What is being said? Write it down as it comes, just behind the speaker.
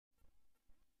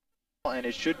and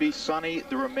it should be sunny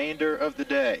the remainder of the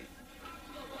day.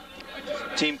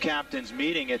 Team captains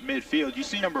meeting at midfield. You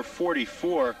see number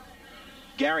 44,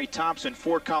 Gary Thompson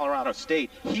for Colorado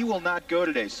State. He will not go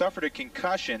today. Suffered a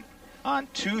concussion on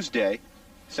Tuesday.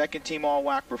 Second team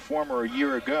All-WAC performer a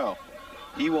year ago.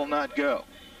 He will not go.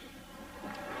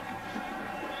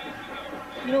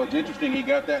 You know, it's interesting he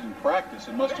got that in practice.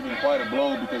 It must have been quite a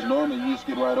blow because normally you just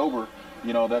get right over,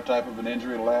 you know, that type of an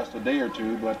injury. It'll last a day or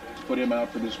two, but put him out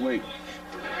for this week.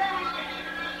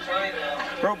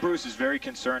 Bro Bruce is very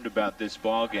concerned about this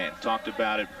ball game. Talked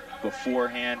about it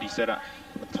beforehand. He said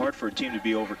it's hard for a team to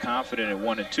be overconfident at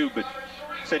 1-2, but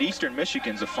said Eastern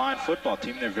Michigan's a fine football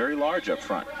team. They're very large up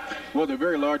front. Well, they're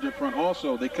very large up front.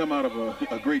 Also, they come out of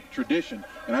a great tradition,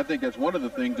 and I think that's one of the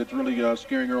things that's really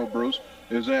scaring Earl Bruce,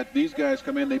 is that these guys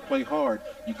come in, they play hard.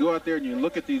 You go out there and you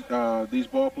look at these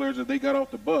ball players that they got off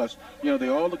the bus. You know, they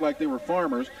all look like they were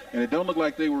farmers, and it don't look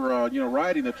like they were, you know,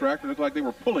 riding the tractor. It looked like they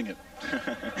were pulling it.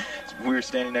 We were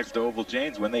standing next to Oval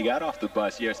James when they got off the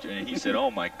bus yesterday, and he said,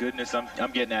 "Oh my goodness,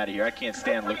 I'm getting out of here. I can't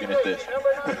stand looking at this."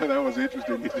 That was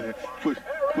interesting.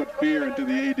 Put fear into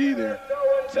the AD there.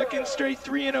 Second straight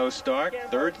 3-0 start,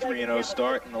 third 3-0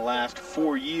 start in the last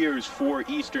 4 years for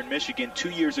Eastern Michigan. 2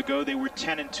 years ago, they were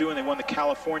 10-2, and they won the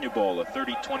California Bowl, a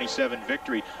 30-27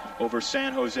 victory over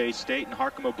San Jose State. And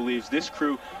Harkema believes this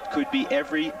crew could be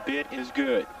every bit as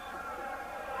good.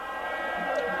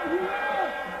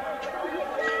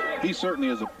 He certainly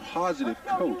is a positive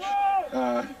coach.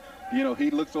 You know,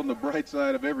 he looks on the bright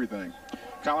side of everything.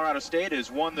 Colorado State has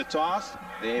won the toss.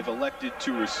 They've elected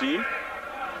to receive.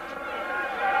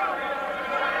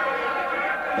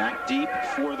 Back deep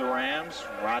for the Rams,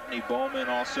 Rodney Bowman,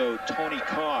 also Tony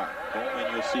Carr.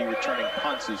 Bowman you'll see returning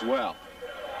punts as well.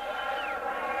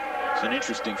 It's an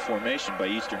interesting formation by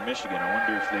Eastern Michigan. I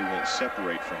wonder if they will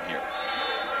separate from here.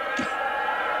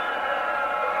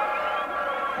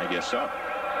 I guess so.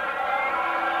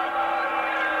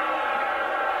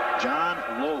 John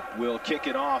Lope will kick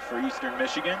it off for Eastern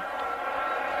Michigan.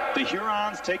 The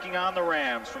Hurons taking on the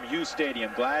Rams from Hughes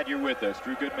Stadium. Glad you're with us.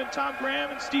 Drew Goodman, Tom Graham,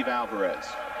 and Steve Alvarez.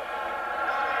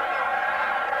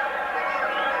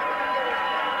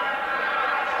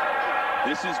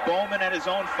 This is Bowman at his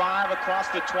own 5 across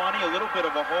the 20. A little bit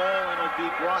of a hole, and it'll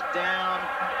be brought down.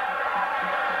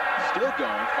 Still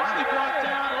going. Finally brought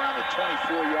down around the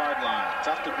 24-yard line.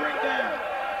 Tough to bring down.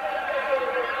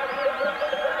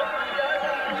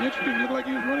 It was interesting. It looked like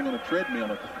he was running on a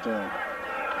treadmill at the time.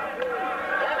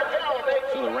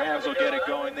 So the Rams will get it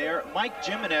going there. Mike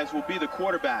Jimenez will be the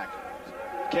quarterback.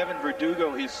 Kevin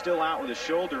Verdugo is still out with a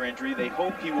shoulder injury. They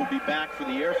hope he will be back for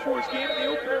the Air Force game in the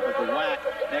opener of the WAC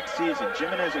next season.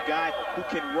 Jimenez, a guy who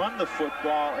can run the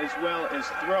football as well as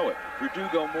throw it.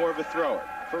 Verdugo, more of a thrower.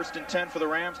 1st and 10 for the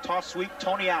Rams. Toss sweep,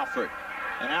 Tony Alford.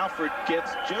 And Alford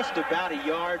gets just about a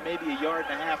yard, maybe a yard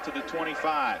and a half to the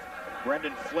 25.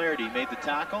 Brendan Flaherty made the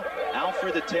tackle.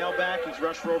 Alford, the tailback, he's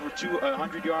rushed for over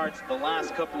 200 yards the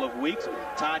last couple of weeks.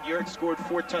 Todd Yurt scored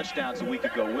 4 touchdowns a week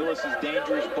ago. Willis is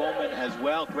dangerous, Bowman as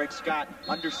well. Greg Scott,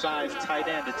 undersized tight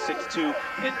end at 6'2"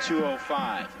 and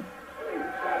 205.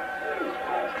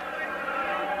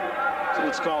 So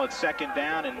let's call it 2nd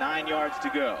down and 9 yards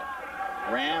to go.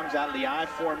 Rams out of the I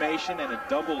formation and a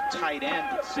double tight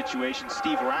end situation.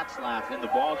 Steve Ratzlaff in the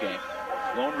ball game.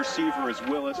 Lone receiver is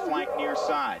Willis, flank near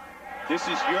side. This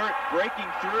is Yurt breaking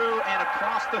through and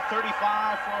across the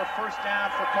 35 for a 1st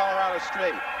down for Colorado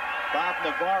State. Bob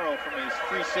Navarro from his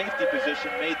free safety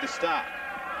position made the stop.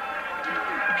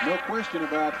 No question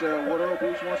about what Earl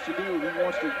Bruce wants to do. He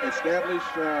wants to establish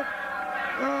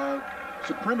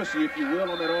supremacy, if you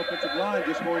will, on that offensive line,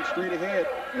 just going straight ahead.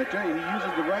 And I tell you, he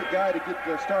uses the right guy to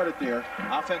get started there.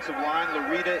 Offensive line,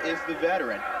 Larita is the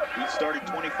veteran. He started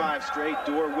 25 straight.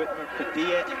 Dorr, Whitmer,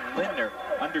 Padilla, and Lindner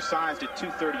undersized at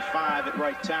 235 at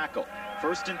right tackle.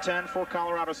 1st and 10 for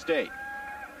Colorado State.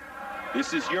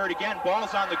 This is Yurt again.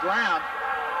 Ball's on the ground.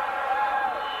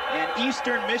 And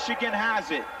Eastern Michigan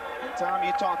has it. And Tom,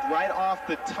 you talked right off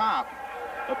the top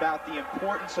about the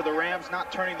importance of the Rams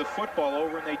not turning the football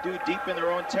over, and they do deep in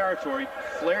their own territory.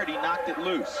 Flaherty knocked it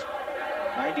loose.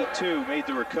 92 made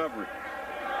the recovery.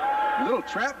 A little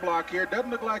trap block here. Doesn't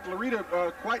look like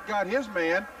Larita quite got his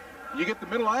man. You get the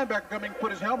middle linebacker coming,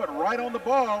 put his helmet right on the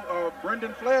ball.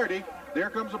 Brendan Flaherty. There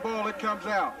comes the ball. It comes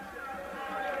out.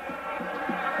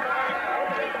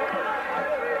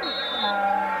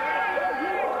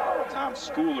 Tom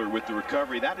Schooler with the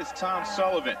recovery. That is Tom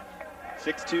Sullivan.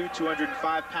 6'2",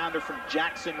 205-pounder from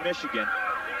Jackson, Michigan.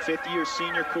 5th-year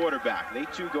senior quarterback. They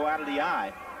two go out of the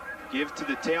I. Give to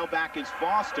the tailback is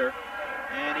Foster.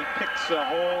 And he picks a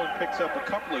hole and picks up a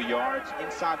couple of yards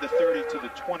inside the 30 to the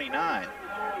 29.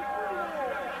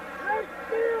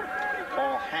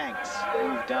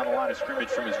 move down the line of scrimmage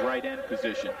from his right end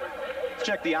position. Let's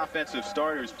check the offensive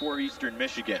starters for Eastern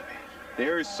Michigan.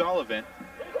 There's Sullivan.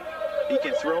 He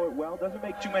can throw it well, doesn't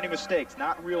make too many mistakes.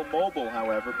 Not real mobile,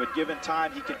 however, but given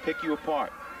time, he can pick you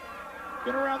apart.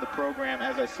 Been around the program,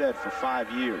 as I said, for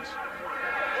 5 years.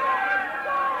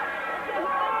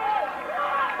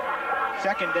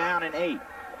 Second down and 8.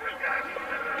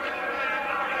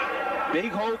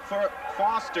 Big hope for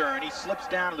Foster, and he slips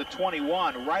down to the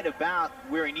 21, right about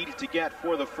where he needed to get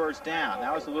for the first down.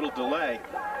 That was a little delay.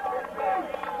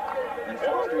 And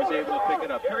Foster was able to pick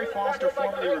it up. Perry Foster,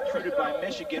 formerly recruited by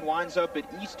Michigan, winds up at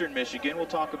Eastern Michigan. We'll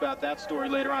talk about that story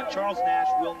later on. Charles Nash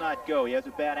will not go. He has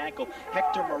a bad ankle.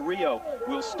 Hector Murillo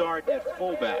will start at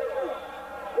fullback.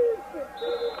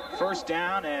 First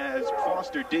down, as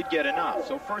Foster did get enough.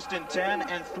 So 1st and 10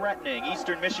 and threatening.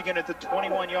 Eastern Michigan at the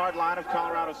 21-yard line of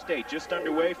Colorado State. Just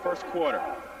underway, first quarter.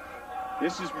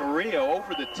 This is Murillo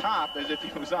over the top as if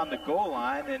he was on the goal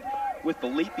line, and with the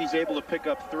leap, he's able to pick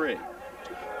up 3.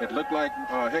 It looked like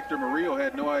Hector Murillo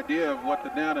had no idea of what the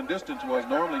down and distance was.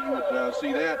 Normally you would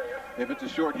see that if it's a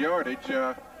short yardage.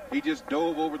 He just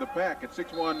dove over the pack. At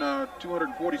 6'1",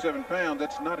 247 pounds,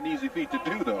 that's not an easy feat to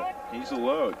do, though. He's a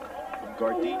load. From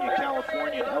Gardenia,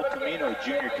 California, and El Camino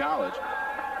Junior College.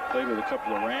 Played with a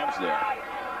couple of Rams there.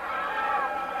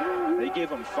 They gave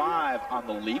him 5 on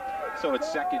the leap, so it's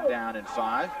 2nd down and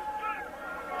 5.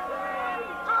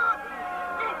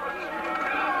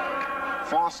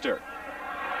 Foster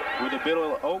with a bit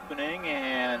of opening,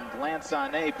 and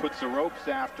Lansane puts the ropes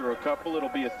after a couple. It'll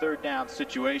be a 3rd down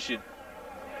situation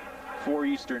for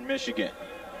Eastern Michigan.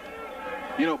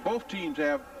 You know, both teams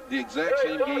have the exact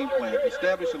same game plan.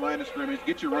 Establish the line of scrimmage,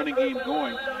 get your running game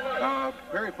going.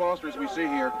 Perry Foster, as we see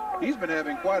here, he's been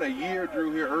having quite a year,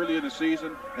 Drew, here early in the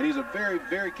season, and he's a very,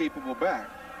 very capable back.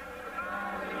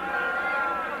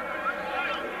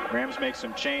 Rams make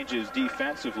some changes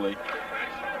defensively.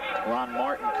 Ron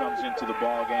Martin comes into the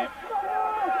ball game.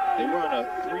 They run a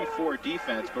 3-4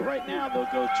 defense, but right now they'll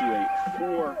go to a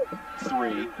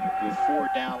 4-3 with 4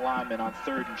 down linemen on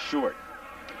 3rd and short.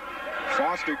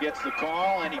 Foster gets the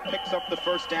call, and he picks up the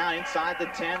first down inside the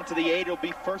 10 to the 8. It'll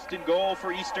be 1st and goal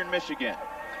for Eastern Michigan.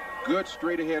 Good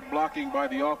straight-ahead blocking by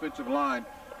the offensive line.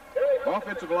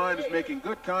 Offensive line is making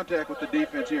good contact with the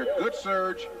defense here. Good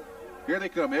surge. Here they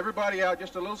come. Everybody out.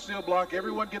 Just a little seal block.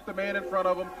 Everyone get the man in front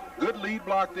of them. Good lead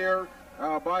block there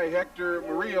by Hector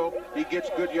Murillo. He gets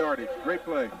good yardage. Great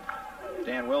play.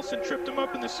 Dan Wilson tripped him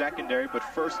up in the secondary, but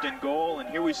 1st and goal, and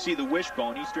here we see the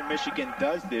wishbone. Eastern Michigan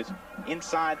does this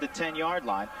inside the 10-yard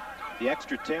line. The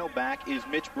extra tailback is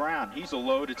Mitch Brown. He's a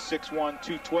load at 6'1",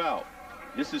 212.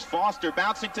 This is Foster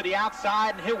bouncing to the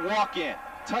outside, and he'll walk in.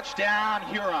 Touchdown,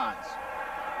 Hurons.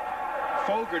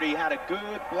 Fogarty had a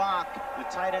good block. The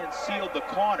tight end sealed the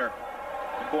corner.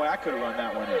 And boy, I could have run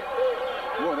that one in.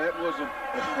 Boy,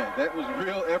 that was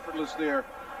real effortless there.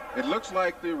 It looks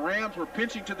like the Rams were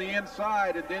pinching to the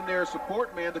inside, and then their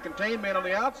support man, the contained man on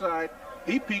the outside,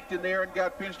 he peeked in there and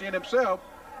got pinched in himself.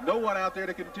 No one out there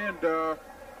to contend.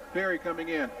 Perry coming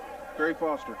in. Perry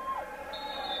Foster.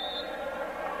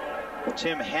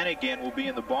 Tim Hennigan will be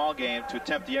in the ball game to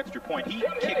attempt the extra point. He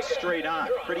kicks straight on,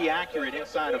 pretty accurate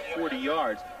inside of 40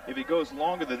 yards. If it goes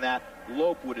longer than that,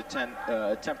 Lope would attempt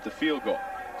the field goal.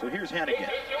 So here's Hennigan.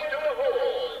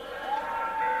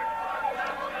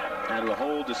 Out of the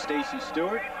hold to Stacy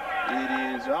Stewart.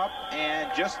 It is up and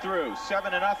just through.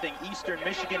 7-0. Eastern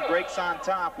Michigan breaks on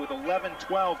top with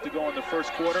 11-12 to go in the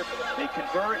first quarter. They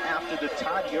convert after the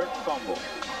Todd Yurt fumble.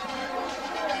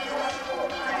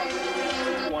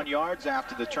 1 yards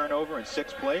after the turnover in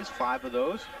 6 plays, 5 of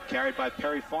those carried by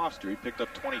Perry Foster. He picked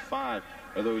up 25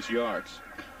 of those yards.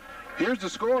 Here's the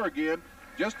score again.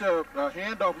 Just a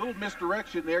handoff, little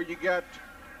misdirection there. You got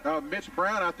Mitch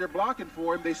Brown out there blocking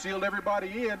for him. They sealed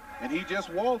everybody in, and he just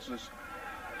waltzes.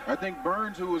 I think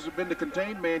Burns, who has been the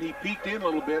contained man, he peeked in a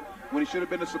little bit when he should have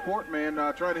been a support man,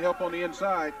 trying to help on the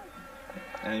inside.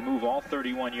 And they move all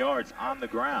 31 yards on the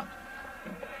ground.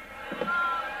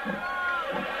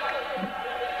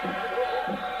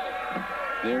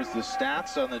 There's the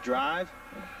stats on the drive.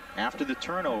 After the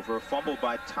turnover, fumbled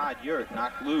by Todd Yurt,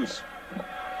 knocked loose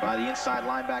by the inside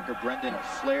linebacker Brendan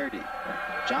Flaherty.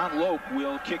 John Lope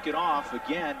will kick it off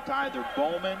again to either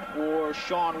Bowman or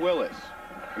Sean Willis.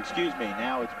 Excuse me,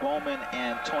 now it's Bowman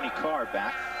and Tony Carr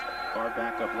back. Carr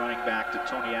back up, running back to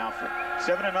Tony Alford.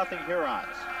 7-0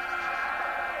 Hurons.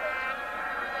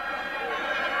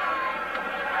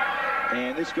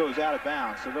 And this goes out of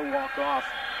bounds, so they'll walk off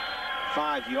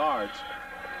 5 yards.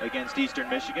 against Eastern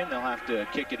Michigan. They'll have to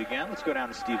kick it again. Let's go down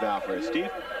to Steve Alvarez. Steve?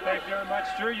 Thank you very much,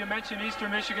 Drew. You mentioned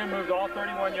Eastern Michigan moved all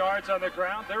 31 yards on the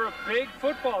ground. They're a big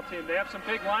football team. They have some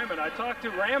big linemen. I talked to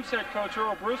Rams head coach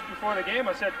Earl Bruce before the game.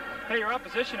 I said, hey, your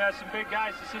opposition has some big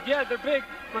guys. He said, yeah, they're big,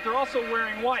 but they're also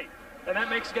wearing white, and that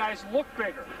makes guys look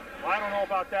bigger. Well, I don't know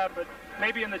about that, but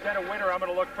maybe in the dead of winter I'm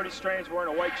going to look pretty strange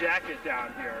wearing a white jacket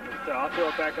down here. But I'll throw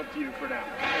it back up to you for now.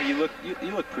 Yeah,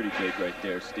 you look pretty big right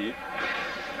there, Steve.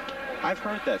 I've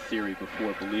heard that theory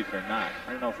before, believe it or not.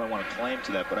 I don't know if I want to claim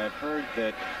to that, but I've heard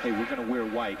that, hey, we're going to wear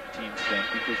white, teams think,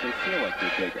 because they feel like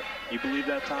they're bigger. You believe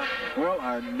that, Tom? Well,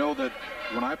 I know that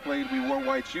when I played, we wore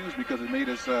white shoes because it made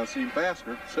us seem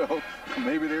faster. So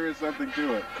maybe there is something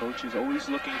to it. Coach is always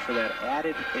looking for that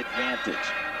added advantage.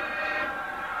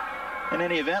 In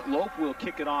any event, Lope will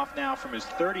kick it off now from his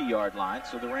 30-yard line,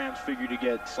 so the Rams figure to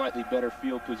get slightly better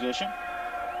field position.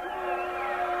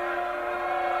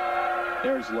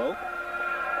 There's Lope,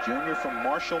 junior from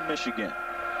Marshall, Michigan.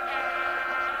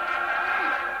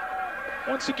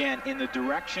 Once again, in the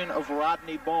direction of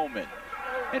Rodney Bowman.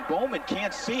 And Bowman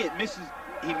can't see it.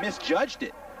 He misjudged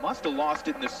it. Must have lost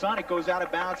it in the sun. It goes out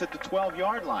of bounds at the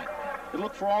 12-yard line. It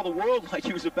looked for all the world like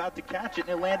he was about to catch it, and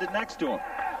it landed next to him.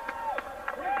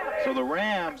 So the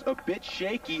Rams a bit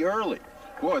shaky early.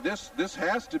 Boy, this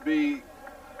has to be,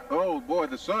 oh boy,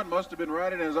 the sun must have been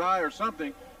right in his eye or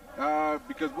something.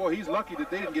 Because, boy, he's lucky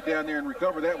that they didn't get down there and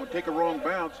recover that one, take a wrong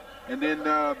bounce, and then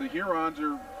the Hurons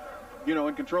are,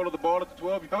 in control of the ball at the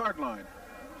 12-yard line.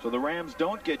 So the Rams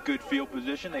don't get good field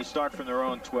position. They start from their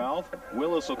own 12.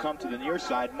 Willis will come to the near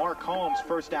side. Mark Holmes,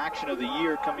 first action of the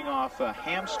year, coming off a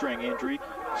hamstring injury,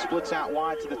 splits out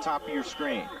wide to the top of your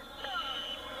screen.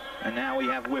 And now we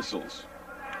have whistles.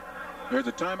 There's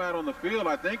a timeout on the field.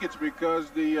 I think it's because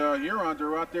the Hurons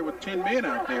are out there with 10 men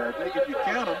out there. I think if you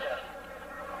count them.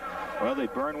 Well, they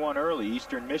burn one early.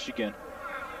 Eastern Michigan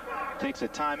takes a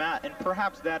timeout, and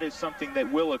perhaps that is something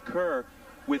that will occur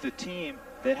with a team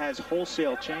that has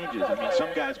wholesale changes. I mean, some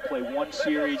guys play one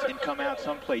series and come out,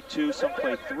 some play two, some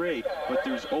play three, but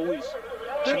there's always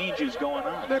changes going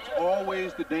on. That's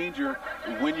always the danger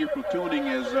when you're platooning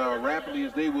as rapidly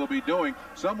as they will be doing.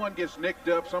 Someone gets nicked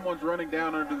up, someone's running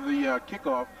down under the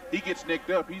kickoff, he gets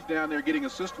nicked up, he's down there getting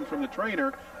assistance from the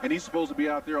trainer, and he's supposed to be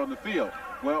out there on the field.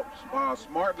 Well,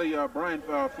 smartly, Brian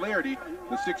Flaherty,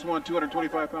 the 6'1",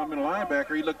 225-pound middle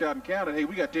linebacker, he looked out and counted, hey,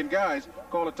 we got 10 guys,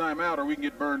 call a timeout or we can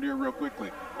get burned here real quickly.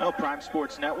 Well, Prime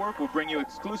Sports Network will bring you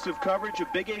exclusive coverage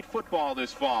of Big 8 football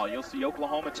this fall. You'll see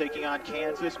Oklahoma taking on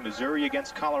Kansas, Missouri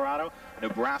against Colorado,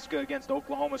 Nebraska against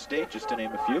Oklahoma State, just to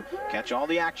name a few. Catch all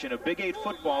the action of Big 8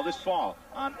 football this fall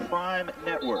on Prime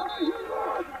Network.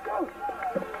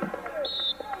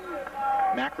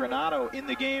 Mac Renato in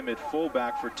the game at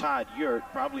fullback for Todd Yurt.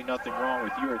 Probably nothing wrong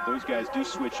with Yurt. Those guys do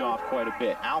switch off quite a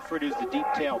bit. Alfred is the deep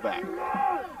tailback.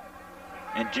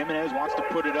 And Jimenez wants to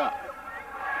put it up.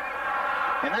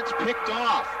 And that's picked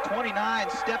off. 29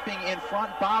 stepping in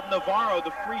front. Bob Navarro,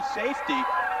 the free safety.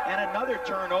 And another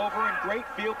turnover and great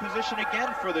field position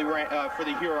again for the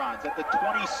Hurons at the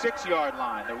 26-yard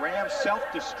line. The Rams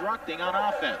self-destructing on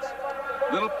offense.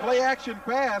 Little play-action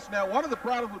pass. Now, one of the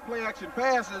problems with play-action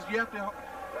pass is you have to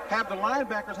have the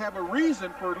linebackers have a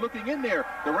reason for looking in there.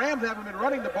 The Rams haven't been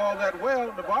running the ball that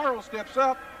well. Navarro steps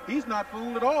up. He's not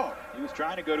fooled at all. He was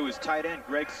trying to go to his tight end,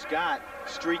 Greg Scott,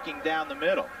 streaking down the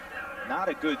middle. Not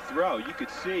a good throw. You could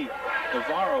see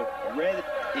Navarro read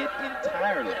it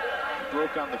entirely. He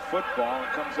broke on the football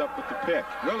and comes up with the pick.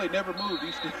 Well, he never moved.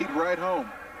 He stayed right home.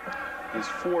 His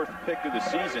fourth pick of the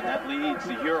season. That leads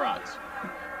the Hurons.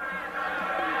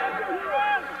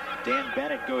 Dan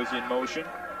Bennett goes in motion.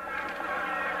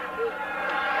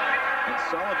 And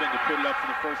Sullivan to put it up for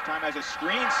the first time as a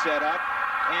screen set up.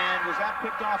 And was that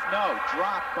picked off? No.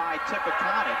 Dropped by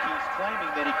Tipaconic. He's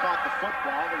claiming that he caught the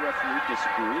football. The referee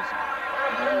disagrees.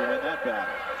 And he will win that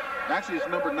battle. Actually, it's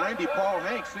number 90, Paul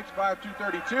Hanks, 6'5",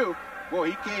 232.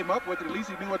 Boy, he came up with it. At least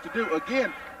he knew what to do.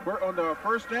 Again, on the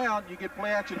first down, you get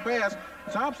play-action pass.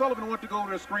 Tom Sullivan wanted to go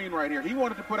to a screen right here. He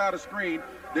wanted to put out a screen.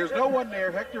 There's no one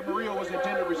there. Hector Murillo was the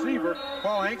intended receiver.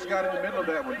 Paul Hanks got in the middle of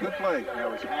that one. Good play.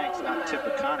 That was Hanks, not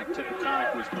Tipaconic.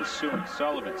 Tipaconic was pursuing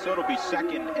Sullivan. So it'll be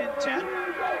 2nd and 10.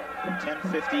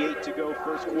 10:58 to go,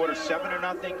 first quarter.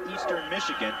 7-0 Eastern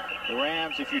Michigan. The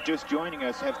Rams, if you're just joining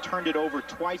us, have turned it over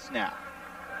twice now.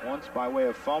 Once by way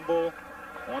of fumble,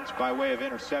 once by way of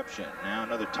interception. Now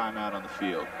another timeout on the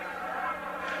field.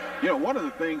 You know, one of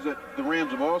the things that the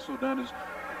Rams have also done is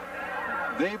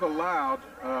they've allowed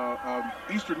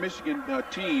Eastern Michigan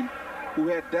team who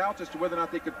had doubts as to whether or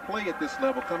not they could play at this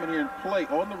level come in here and play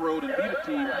on the road and beat a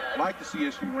team like the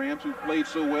CSU Rams, who played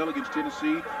so well against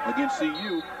Tennessee, against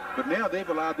CU. but now they've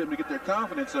allowed them to get their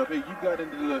confidence up. Hey, you got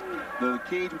into the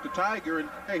cage with the Tiger, and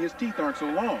hey, his teeth aren't so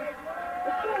long.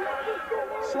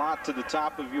 Slot to the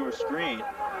top of your screen.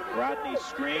 Rodney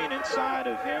Screen. Inside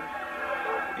of him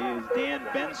is Dan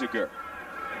Benziger.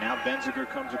 Now Benziger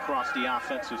comes across the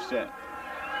offensive set.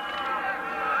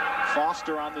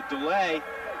 Foster on the delay,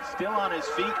 still on his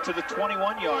feet to the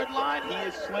 21-yard line. He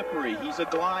is slippery. He's a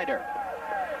glider.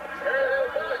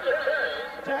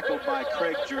 Tackled by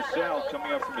Craig Jersell,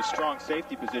 coming up from a strong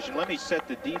safety position. Let me set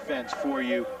the defense for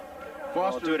you.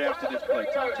 Foster, I'll do it after this play.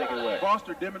 Tom, take it away.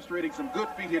 Foster demonstrating some good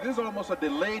feet here. This is almost a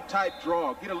delayed type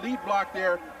draw. Get a lead block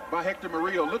there by Hector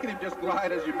Murillo. Look at him just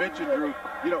glide, as you mentioned, Drew.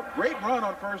 You know, great run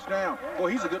on first down.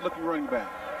 Boy, he's a good-looking running back.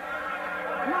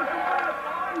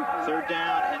 3rd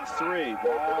down and 3.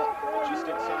 Ball just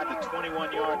inside the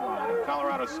 21-yard line of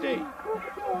Colorado State.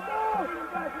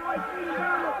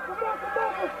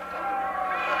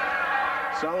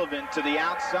 Sullivan to the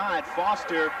outside.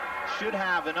 Foster should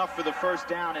have enough for the first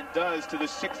down and does to the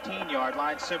 16-yard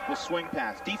line. Simple swing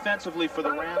pass. Defensively for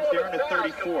the Rams, they're in the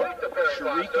 34.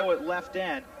 Chirico at left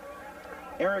end.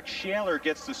 Eric Shaler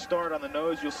gets the start on the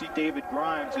nose. You'll see David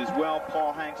Grimes as well.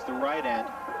 Paul Hanks, the right end.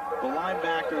 The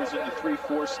linebackers in the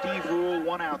 3-4. Steve Rule,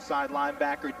 one outside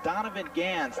linebacker. Donovan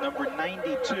Gans, number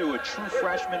 92, a true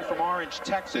freshman from Orange,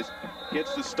 Texas,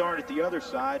 gets the start at the other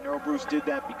side. Earl Bruce did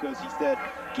that because he said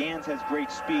Gans has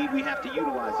great speed. We have to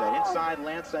utilize that. Inside,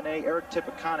 Lance Sané, Eric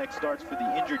Tipikonik starts for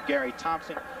the injured Gary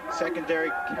Thompson. Secondary,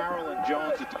 Carolyn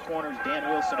Jones at the corners. Dan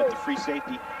Wilson at the free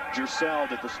safety.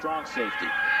 Jersell at the strong safety.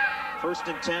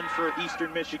 1st and 10 for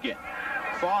Eastern Michigan.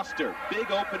 Foster, big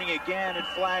opening again, and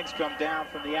flags come down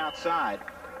from the outside.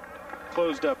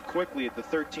 Closed up quickly at the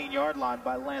 13-yard line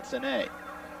by Lance Sané.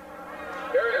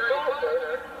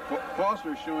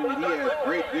 Foster is showing that he has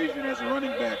great vision as a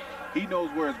running back. He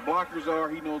knows where his blockers are.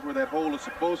 He knows where that hole is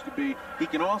supposed to be. He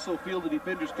can also feel the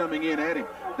defenders coming in at him.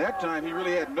 That time, he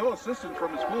really had no assistance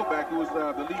from his fullback, who was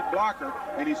the lead blocker,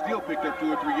 and he still picked up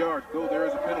 2 or 3 yards, though there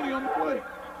is a penalty on the play.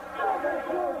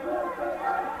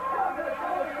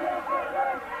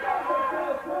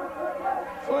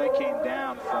 Play came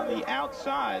down from the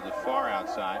outside, the far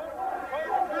outside.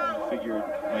 I figured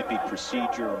it might be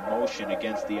procedure or motion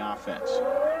against the offense.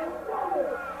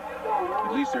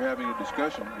 At least they're having a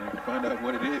discussion to find out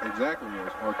what it is exactly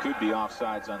is. Or it could be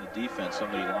offsides on the defense,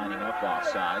 somebody lining up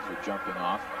offsides or jumping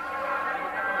off.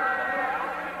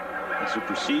 It's a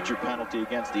procedure penalty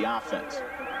against the offense.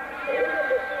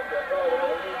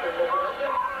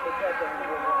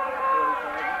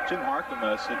 Jim Markham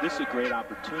said this is a great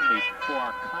opportunity for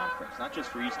our conference, not just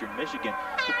for Eastern Michigan,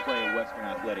 to play a Western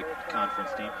Athletic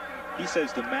Conference team. He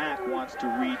says the MAC wants to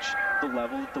reach the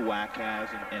level that the WAC has,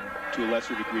 and to a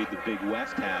lesser degree the Big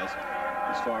West has,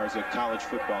 as far as a college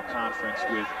football conference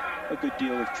with a good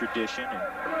deal of tradition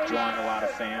and drawing a lot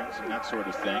of fans and that sort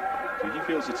of thing. So he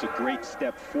feels it's a great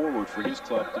step forward for his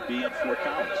club to be in Fort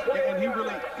Collins. And he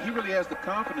really has the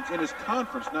confidence in his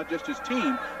conference, not just his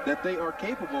team, that they are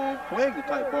capable of playing the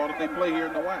type ball that they play here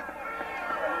in the WAC.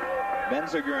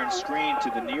 Benziger and screen to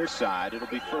the near side. It'll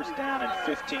be 1st down and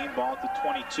 15, ball at the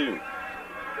 22.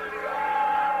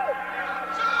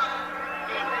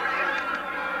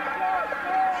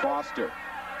 Foster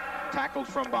tackled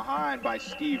from behind by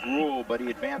Steve Rule, but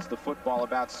he advanced the football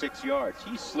about 6 yards.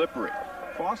 He's slippery.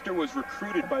 Foster was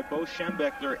recruited by Bo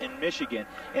Schembechler in Michigan,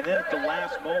 and then at the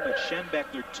last moment,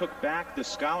 Schembechler took back the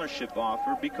scholarship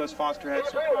offer because Foster had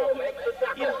some problems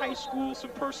in high school,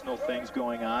 some personal things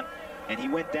going on, and he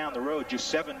went down the road, just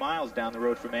 7 miles down the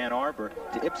road from Ann Arbor,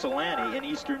 to Ypsilanti in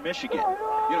Eastern Michigan.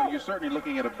 You know, you're certainly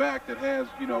looking at a back that has,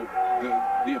 you know,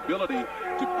 the ability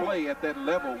to play at that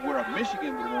level where a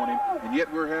Michigan would want him, and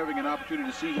yet we're having an opportunity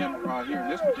to see him here in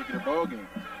this particular ball game.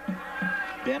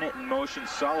 Bennett in motion,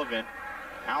 Sullivan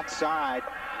outside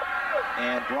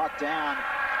and brought down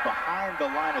behind the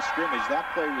line of scrimmage.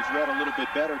 That play was read a little bit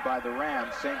better by the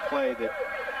Rams. Same play that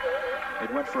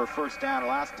it went for a 1st down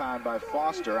last time by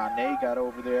Foster. Ane got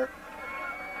over there.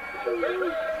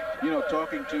 You know,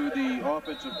 talking to the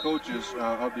offensive coaches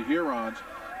of the Hurons,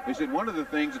 they said one of the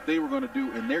things that they were going to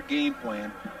do in their game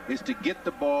plan is to get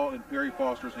the ball in Perry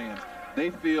Foster's hands. They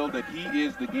feel that he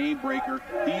is the game breaker.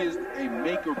 He is a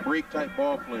make-or-break type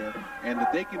ball player, and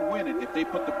that they can win it if they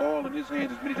put the ball in his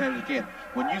hands as many times as they can.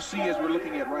 When you see, as we're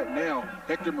looking at right now,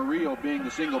 Hector Murillo being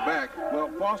the single back, well,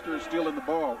 Foster is still in the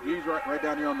ball. He's right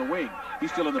down here on the wing.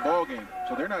 He's still in the ball game,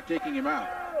 so they're not taking him out.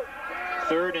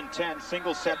 3rd and 10,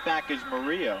 single setback is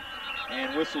Murillo,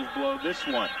 and whistles blow this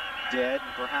one dead,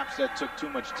 and perhaps that took too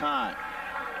much time.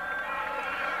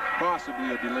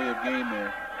 Possibly a delay of game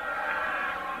there.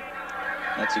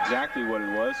 That's exactly what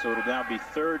it was, so it'll now be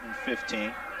 3rd and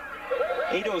 15.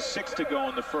 8:06 to go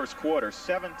in the first quarter.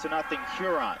 7-0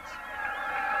 Hurons.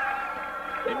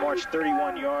 They marched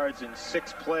 31 yards in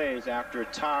 6 plays after a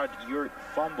Todd Yurt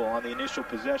fumble on the initial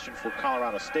possession for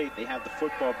Colorado State. They have the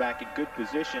football back in good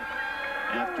position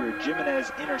after a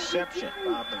Jimenez interception.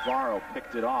 Bob Navarro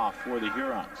picked it off for the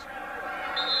Hurons.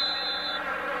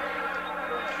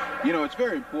 You know, it's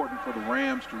very important for the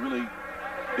Rams to really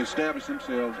establish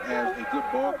themselves as a good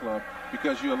ball club,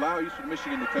 because you allow Eastern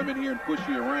Michigan to come in here and push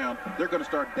you around, they're going to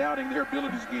start doubting their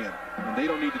abilities again. And they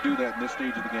don't need to do that in this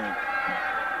stage of the game.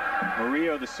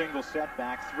 Murillo, the single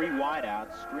setback, 3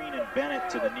 wideouts. Screen and Bennett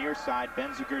to the near side.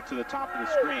 Benziger to the top of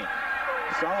the screen.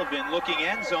 Sullivan looking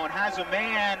end zone, has a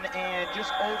man, and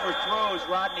just overthrows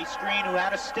Rodney Screen, who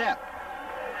had a step.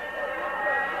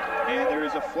 And there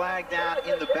is a flag down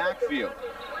in the backfield.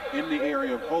 In the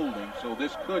area of holding, so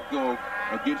this could go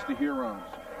against the Hurons.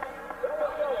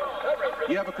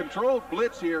 You have a controlled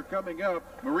blitz here coming up.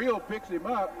 Murillo picks him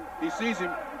up. He sees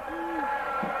him.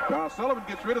 Sullivan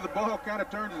gets rid of the ball, kind of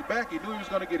turns his back. He knew he was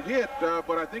going to get hit,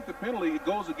 but I think the penalty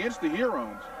goes against the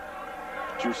Hurons.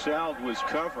 Giselle was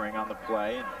covering on the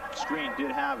play, and Screen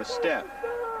did have a step.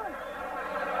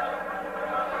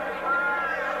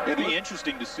 It'd be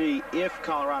interesting to see if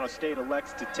Colorado State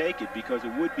elects to take it, because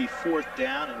it would be 4th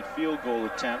down, and the field goal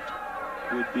attempt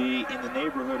would be in the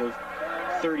neighborhood of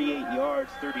 38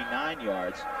 yards, 39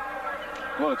 yards.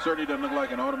 Well, it certainly doesn't look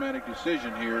like an automatic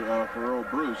decision here for Earl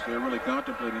Bruce. They're really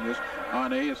contemplating this.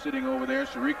 Ane is sitting over there.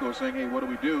 Sirico is saying, hey, what do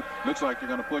we do? Looks like they're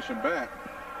going to push him back.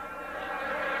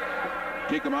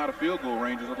 Take him out of field goal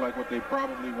range. It looks like what they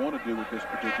probably want to do with this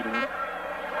particular one.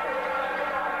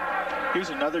 Here's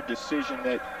another decision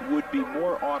that would be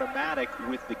more automatic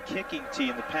with the kicking tee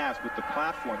in the past, with the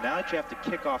platform. Now that you have to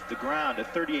kick off the ground, a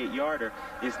 38-yarder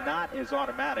is not as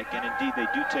automatic, and indeed they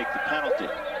do take the penalty.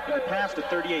 In the past, a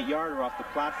 38-yarder off the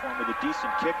platform with a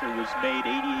decent kicker was made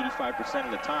 80-85%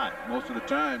 of the time. Most of the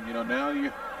time. You know, now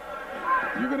you're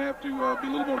going to have to be a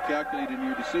little more calculated in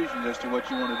your decisions as to what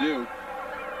you want to do.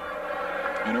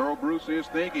 And Earl Bruce is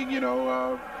thinking, you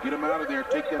know, get him out of there,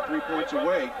 take that 3 points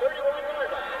away.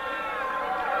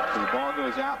 So the ball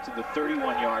goes out to the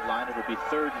 31-yard line. It'll be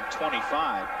 3rd and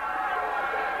 25.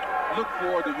 Look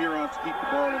for the Hurons to keep the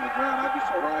ball on the ground. I'd be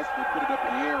surprised if they put it up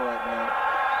in the air right now.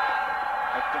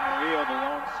 Hector Murillo, the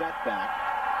lone setback.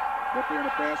 But they're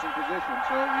in a passing position,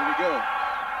 so here we go.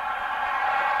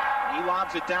 He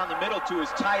lobs it down the middle to his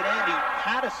tight end. He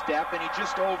had a step, and he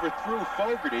just overthrew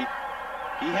Fogarty.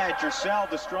 He had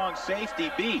Giselle, the strong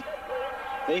safety, beat.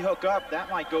 They hook up. That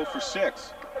might go for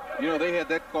 6. You know, they had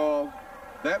that call.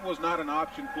 That was not an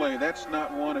option play. That's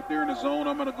not one, if they're in the zone,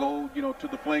 I'm going to go, you know, to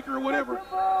the flanker or whatever.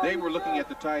 They were looking at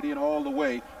the tight end all the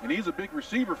way, and he's a big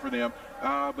receiver for them,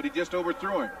 but he just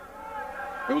overthrew him.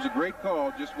 It was a great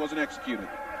call, just wasn't executed.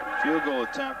 Field goal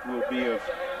attempt will be of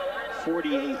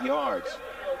 48 yards.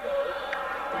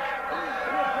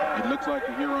 It looks like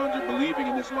the Hurons are believing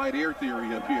in this light air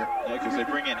theory up here. Yeah, because they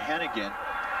bring in Hennigan,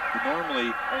 who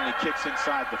normally only kicks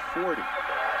inside the 40.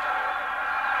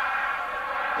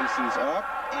 This is up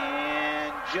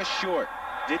and just short.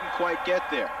 Didn't quite get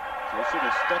there. So they should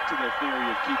have stuck to their theory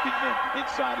of keeping him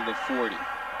inside of the 40.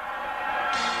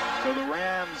 So the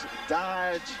Rams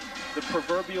dodge the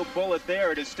proverbial bullet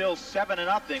there. It is still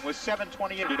 7-0 with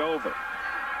 7:28 over.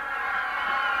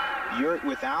 Yurt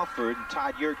with Alford, and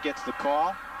Todd Yurt gets the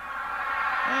call.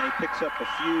 And he picks up a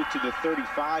few to the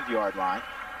 35-yard line.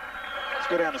 Let's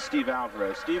go down to Steve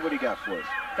Alvarez. Steve, what do you got for us?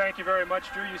 Thank you very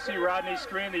much, Drew. You see Rodney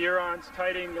Screen, the Hurons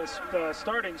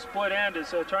starting split end,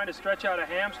 is trying to stretch out a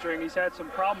hamstring. He's had some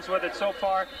problems with it so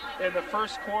far in the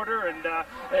first quarter, and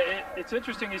it's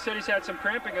interesting. He said he's had some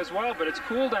cramping as well, but it's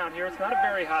cool down here. It's not a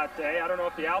very hot day. I don't know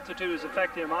if the altitude is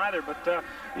affecting him either, but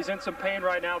he's in some pain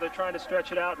right now. They're trying to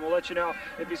stretch it out, and we'll let you know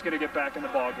if he's going to get back in the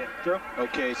ballgame. Drew?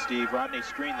 Okay, Steve. Rodney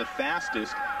Screen, the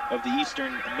fastest of the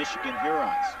Eastern Michigan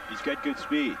Hurons. He's got good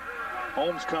speed.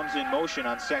 Holmes comes in motion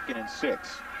on 2nd and 6.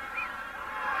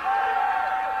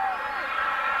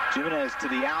 Jimenez to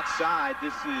the outside.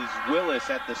 This is Willis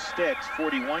at the sticks,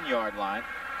 41-yard line.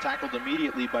 Tackled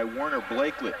immediately by Warner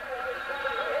Blakelet,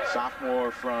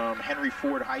 sophomore from Henry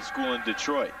Ford High School in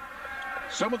Detroit.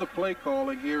 Some of the play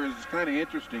calling here is kind of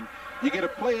interesting. You get a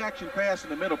play action pass in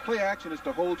the middle. Play action is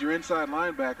to hold your inside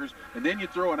linebackers, and then you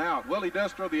throw an out. Well, he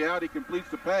does throw the out. He completes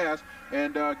the pass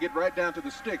and get right down to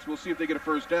the sticks. We'll see if they get a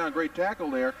first down. Great tackle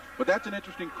there, but that's an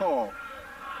interesting call.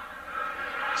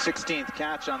 16th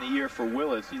catch on the year for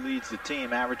Willis. He leads the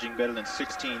team, averaging better than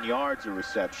 16 yards a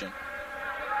reception.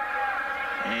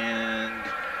 And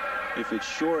if it's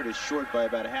short by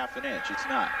about a half an inch. It's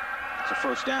not. It's a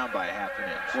first down by a half an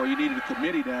inch. Well, you needed a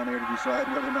committee down there to decide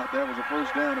whether or not that was a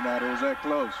first down or not. It was that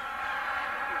close.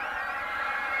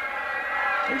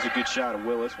 There's a good shot of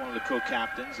Willis, one of the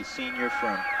co-captains, a senior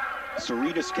from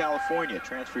Cerritos, California,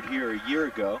 transferred here a year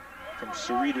ago from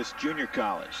Cerritos Junior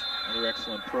College. Another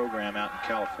excellent program out in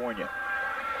California.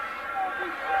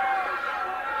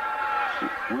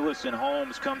 Willis and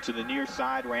Holmes come to the near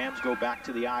side. Rams go back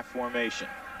to the I formation.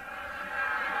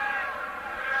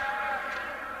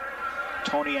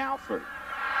 Tony Alford.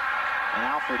 And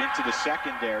Alford into the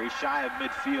secondary, shy of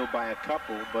midfield by a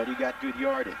couple, but he got good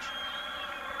yardage.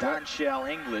 Donshell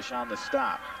English on the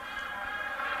stop.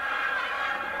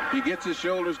 He gets his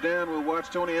shoulders down. We'll watch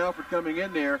Tony Alford coming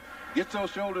in there. Gets those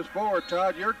shoulders forward.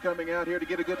 Todd Yurt coming out here to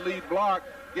get a good lead block.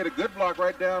 Get a good block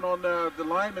right down on the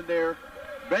lineman there.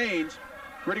 Baines.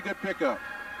 Pretty good pickup.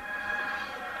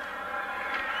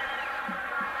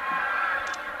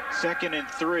 2nd and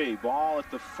 3. Ball at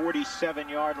the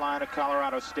 47-yard line of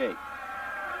Colorado State.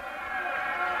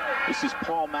 This is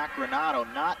Paul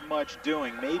Macronato. Not much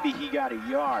doing. Maybe he got a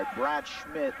yard. Brad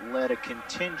Schmidt led a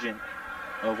contingent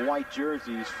of white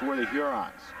jerseys for the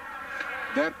Hurons.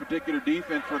 That particular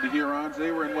defense for the Hurons,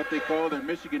 they were in what they call their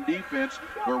Michigan defense,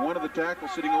 where one of the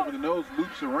tackles sitting over the nose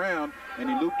loops around, and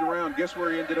he looped around. Guess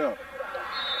where he ended up?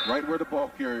 Right where the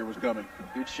ball carrier was coming.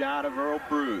 Good shot of Earl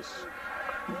Bruce.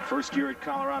 First year at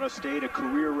Colorado State, a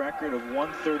career record of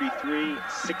 133,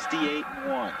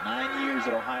 68-1. 9 years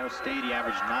at Ohio State, he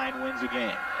averaged 9 wins a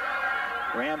game.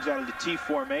 Rams out of the T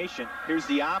formation. Here's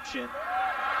the option.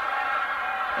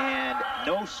 And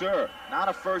no, sir, not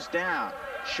a first down.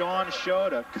 Sean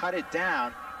Shota cut it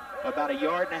down about 1.5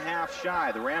 yards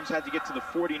shy. The Rams had to get to the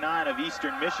 49 of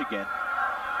Eastern Michigan.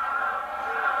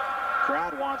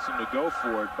 Crowd wants him to go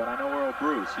for it, but I know Earl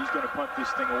Bruce. He's going to punt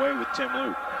this thing away with Tim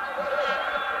Luke.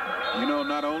 You know,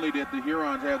 not only did the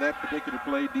Hurons have that particular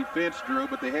play defense, Drew,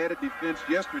 but they had a defense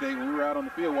yesterday when we were out on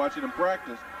the field watching them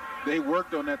practice. They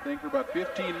worked on that thing for about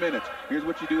 15 minutes. Here's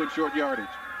what you do in short yardage.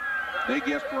 They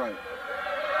guessed right.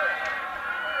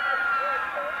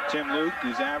 Tim Luke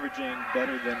is averaging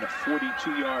better than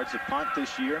 42 yards a punt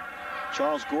this year.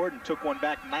 Charles Gordon took one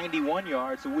back 91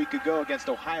 yards a week ago against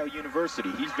Ohio University.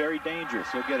 He's very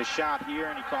dangerous. He'll get a shot here,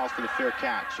 and he calls for the fair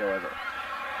catch, however.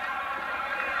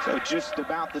 So just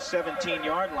about the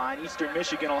 17-yard line, Eastern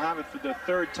Michigan will have it for the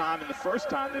 3rd time, and the first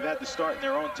time they've had to start in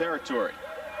their own territory.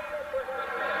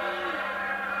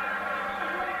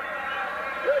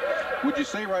 Would you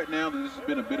say right now that this has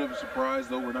been a bit of a surprise,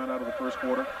 though we're not out of the first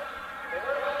quarter?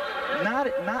 Not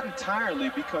entirely,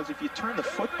 because if you turn the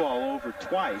football over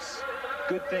twice,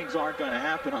 good things aren't going to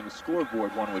happen on the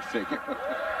scoreboard, one would figure.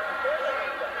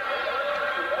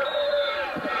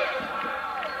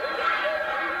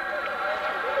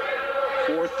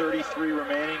 .433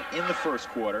 remaining in the first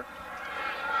quarter.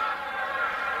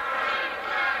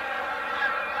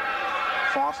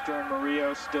 Foster and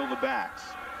Murillo still the backs.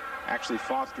 Actually,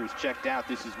 Foster's checked out.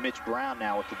 This is Mitch Brown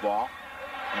now with the ball,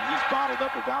 and he's bottled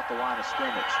up about the line of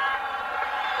scrimmage.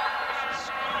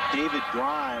 David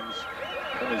Grimes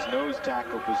from his nose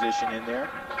tackle position in there.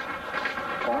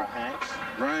 Paul Hanks.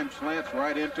 Grimes slants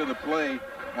right into the play.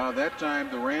 That time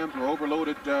the Rams were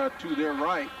overloaded to their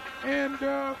right, and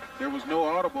there was no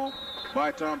audible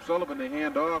by Tom Sullivan. They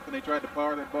hand off, and they tried to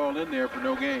power that ball in there for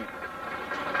no gain.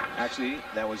 Actually,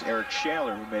 that was Eric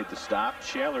Shaler who made the stop.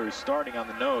 Shaler is starting on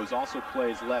the nose, also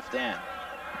plays left end.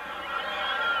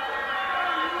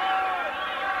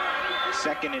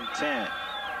 2nd and 10.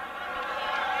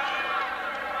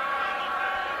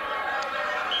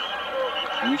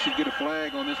 We should get a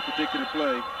flag on this particular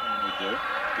play. And we do.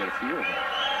 Get a few of them.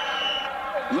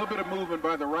 A little bit of movement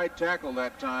by the right tackle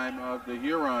that time of the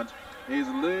Hurons. He's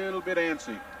a little bit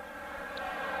antsy.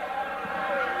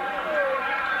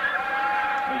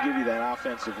 Let me give you that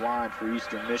offensive line for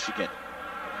Eastern Michigan.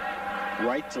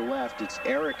 Right to left, it's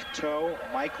Eric Toe,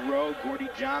 Mike Rowe, Gordy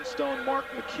Johnstone, Mark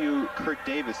McHugh, Kurt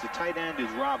Davis. The tight end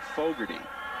is Rob Fogarty.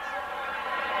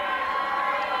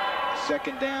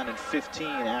 2nd down and 15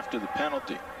 after the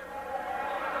penalty.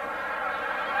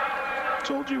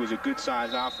 Told you it was a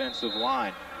good-sized offensive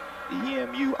line. The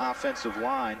EMU offensive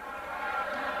line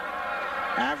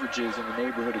averages in the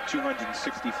neighborhood of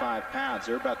 265 pounds.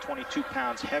 They're about 22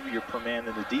 pounds heavier per man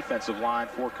than the defensive line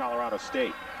for Colorado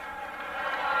State.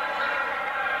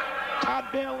 Todd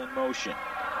Bell in motion.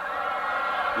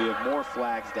 We have more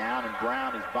flags down, and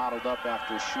Brown is bottled up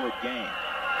after a short gain.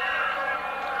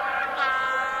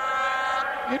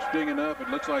 Interesting enough, it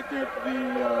looks like the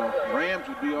Rams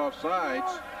would be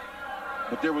offsides,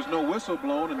 but there was no whistle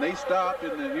blown, and they stopped,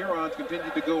 and the Hurons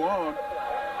continued to go on.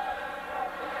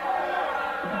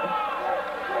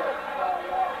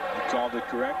 They called it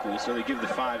correctly, so they give the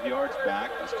 5 yards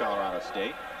back as Colorado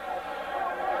State.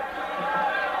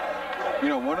 You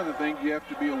know, one of the things you have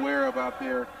to be aware of out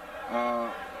there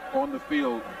on the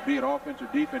field, be it offense or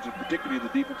defensive, particularly the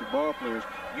defensive ball players,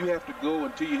 you have to go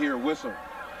until you hear a whistle.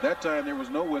 That time there was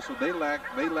no whistle. They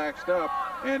laxed up,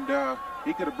 and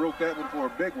he could have broke that one for a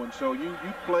big one. So you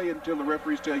play until the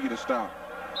referees tell you to stop.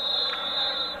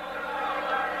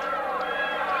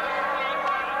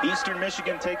 Eastern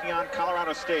Michigan taking on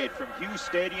Colorado State from Hughes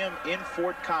Stadium in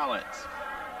Fort Collins.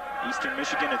 Eastern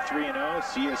Michigan at 3-0,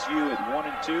 CSU at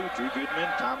 1-2. Drew Goodman,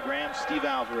 Tom Graham, Steve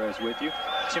Alvarez with you.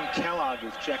 Tim Kellogg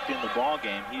is checked in the ball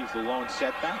game. He's the lone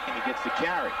setback, and he gets the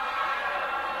carry.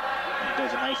 He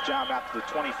does a nice job after the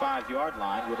 25-yard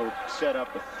line, which will set up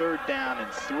a 3rd down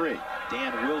and 3.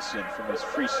 Dan Wilson from his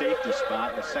free safety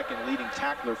spot, the second leading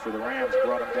tackler for the Rams,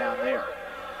 brought him down there.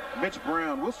 Mitch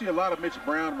Brown, we'll see a lot of Mitch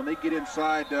Brown when they get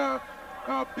inside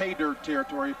pay dirt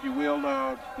territory, if you will,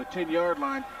 the 10-yard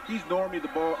line. He's normally the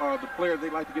player they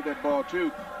like to get that ball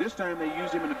to. This time they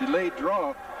used him in a delayed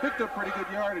draw, picked up pretty good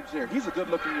yardage there. He's a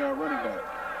good-looking running back.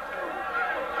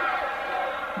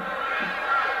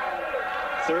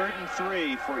 3rd and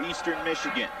 3 for Eastern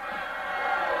Michigan.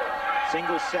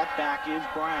 Single setback is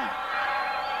Brown.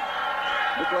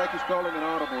 Looks like he's calling an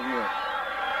audible here.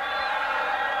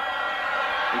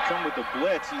 They come with the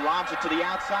blitz. He lobs it to the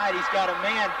outside. He's got a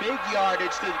man. Big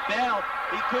yardage to Bell.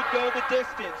 He could go the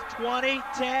distance. 20,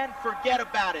 10, forget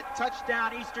about it.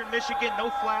 Touchdown, Eastern Michigan. No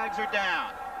flags are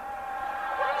down.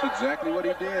 That's exactly what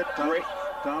he did.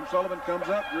 Tom Sullivan comes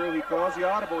up, Drew. He calls the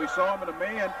audible. He saw him in a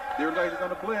man. They were like, he's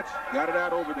going to blitz. Got it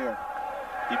out over there.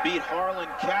 He beat Harlan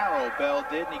Carroll, Bell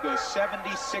did, and he goes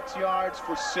 76 yards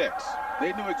for 6.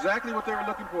 They knew exactly what they were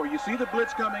looking for. You see the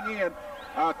blitz coming in.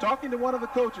 Talking to one of the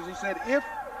coaches, he said, if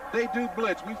they do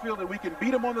blitz, we feel that we can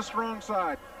beat them on the strong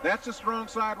side. That's the strong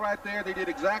side right there. They did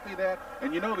exactly that.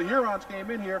 And you know, the Hurons came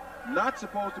in here not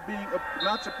supposedly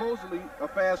a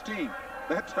fast team.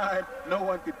 That time, no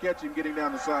one could catch him getting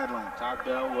down the sideline. Todd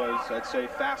Bell was, I'd say,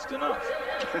 fast enough.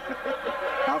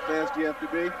 How fast do you have to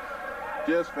be?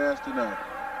 Just fast enough.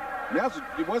 Now,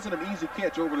 it wasn't an easy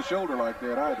catch over the shoulder like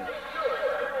that either.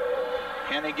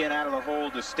 Hennigan out of the hole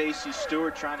to Stacy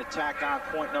Stewart, trying to tack on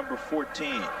point number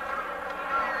 14.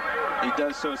 He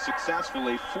does so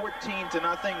successfully.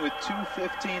 14-0 with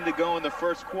 2:15 to go in the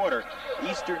first quarter.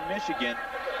 Eastern Michigan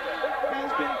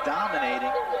has been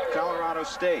dominating Colorado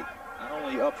State, not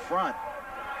only up front,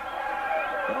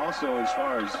 but also as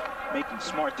far as making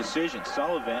smart decisions.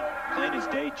 Sullivan playing his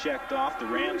day checked off. The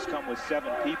Rams come with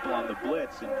 7 people on the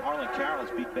blitz, and Harlan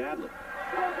Carroll's beat badly.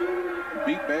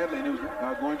 Beat badly, and he was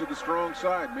going to the strong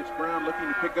side. Mitch Brown looking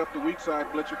to pick up the weak side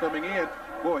blitzer coming in.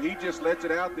 Boy, he just lets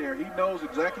it out there. He knows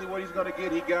exactly what he's going to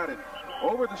get. He got it.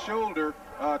 Over the shoulder,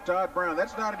 Todd Brown.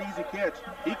 That's not an easy catch.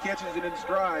 He catches it in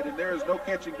stride, and there is no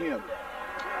catching him.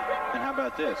 And how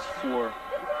about this for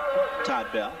Todd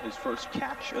Bell, his first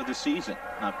catch of the season?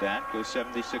 Not bad. Goes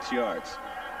 76 yards.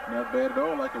 Not bad at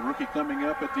all, like a rookie coming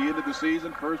up at the end of the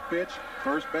season. First pitch,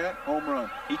 first bat, home run.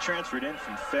 He transferred in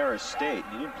from Ferris State.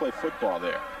 He didn't play football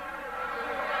there.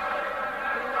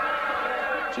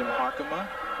 Jim Harkema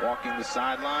walking the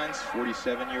sidelines,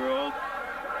 47-year-old,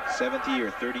 70 or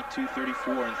 32,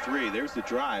 34, and 3. There's the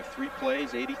drive. 3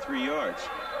 plays, 83 yards.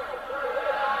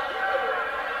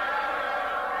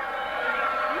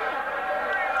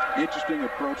 Interesting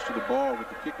approach to the ball with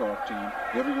the kickoff team.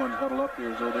 Everyone's huddled up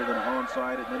there as though they're going to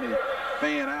onside it, and then they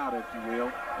fan out, if you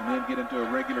will, and then get into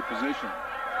a regular position.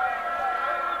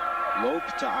 Lope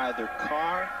to either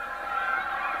Carr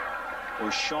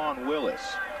or Sean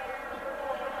Willis.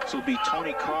 This will be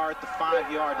Tony Carr at the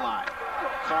 5-yard line.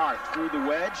 Carr through the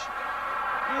wedge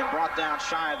and brought down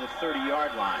shy of the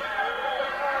 30-yard line.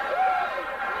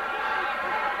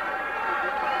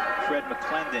 Fred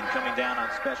McClendon coming down on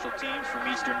special teams from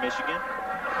Eastern Michigan.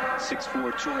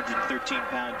 6'4",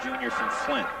 213-pound junior from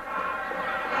Flint.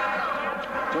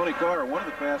 Tony Carr, one of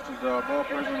the fastest ball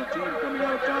players on the team, coming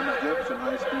out of Thomas Jefferson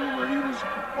High School, where he was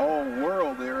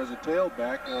all-world there as a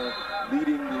tailback,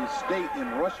 leading the state in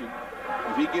rushing.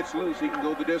 If he gets loose, he can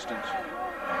go the distance.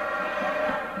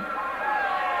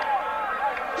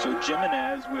 So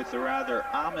Jimenez with a rather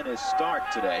ominous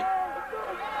start today.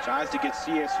 Tries to get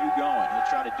CSU going. He'll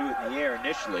try to do it in the air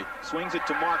initially. Swings it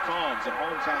to Mark Holmes, and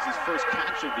Holmes has his first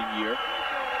catch of the year.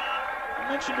 I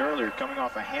mentioned earlier, coming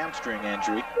off a hamstring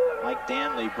injury. Mike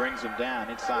Danley brings him down,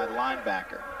 inside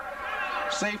linebacker.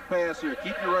 Safe pass here.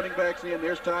 Keep your running backs in.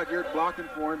 There's Todd Yurt blocking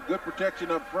for him. Good protection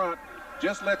up front.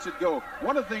 Just lets it go.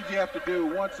 One of the things you have to do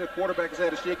once a quarterback has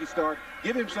had a shaky start,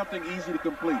 give him something easy to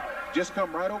complete. Just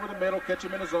come right over the middle, catch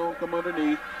him in the zone, come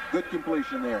underneath. Good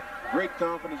completion there. Great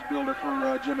confidence builder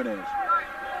for Jimenez.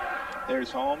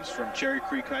 There's Holmes from Cherry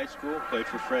Creek High School, played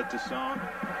for Fred Tassone.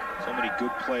 So many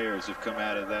good players have come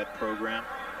out of that program.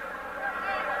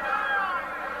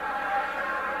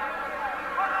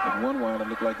 And one while it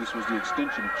looked like this was the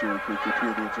extension of Cherry Creek, which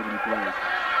here they had so many players.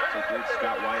 So did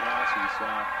Scott Whitehouse, who we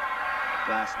saw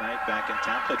last night back in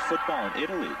town, played football in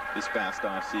Italy this past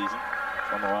offseason.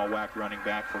 Former all-WAC running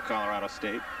back for Colorado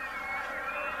State.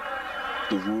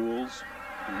 The Rules.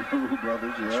 The Rule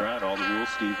brothers, yeah. That's right, all the Rules.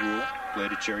 Steve Rule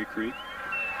played at Cherry Creek.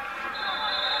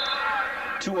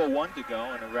 2:01 to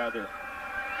go in a rather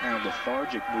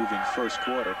lethargic moving first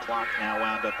quarter. Clock now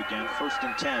wound up again. 1st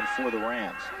and 10 for the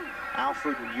Rams.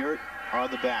 Alford and Yurt are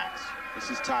the backs. This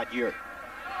is Todd Yurt.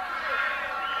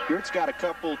 Yurt's got a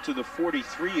couple to the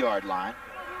 43-yard line.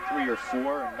 3 or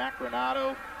 4, and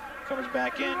Macronato comes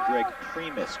back in. Greg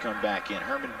Primus come back in.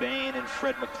 Herman Bain and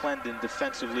Fred McClendon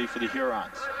defensively for the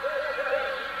Hurons.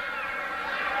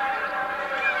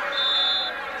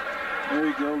 There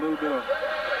you go, a little bit of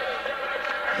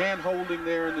hand-holding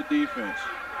there in the defense.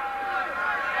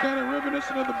 Kind of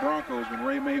reminiscent of the Broncos when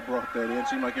Ray May brought that in.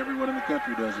 Seemed like everyone in the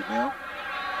country does it now.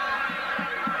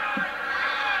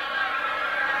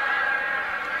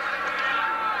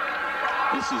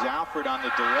 This is Alford on the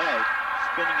delay,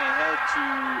 spinning ahead to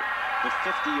the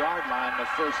 50-yard line, the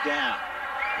first down.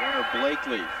 Warner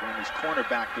Blakely from his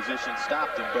cornerback position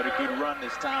stopped him, but a good run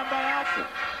this time by Alford.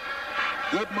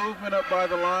 Good movement up by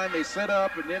the line. They set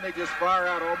up, and then they just fire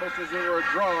out almost as they were a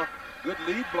draw. Good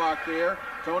lead block there.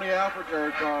 Tony Alford,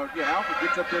 Alford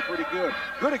gets up there pretty good.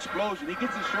 Good explosion. He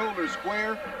gets his shoulders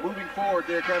square, moving forward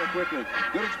there kind of quickly.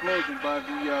 Good explosion by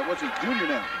the, what's he, junior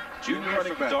now? Junior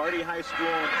from Daugherty High School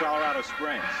in Colorado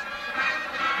Springs.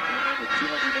 With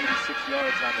 286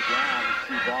 yards on the ground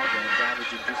in 3 ball games,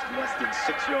 averaging just less than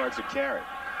 6 yards a carry.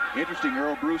 Interesting,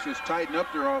 Earl Bruce has tightened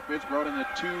up their offense, brought in a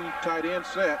 2 tight end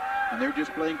set, and they're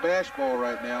just playing bash ball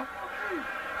right now.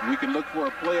 We can look for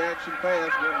a play-action pass.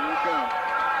 Well, here it comes.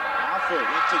 Alford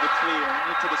into the clear,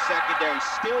 into the secondary,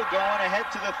 still going ahead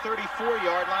to the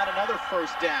 34-yard line, another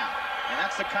first down. And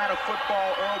that's the kind of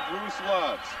football Earl Bruce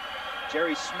loves.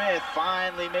 Jerry Smith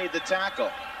finally made the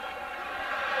tackle.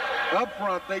 Up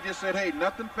front, they just said, hey,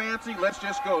 nothing fancy, let's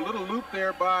just go. A little loop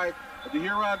there by the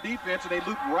Huron defense, and they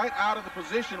looped right out of the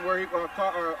position where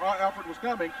Alford was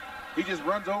coming. He just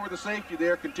runs over the safety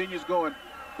there, continues going.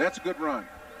 That's a good run.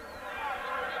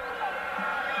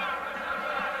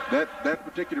 That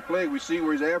particular play, we see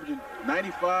where he's averaging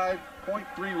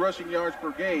 95.3 rushing yards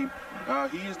per game.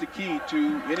 He is the key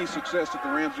to any success that the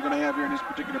Rams are going to have here in this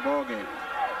particular ball game.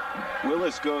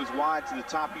 Willis goes wide to the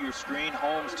top of your screen.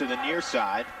 Holmes to the near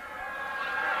side.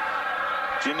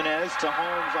 Jimenez to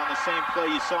Holmes on the same play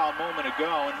you saw a moment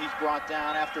ago, and he's brought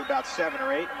down after about 7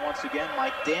 or 8. And once again,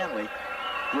 Mike Danley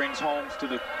brings Holmes to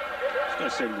the, I was going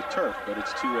to say to the turf, but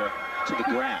it's to the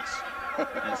grass.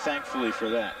 And thankfully for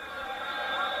that.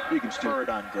 You can still Bird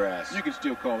on grass. You can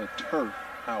still call it turf,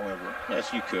 however.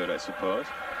 Yes, you could, I suppose.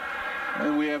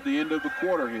 And we have the end of the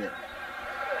quarter here.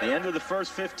 The end of the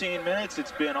first 15 minutes,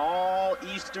 it's been all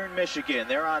Eastern Michigan.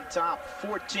 They're on top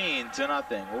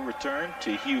 14-0. We'll return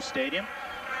to Hughes Stadium.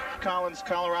 Collins,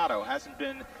 Colorado. Hasn't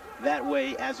been that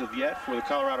way as of yet for the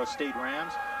Colorado State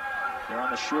Rams. They're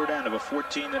on the short end of a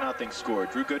 14-0 score.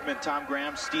 Drew Goodman, Tom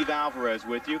Graham, Steve Alvarez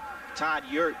with you. Todd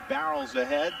Yurt barrels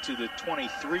ahead to the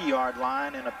 23-yard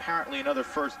line, and apparently another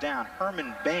first down.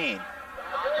 Herman Bain,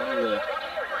 one of the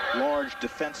large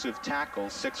defensive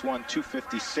tackles, 6'1",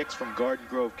 256 from Garden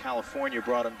Grove, California,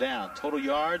 brought him down. Total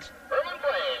yards, Herman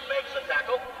Bain makes the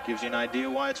tackle. gives you an idea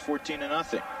why it's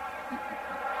 14-0.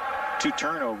 2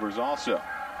 turnovers also,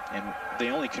 and they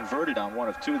only converted on 1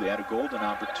 of 2. They had a golden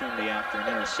opportunity after an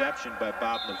interception by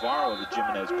Bob Navarro of the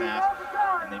Jimenez pass,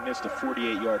 and they missed a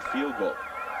 48-yard field goal.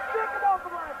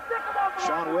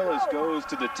 Sean Willis goes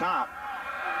to the top.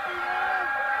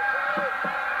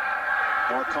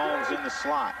 Mark Holmes in the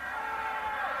slot.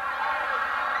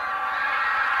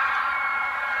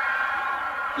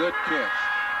 Good catch.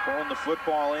 Pulling the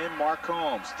football in, Mark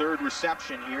Holmes. 3rd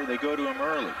reception here. They go to him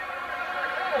early.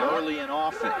 Early and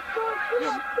often.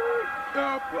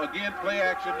 Again, play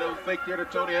action, no fake there to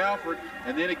Tony Alford.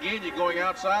 And then again, you're going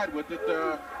outside with it.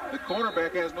 The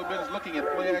cornerback has no business looking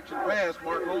at play action pass.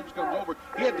 Mark Holmes comes over.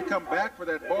 He had to come back for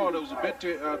that ball. It was a bit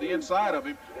to the inside of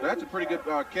him. That's a pretty good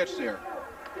catch there.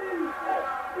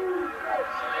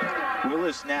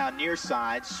 Willis now near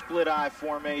side, split eye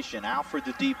formation. Alford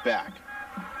the deep back.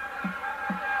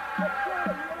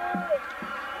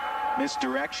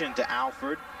 Misdirection to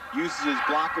Alford. Uses his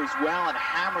blockers well and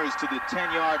hammers to the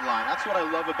 10-yard line. That's what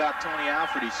I love about Tony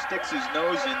Alford. He sticks his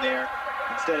nose in there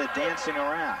instead of dancing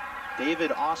around.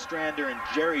 David Ostrander and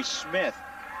Jerry Smith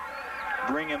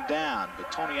bring him down.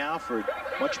 But Tony Alford,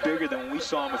 much bigger than when we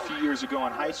saw him a few years ago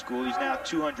in high school. He's now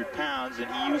 200 pounds,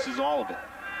 and he uses all of it.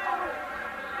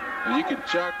 And you can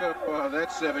chalk up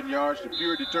that 7 yards to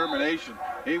pure determination.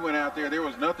 He went out there. There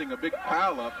was nothing, a big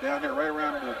pile up down there right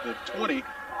around the 20.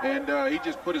 And he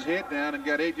just put his head down and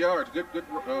got 8 yards. Good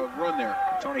run there.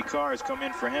 Tony Carr has come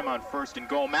in for him on 1st and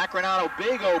goal. Macronato,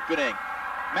 big opening.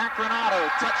 Macronato,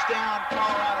 touchdown,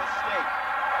 Colorado State.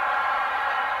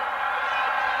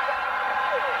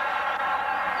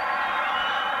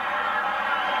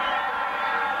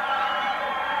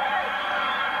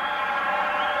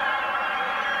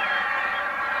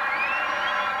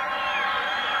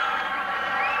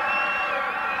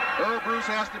 Earl Bruce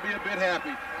has to be a bit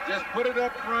happy. Just put it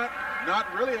up front.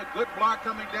 Not really a good block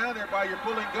coming down there by your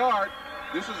pulling guard.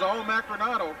 This is all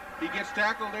Macronato. He gets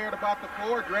tackled there at about the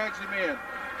 4, drags him in.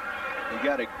 He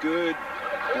got a good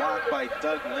block by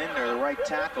Doug Lindner, the right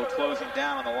tackle, closing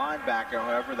down on the linebacker.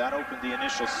 However, that opened the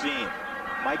initial seam.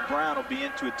 Mike Brown will be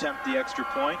in to attempt the extra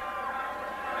point.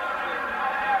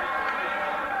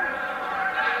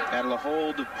 At the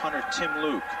hold of punter Tim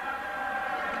Luke.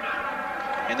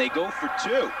 And they go for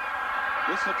 2.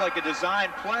 This looked like a design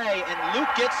play, and Luke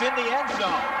gets in the end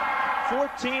zone.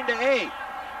 14-8.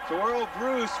 So Earl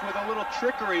Bruce with a little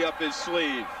trickery up his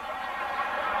sleeve.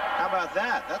 How about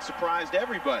that? That surprised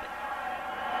everybody.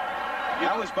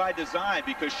 That was by design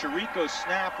because Chirico's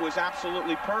snap was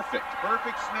absolutely perfect.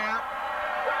 Perfect snap.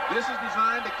 This is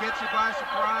designed to catch you by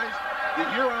surprise. The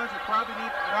Hurons have probably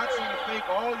not seen a fake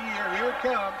all year. Here it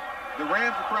comes. The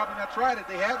Rams have probably not tried it.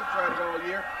 They haven't tried it all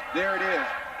year. There it is.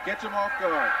 Catch them off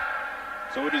guard.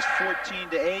 So it is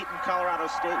 14-8 and Colorado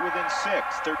State within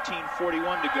 6.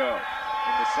 13:41 to go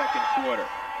in the second quarter.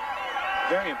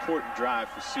 Very important drive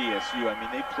for CSU. I mean,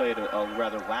 they played a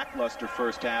rather lackluster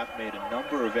first half, made a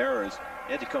number of errors.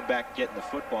 They had to come back and get in the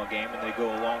football game, and they go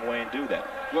a long way and do that.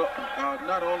 Well,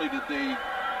 not only did they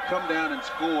come down and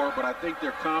score, but I think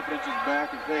their confidence is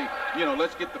back. If they,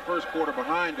 let's get the first quarter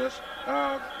behind us.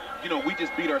 We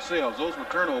just beat ourselves. Those were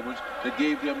turnovers that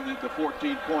gave them the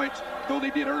 14 points. Though they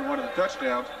did earn one of the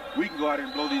touchdowns, we can go out here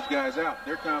and blow these guys out.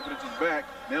 Their confidence is back.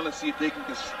 Now let's see if they can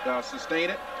sustain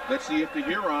it. Let's see if the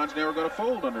Hurons never going to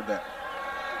fold under that.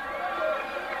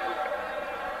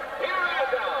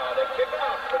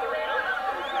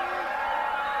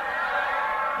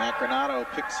 Macronato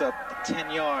picks up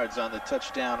 10 yards on the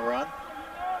touchdown run.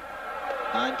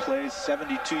 9 plays,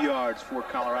 72 yards for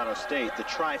Colorado State. The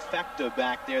trifecta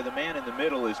back there, the man in the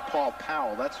middle is Paul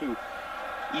Powell. That's who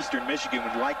Eastern Michigan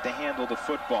would like to handle the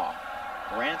football.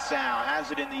 Ransow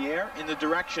has it in the air in the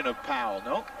direction of Powell.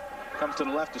 Nope. Comes to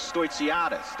the left to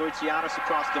Stoitsiadis. Stoitsiadis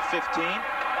across the 15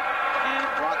 and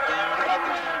brought down at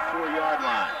the 24-yard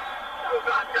line.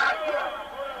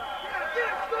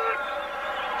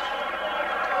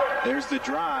 There's the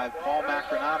drive. Paul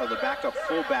Macronato, the backup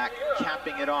fullback,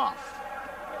 capping it off.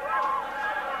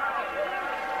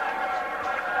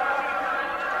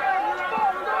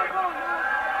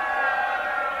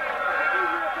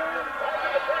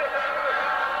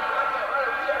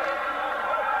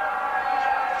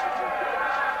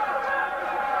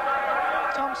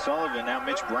 Sullivan, now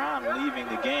Mitch Brown leaving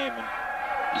the game, and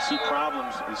you see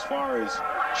problems as far as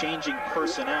changing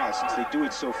personnel since they do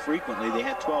it so frequently. They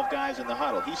had 12 guys in the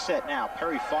huddle. He's set now.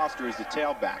 Perry Foster is the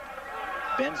tailback.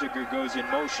 Benziger goes in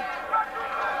motion.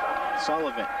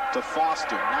 Sullivan to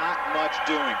Foster, not much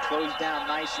doing. Closed down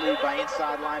nicely by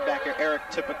inside linebacker Eric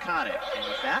Tipicane. And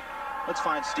with that, let's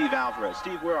find Steve Alvarez.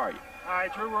 Steve, where are you? All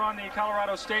right, Drew, we're on the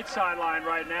Colorado State sideline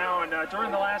right now, and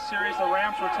during the last series, the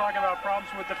Rams were talking about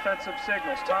problems with defensive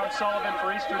signals. Tom Sullivan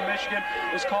for Eastern Michigan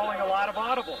is calling a lot of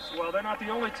audibles. Well, they're not the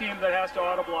only team that has to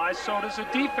audibilize, so does the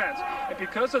defense. And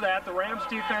because of that, the Rams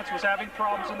defense was having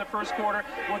problems in the first quarter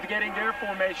with getting their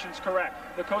formations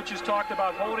correct. The coaches talked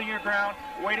about holding your ground,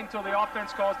 waiting till the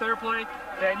offense calls their play,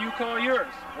 then you call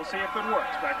yours. We'll see if it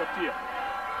works. Back up to you.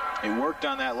 It worked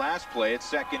on that last play.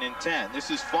 It's 2nd and 10. This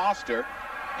is Foster.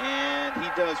 And he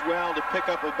does well to pick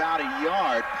up about a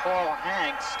yard. Paul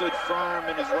Hanks stood firm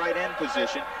in his right end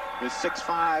position. The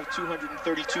 6'5",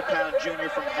 232-pound junior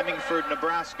from Hemingford,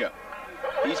 Nebraska.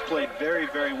 He's played very,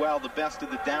 very well, the best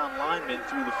of the down linemen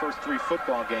through the first 3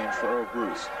 football games for Earl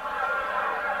Bruce.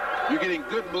 You're getting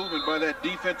good movement by that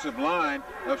defensive line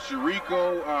of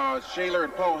Chirico, Shaler,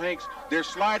 and Paul Hanks. They're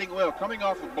sliding well, coming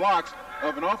off of blocks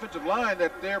of an offensive line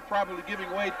that they're probably giving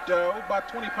away about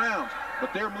 20 pounds.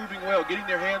 But they're moving well, getting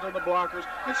their hands on the blockers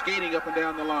and skating up and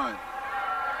down the line.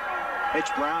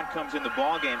 Mitch Brown comes in the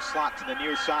ball game, slot to the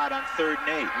near side on 3rd and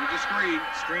 8. Here's a screen.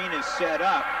 Screen is set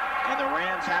up, and the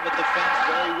Rams have it defensed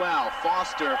very well.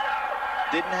 Foster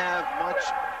didn't have much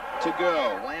to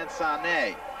go. Lance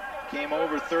Sané came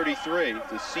over 33,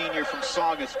 the senior from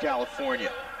Saugus,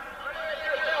 California.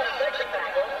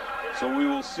 So we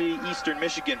will see Eastern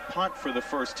Michigan punt for the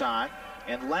first time.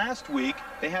 And last week,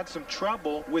 they had some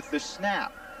trouble with the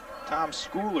snap. Tom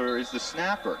Schooler is the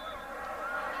snapper.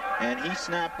 And he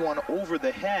snapped one over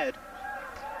the head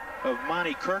of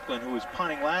Monty Kirkland, who was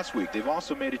punting last week. They've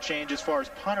also made a change as far as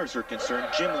punters are concerned.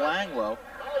 Jim Langlow,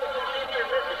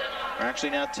 or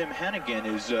actually now Tim Hennigan,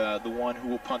 is the one who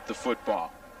will punt the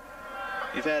football.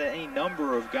 They've had any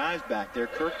number of guys back there.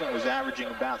 Kirkland was averaging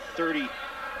about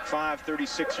 35,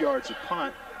 36 yards a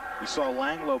punt. We saw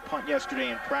Langlow punt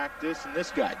yesterday in practice, and this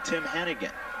guy, Tim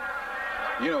Hennigan.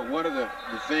 You know, one of the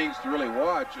things to really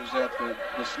watch is that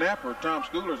the snapper, Tom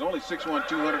Schooler, is only 6'1",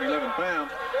 211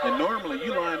 pounds, and normally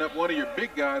you line up one of your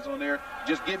big guys on there,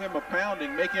 just give him a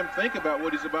pounding, make him think about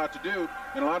what he's about to do,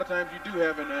 and a lot of times you do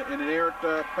have an errant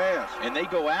pass. And they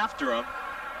go after him.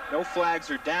 No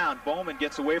flags are down. Bowman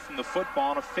gets away from the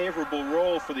football on a favorable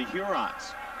roll for the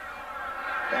Hurons.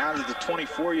 Down to the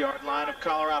 24-yard line of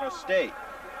Colorado State.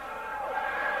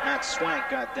 Matt Swank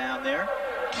got down there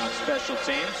on special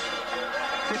teams.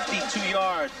 52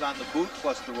 yards on the boot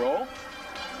plus the roll.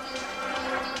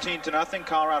 13-0.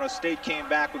 Colorado State came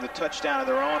back with a touchdown of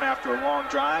their own after a long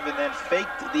drive and then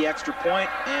faked the extra point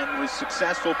and was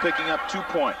successful picking up 2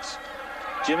 points.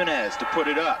 Jimenez to put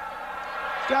it up.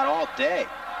 Got all day.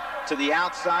 To the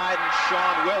outside, and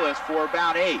Sean Willis for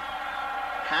about 8.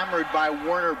 Hammered by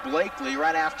Werner Blakely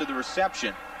right after the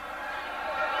reception.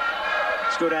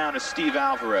 Let's go down to Steve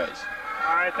Alvarez.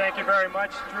 All right, thank you very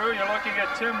much, Drew. You're looking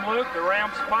at Tim Luke, the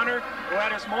Rams punter, who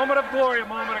had his moment of glory a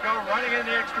moment ago, running in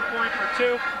the extra point for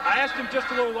 2. I asked him just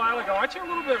a little while ago, aren't you a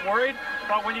little bit worried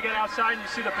about when you get outside and you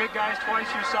see the big guys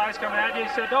twice your size coming at you? He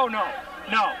said, oh, no.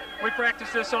 We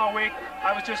practiced this all week.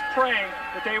 I was just praying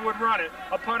that they would run it.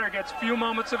 A punter gets few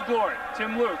moments of glory.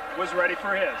 Tim Luke was ready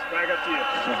for his. Back up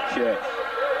to you. Okay.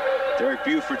 Derek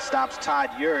Buford stops Todd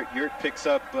Yurt. Yurt picks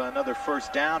up another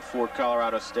first down for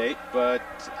Colorado State, but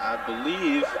I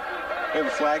believe we have a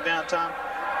flag down, Tom?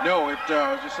 No, I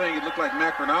was just saying it looked like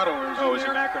Macronato. Oh, is it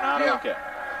Macronato? Yeah. Okay.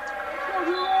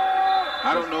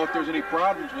 I don't know if there's any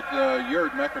problems with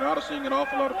Yurt. Macronato seeing an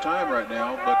awful lot of time right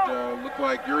now, but look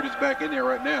like Yurt is back in there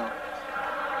right now.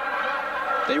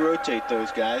 They rotate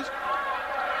those guys.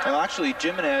 Well, actually,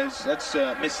 Jimenez, that's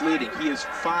misleading. He is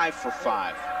 5 for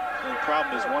 5. The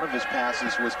problem is one of his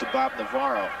passes was to Bob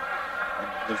Navarro.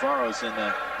 And Navarro's in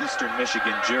Eastern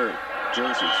Michigan jersey.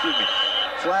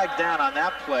 Flag down on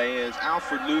that play as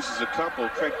Alford loses a couple.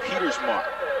 Craig Petersmar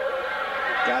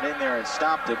got in there and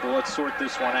stopped it, but let's sort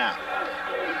this one out.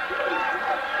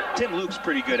 Tim Luke's a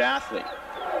pretty good athlete.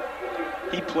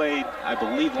 He played, I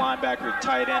believe, linebacker and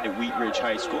tight end at Wheat Ridge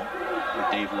High School,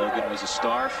 where Dave Logan was a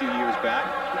star a few years back.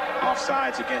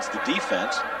 Offsides against the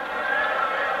defense.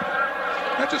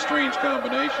 That's a strange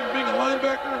combination, being a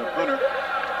linebacker and a punter.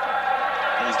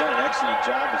 And he's done an excellent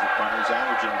job as a punter. He's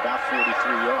averaging about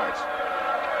 43 yards.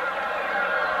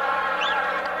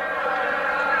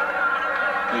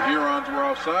 The Hurons were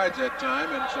offsides that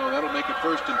time, and so that'll make it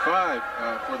 1st and 5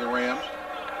 for the Rams.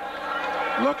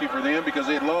 Lucky for them because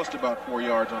they had lost about 4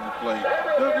 yards on the play.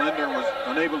 Doug Linder was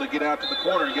unable to get out to the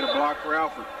corner and get a block for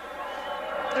Alford.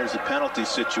 There's a penalty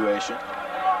situation.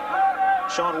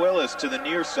 Sean Willis to the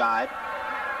near side.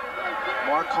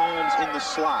 Mark Holmes in the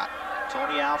slot.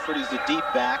 Tony Alford is the deep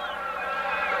back.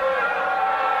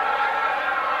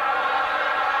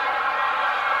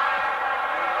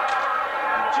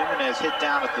 And Jimenez hit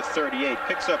down at the 38,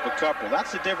 picks up a couple.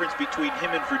 That's the difference between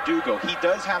him and Verdugo. He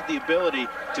does have the ability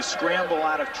to scramble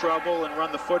out of trouble and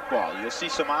run the football. You'll see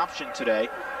some option today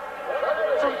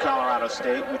from Colorado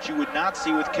State, which you would not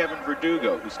see with Kevin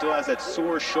Verdugo, who still has that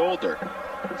sore shoulder.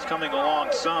 He's coming along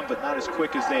some, but not as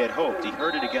quick as they had hoped. He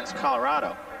hurt it against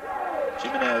Colorado.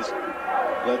 Jimenez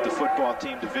led the football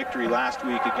team to victory last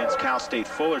week against Cal State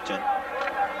Fullerton.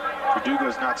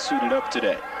 Verdugo's not suited up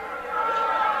today.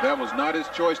 That was not his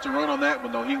choice to run on that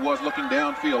one, though. He was looking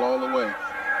downfield all the way.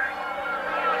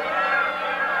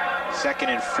 2nd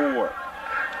and 4.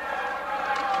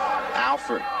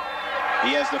 Alford.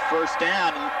 He has the first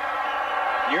down.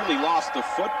 Nearly lost the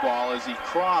football as he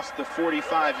crossed the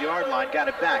 45-yard line. Got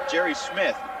it back. Jerry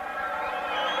Smith,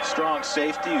 strong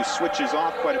safety who switches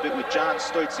off quite a bit with John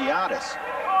Stoitsiadis.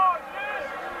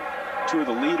 2 of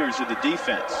the leaders of the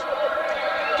defense.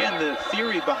 Again, the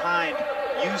theory behind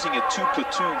using a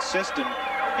 2-platoon system,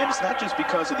 and it's not just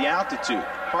because of the altitude.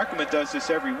 Parkman does this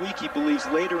every week. He believes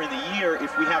later in the year,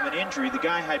 if we have an injury, the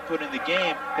guy I put in the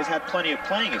game has had plenty of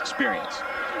playing experience.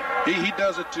 He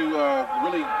does it to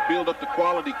really build up the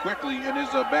quality quickly in his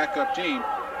backup team.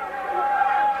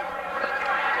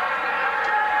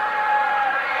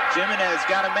 Jimenez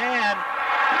got a man.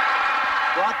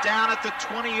 Brought down at the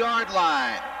 20-yard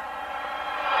line.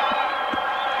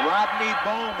 Rodney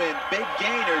Bowman, big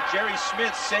gainer. Jerry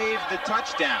Smith saved the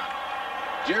touchdown.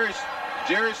 Jerry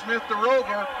Smith, the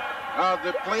rover,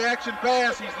 the play action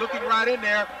pass, he's looking right in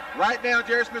there. Right now,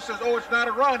 Jerry Smith says, oh, it's not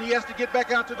a run. He has to get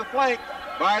back out to the flank.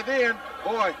 By then,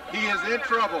 boy, he is in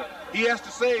trouble. He has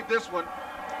to save this one.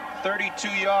 32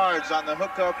 yards on the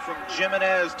hookup from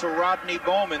Jimenez to Rodney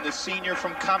Bowman, the senior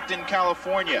from Compton,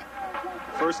 California.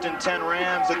 1st and 10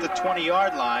 Rams at the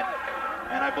 20-yard line.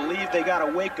 And I believe they got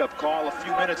a wake-up call a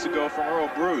few minutes ago from Earl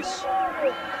Bruce.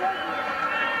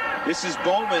 This is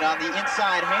Bowman on the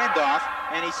inside handoff,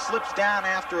 and he slips down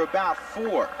after about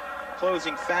 4.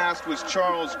 Closing fast was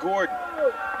Charles Gordon,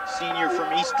 senior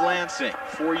from East Lansing,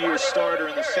 4-year starter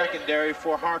in the secondary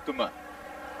for Harkema.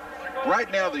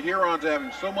 Right now, the Hurons are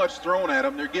having so much thrown at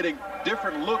them. They're getting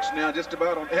different looks now just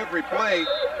about on every play.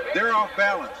 They're off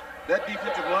balance. That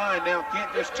defensive line now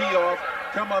can't just tee off,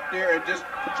 come up there and just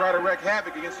try to wreak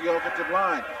havoc against the offensive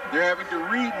line. They're having to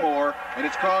read more, and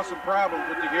it's caused some problems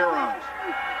with the Hurons.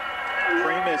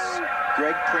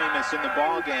 Greg Primus in the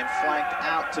ball game, flanked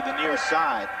out to the near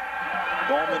side.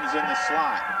 Bowman's in the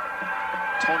slot.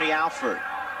 Tony Alford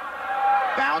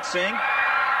bouncing,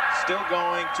 still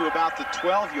going to about the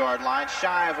 12-yard line,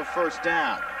 shy of a first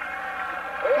down.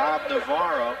 Bob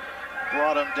Navarro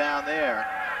brought him down there.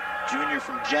 Junior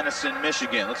from Jenison,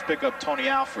 Michigan. Let's pick up Tony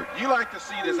Alford. You like to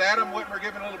see this. Adam Whitmer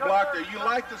giving a little block there. You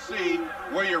like to see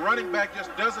where your running back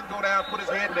just doesn't go down, put his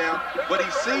head down, but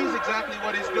he sees exactly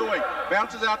what he's doing.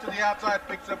 Bounces out to the outside,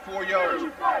 picks up 4 yards.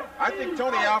 I think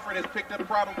Tony Alford has picked up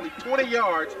probably 20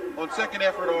 yards on second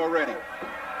effort already.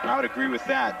 I would agree with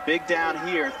that. Big down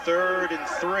here, 3rd and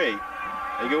 3.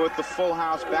 They go with the full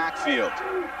house backfield.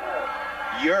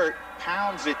 Yurt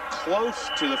pounds it close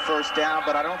to the first down,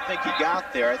 but I don't think he got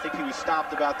there. I think he was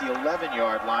stopped about the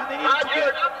 11-yard line. They needed to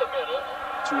get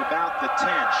to about the 10.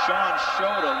 Sean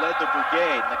Shota led the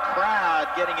brigade, and the crowd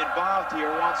getting involved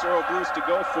here wants Earl Bruce to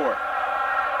go for it.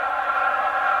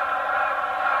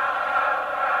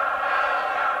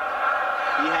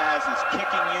 He has his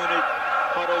kicking unit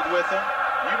huddled with him.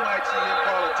 You might see him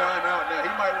call a timeout now.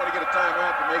 He might want to get a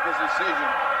timeout to make his decision.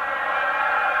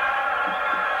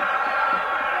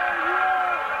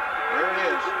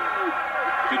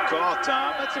 Good call,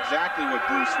 Tom. That's exactly what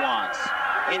Bruce wants.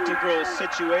 Integral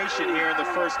situation here in the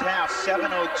first half.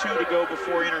 7:02 to go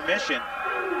before intermission.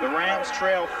 The Rams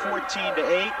trail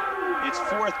 14-8. It's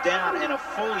 4th down and a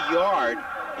full yard,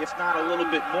 if not a little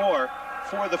bit more,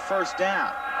 for the first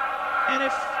down. And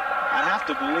I have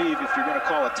to believe if you're going to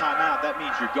call a timeout, that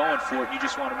means you're going for it, and you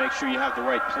just want to make sure you have the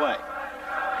right play.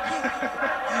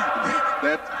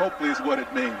 That hopefully is what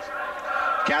it means.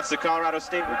 Cats of Colorado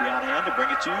State will be on hand to bring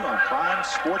it to you on Prime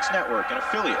Sports Network, an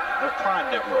affiliate of Prime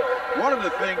Network. One of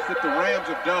the things that the Rams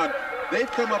have done, they've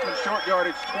come up in short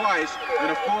yardage twice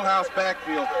in a full house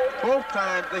backfield. Both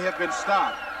times they have been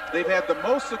stopped. They've had the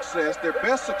most success, their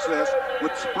best success,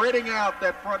 with spreading out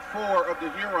that front 4 of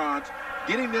the Hurons,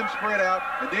 getting them spread out,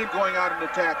 and then going out and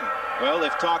attacking. Well,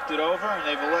 they've talked it over, and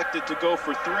they've elected to go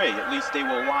for 3. At least they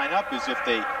will line up as if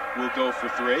they will go for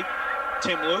 3.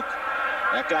 Tim Luke,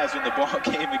 that guy's in the ball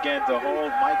game again to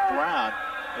hold. Mike Brown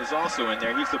is also in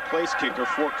there. He's the place kicker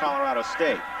for Colorado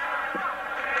State.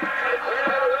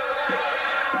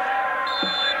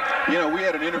 You know, we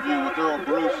had an interview with Earl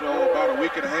Bruce about a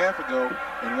week and a half ago,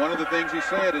 and one of the things he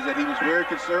said is that he was very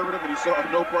conservative and he saw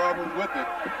no problem with it.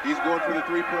 He's going for the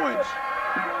 3 points.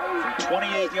 From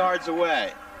 28 yards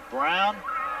away, Brown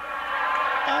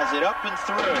has it up and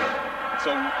through.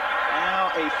 So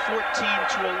now a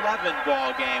 14-11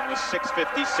 ball game with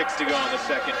 6:56 to go in the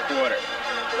second quarter.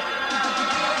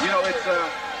 You know, it's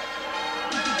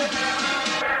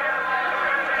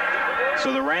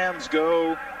so the Rams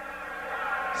go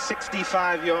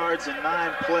 65 yards in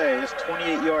 9 plays,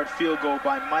 28-yard field goal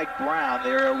by Mike Brown.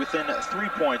 They are within 3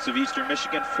 points of Eastern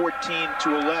Michigan,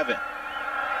 14-11.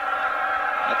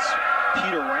 That's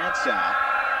Peter Ransow.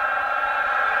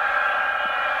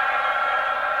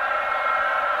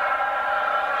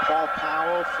 Paul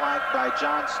Powell, flanked by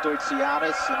John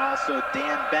Stoitsiadis, and also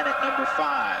Dan Bennett, number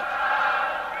 5.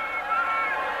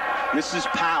 This is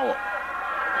Powell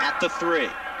at the 3.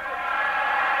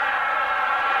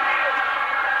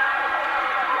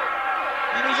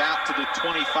 And he's out to the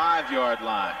 25-yard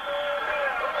line.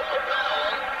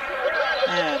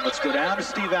 And let's go down to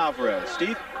Steve Alvarez.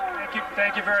 Steve?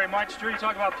 Thank you very much, Drew. You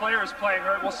talk about players playing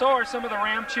hurt. Well, so are some of the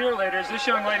Ram cheerleaders. This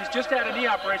young lady's just had a knee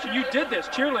operation. You did this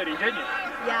cheerleading, didn't you?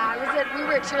 Yeah, we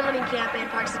were at cheerleading camp in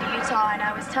Park City, Utah, and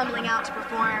I was tumbling out to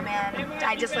perform, and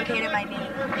I dislocated my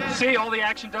knee. See, all the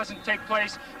action doesn't take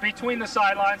place between the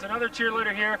sidelines. Another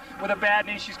cheerleader here with a bad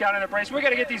knee. She's got an brace. We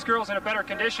got to get these girls in a better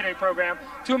conditioning program.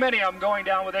 Too many of them going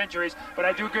down with injuries, but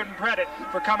I do give them credit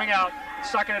for coming out,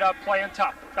 sucking it up, playing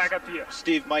tough. Back up to you.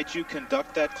 Steve, might you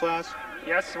conduct that class?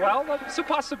 Yes, well, it's a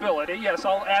possibility. Yes,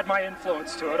 I'll add my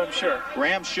influence to it, I'm sure.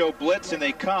 Rams show blitz, and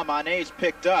they come. Ane's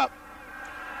picked up.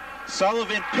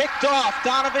 Sullivan picked off.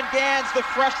 Donovan Gans, the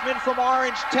freshman from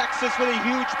Orange, Texas, with a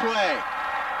huge play.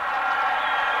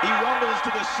 He rumbles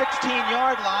to the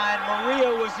 16-yard line.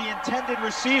 Maria was the intended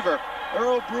receiver.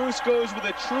 Earl Bruce goes with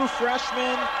a true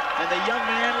freshman, and the young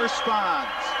man responds.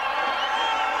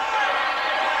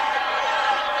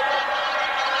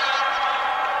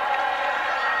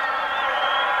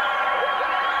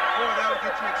 Boy, that'll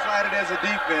get you excited as a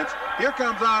defense. Here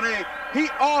comes Ane. He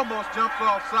almost jumps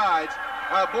off sides.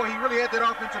 Boy, he really had that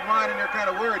offensive line in there kind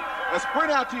of worried. A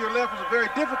sprint out to your left was a very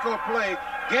difficult play.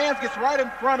 Gans gets right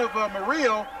in front of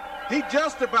Murillo. He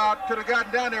just about could have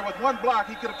gotten down there with one block.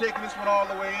 He could have taken this one all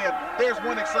the way in. There's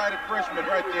one excited freshman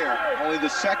right there. Only the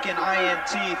second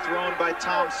INT thrown by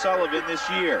Tom Sullivan this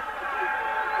year.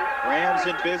 Rams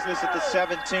in business at the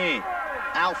 17.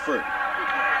 Alford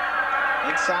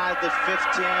inside the 15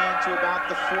 to about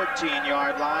the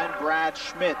 14-yard line. Brad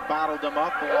Schmidt bottled them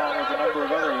up along with a number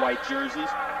of other white jerseys.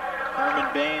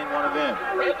 Herman Bain, one of them.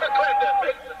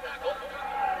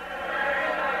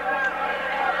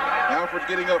 Alfred's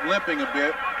getting up limping a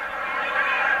bit.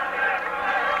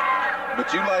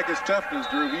 But you like his toughness,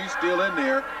 Drew. He's still in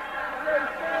there.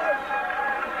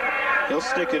 He'll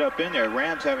stick it up in there.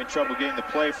 Rams having trouble getting the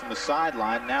play from the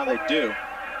sideline. Now they do.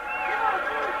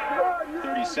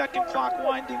 30-second clock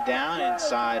winding down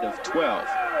inside of 12.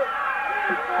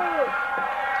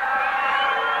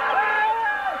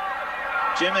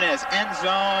 Jimenez, end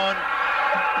zone.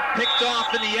 Picked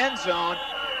off in the end zone.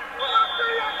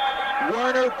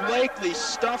 Werner Blakely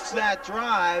stuffs that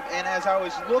drive, and as I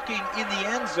was looking in the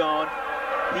end zone,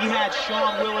 he had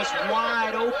Sean Willis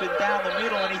wide open down the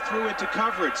middle, and he threw into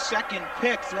coverage. Second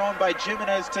pick thrown by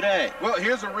Jimenez today. Well,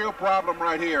 here's a real problem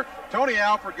right here. Tony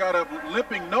Alford got up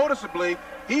limping noticeably.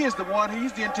 He's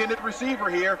the intended receiver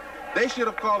here. They should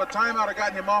have called a timeout or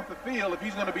gotten him off the field if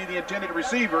he's going to be the intended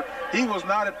receiver. He was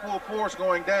not at full force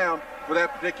going down for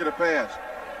that particular pass.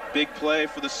 Big play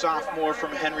for the sophomore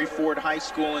from Henry Ford High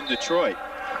School in Detroit.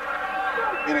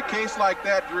 In a case like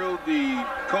that, Drew, the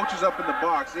coaches up in the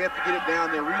box, they have to get it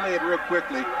down there, relay it real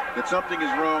quickly that something is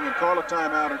wrong and call a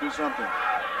timeout or do something.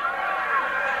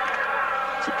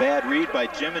 It's a bad read by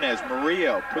Jimenez.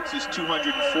 Murillo puts his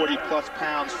 240-plus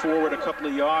pounds forward a couple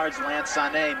of yards. Lance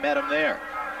Ane met him there.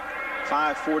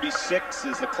 5:46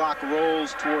 as the clock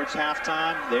rolls towards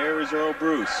halftime. There is Earl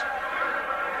Bruce.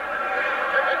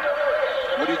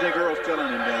 What do you think Earl's telling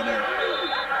him down there?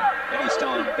 I think he's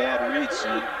telling him bad read,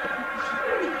 son.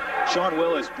 Sean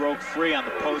Willis broke free on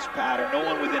the post pattern. No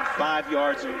one within 5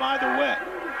 yards of him either way.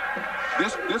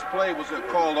 This play was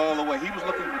called all the way. He was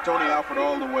looking for Tony Alford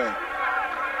all the way.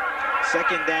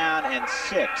 Second down and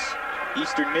 6.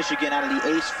 Eastern Michigan out of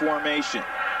the ace formation.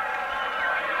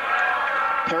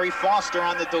 Perry Foster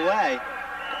on the delay.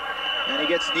 And he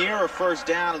gets near a first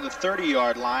down to the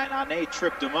 30-yard line. Ane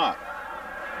tripped him up.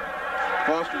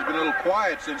 Foster's been a little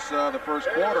quiet since the first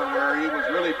quarter, where he was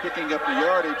really picking up the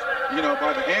yardage,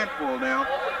 by the handful now.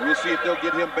 We'll see if they'll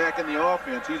get him back in the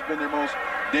offense. He's been their most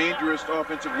dangerous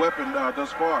offensive weapon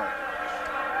thus far.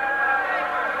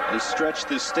 They stretch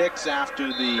the sticks after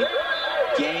the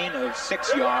gain of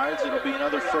 6 yards. It'll be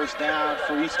another first down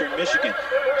for Eastern Michigan.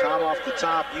 Tom, off the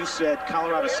top, you said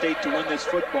Colorado State to win this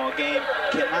football game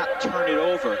cannot turn it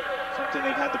over, something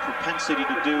they've had the propensity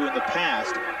to do in the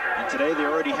past. And today they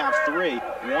already have 3.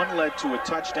 One led to a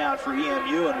touchdown for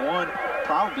EMU, and one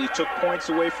probably took points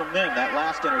away from them. That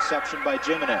last interception by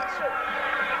Jimenez.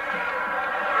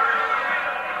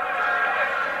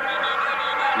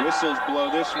 Whistles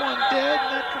blow this one dead,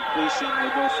 and that completion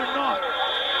will go for naught.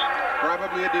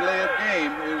 Probably a delay of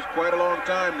game. It was quite a long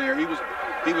time there. He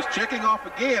was checking off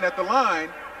again at the line.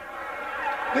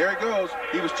 There he goes.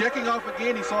 He was checking off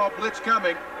again. He saw a blitz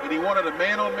coming, and he wanted a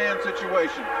man-on-man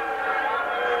situation.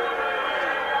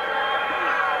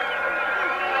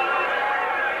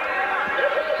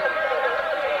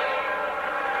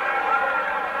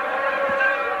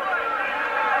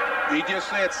 He just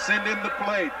said, send in the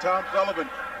play. Tom Sullivan,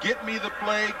 get me the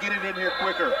play, get it in here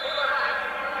quicker.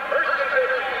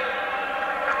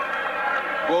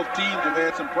 Both teams have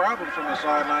had some problems from the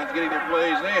sidelines getting their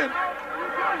plays in.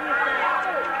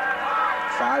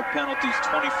 5 penalties,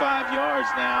 25 yards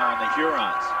now on the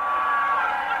Hurons.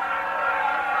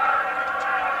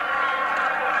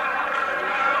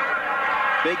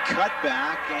 Big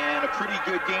cutback and a pretty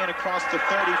good gain across the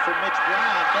 30 for Mitch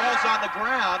Brown. Ball's on the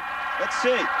ground. Let's see.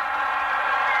 We're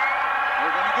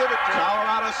going to give it to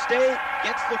Colorado State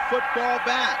gets the football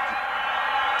back.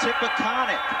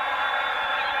 Tippecanoe.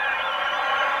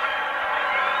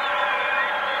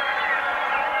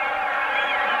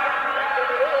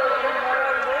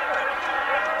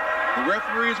 The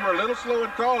referees were a little slow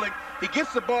in calling. He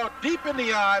gets the ball deep in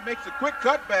the eye, makes a quick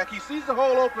cutback. He sees the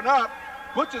hole open up,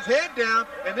 puts his head down,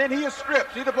 and then he is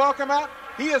stripped. See the ball come out?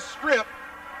 He is stripped.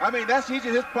 I mean, that's easy.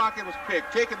 His pocket was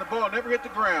picked. Taking the ball, never hit the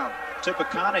ground.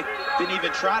 Tippecanoe didn't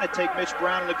even try to take Mitch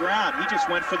Brown on the ground. He just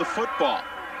went for the football.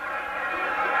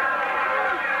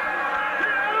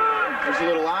 There's a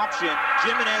little option.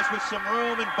 Jimenez with some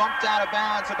room and bumped out of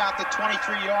bounds about the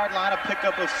 23-yard line, a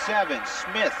pickup of 7.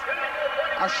 Smith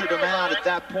ushered him out at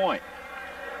that point.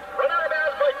 Run out of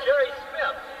bounds by Jerry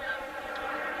Smith.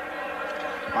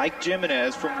 Mike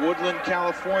Jimenez from Woodland,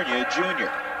 California,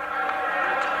 junior.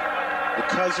 The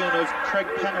cousin of Craig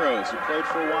Penrose, who played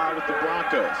for a while with the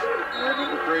Broncos. I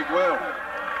remember Craig well.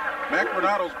 Mac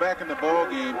Renato's back in the ball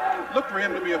game. Look for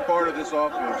him to be a part of this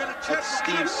offense. That's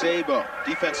Steve Sabo,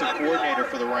 defensive coordinator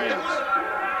for the Rams.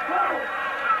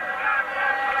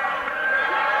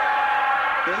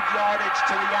 Big yardage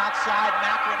to the outside.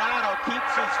 Mac Renato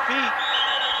keeps his feet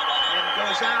and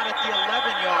goes out at the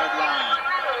 11-yard line.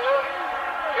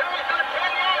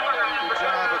 Good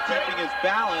job of keeping his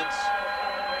balance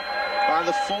by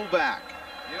the fullback.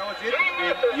 You know, it's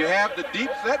interesting. You have the deep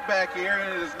setback here,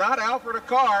 and it is not Alfred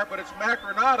Akar, but it's Mac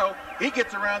Renato. He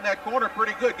gets around that corner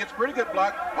pretty good, gets pretty good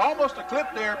block. Almost a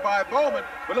clip there by Bowman,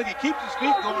 but look, he keeps his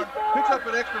feet going, picks up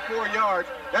an extra 4 yards.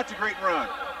 That's a great run.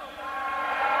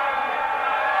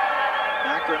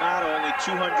 Mac Renato, only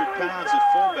 200 pounds at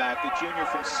fullback, a junior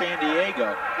from San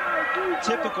Diego.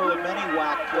 Typical of many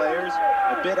WAC players,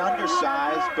 a bit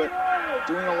undersized, but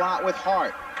doing a lot with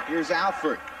heart. Here's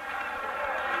Alfred.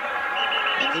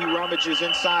 And he rummages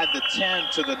inside the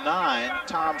 10 to the 9.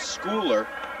 Tom Schooler.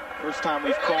 First time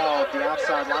we've called the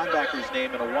outside linebacker's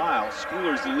name in a while.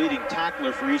 Schooler's the leading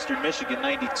tackler for Eastern Michigan,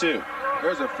 92.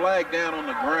 There's a flag down on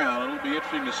the ground. It'll be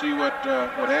interesting to see what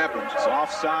happens. It's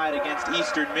offside against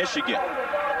Eastern Michigan.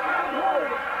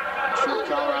 I'm sure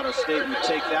Colorado State would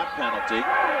take that penalty,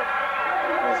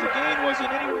 because the gain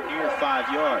wasn't anywhere near 5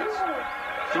 yards.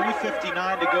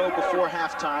 3:59 to go before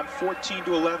halftime,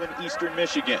 14-11 Eastern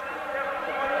Michigan.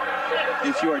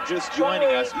 If you are just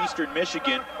joining us, Eastern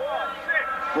Michigan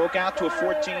broke out to a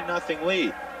 14-0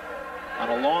 lead on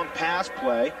a long pass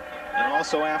play, and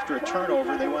also after a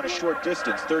turnover, they went a short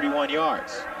distance, 31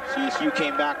 yards. CSU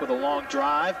came back with a long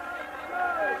drive,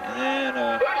 and then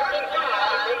a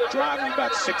drive of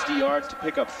about 60 yards to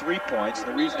pick up 3 points. And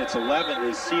the reason it's 11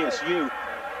 is CSU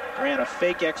ran a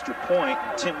fake extra point,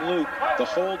 and Tim Luke, the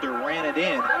holder, ran it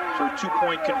in for a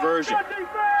 2-point conversion.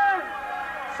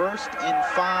 1st and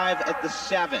 5 at the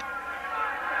 7.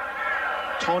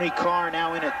 Tony Carr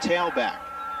now in at tailback.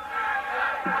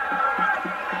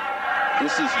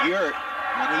 This is Yurt,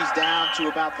 and he's down to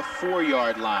about the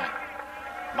 4-yard line.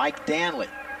 Mike Danley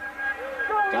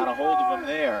got a hold of him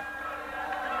there.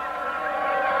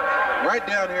 Right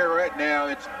down here right now,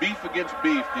 it's beef against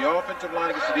beef. The offensive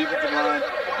line against the defensive line.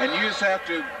 And you just have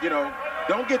to,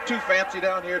 don't get too fancy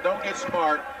down here. Don't get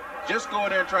smart. Just go in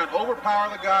there and try and overpower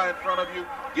the guy in front of you.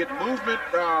 Get movement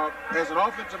as an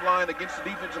offensive line against the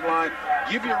defensive line.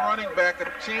 Give your running back a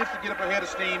chance to get up ahead of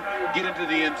steam, get into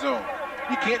the end zone.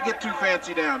 You can't get too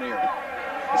fancy down here.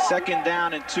 2nd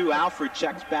down and 2. Alfred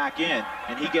checks back in,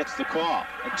 and he gets the call.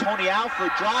 And Tony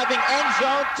Alfred driving end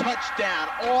zone, touchdown,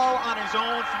 all on his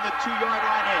own from the 2-yard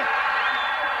line in.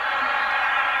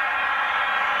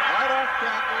 Right off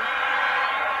tackle.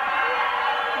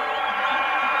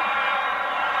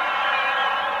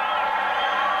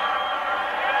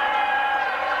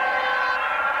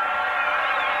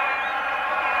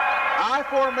 I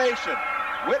formation.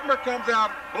 Whitmer comes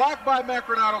out, blocked by Mac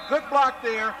Renato. Good block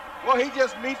there. Well, he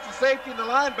just meets the safety and the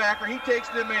linebacker. He takes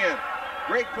them in.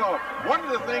 Great call. One of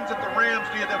the things that the Rams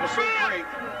did that was so great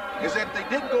is that they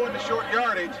didn't go into short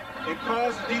yardage and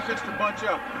cause the defense to bunch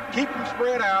up. Keep them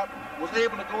spread out, was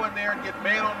able to go in there and get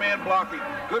man-on-man blocking.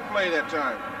 Good play that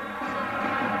time.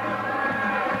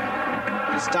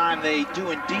 This time they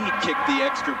do indeed kick the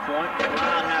extra point.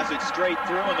 Brown has it straight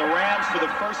through, and the Rams for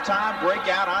the first time break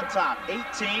out on top,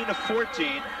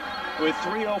 18-14. With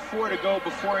 3:04 to go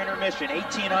before intermission.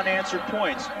 18 unanswered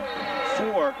points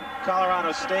for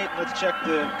Colorado State. Let's check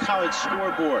the college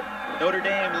scoreboard. Notre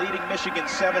Dame leading Michigan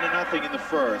 7-0 in the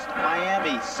first.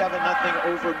 Miami 7-0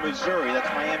 over Missouri. That's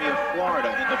Miami of Florida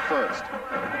in the first.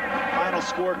 Final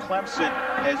score, Clemson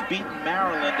has beaten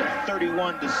Maryland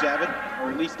 31-7,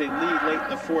 or at least they lead late in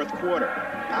the fourth quarter.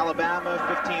 Alabama,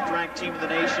 15th ranked team in the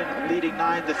nation, leading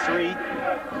 9-3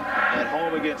 at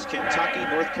home against Kentucky.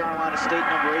 North Carolina State,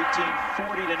 number 18,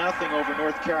 40-0 over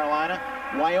North Carolina.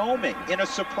 Wyoming in a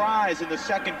surprise in the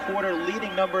second quarter,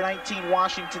 leading number 19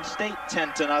 Washington State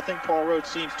 10-0. Paul Roach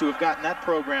seems to have gotten that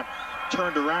program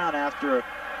turned around after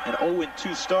an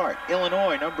 0-2 start.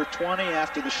 Illinois, number 20,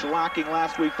 after the shellacking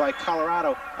last week by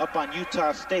Colorado, up on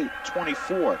Utah State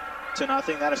 24-0.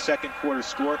 That a second quarter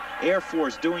score. Air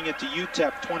Force doing it to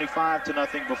UTEP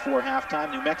 25-0 before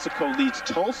halftime. New Mexico leads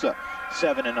Tulsa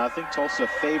 7-0. Tulsa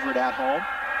favored at home.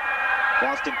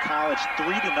 Boston College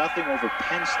 3-0 over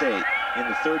Penn State in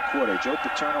the third quarter. Joe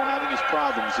Paterno having his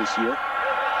problems this year.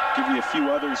 Give you a few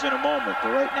others in a moment,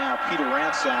 but right now Peter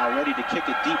Ransow ready to kick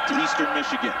it deep to Eastern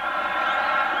Michigan.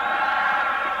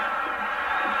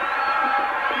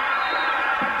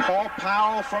 Paul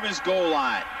Powell from his goal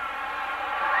line.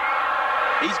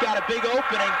 He's got a big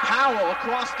opening. Powell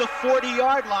across the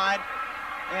 40-yard line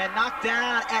and knocked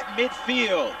down at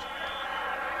midfield.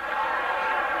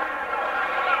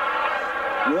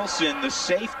 Wilson, the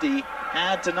safety,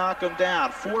 had to knock him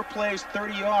down. 4 plays,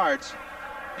 30 yards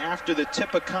after the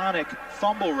Tippecanoe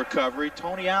fumble recovery.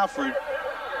 Tony Alford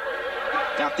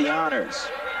got the honors.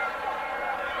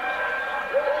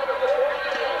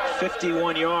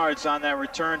 51 yards on that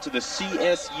return to the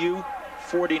CSU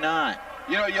 49.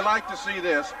 You know, you like to see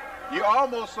this. You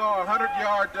almost saw a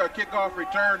 100-yard kickoff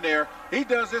return there. He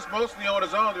does this mostly on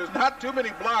his own. There's not too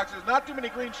many blocks. There's not too many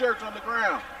green shirts on the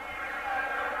ground.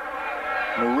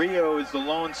 Murillo is the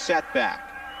lone setback.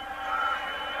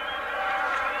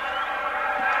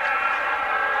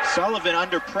 Sullivan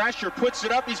under pressure, puts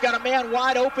it up. He's got a man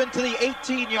wide open to the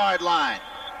 18-yard line.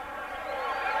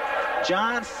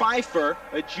 John Pfeiffer,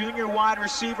 a junior wide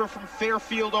receiver from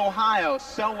Fairfield, Ohio.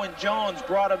 Selwyn Jones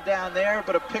brought him down there,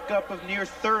 but a pickup of near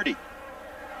 30.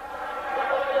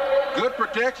 Good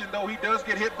protection, though he does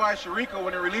get hit by Chirico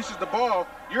when he releases the ball.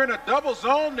 You're in a double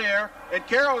zone there, and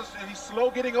Carroll, he's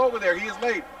slow getting over there. He is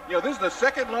late. You know, this is the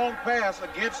second long pass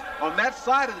on that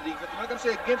side of the defense. I'm not going to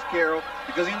say against Carroll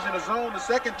because he was in a zone the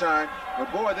second time,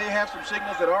 but boy, they have some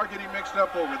signals that are getting mixed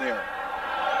up over there.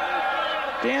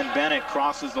 Dan Bennett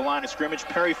crosses the line of scrimmage.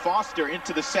 Perry Foster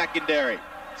into the secondary.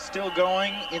 Still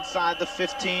going inside the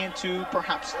 15 to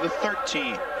perhaps the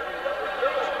 13.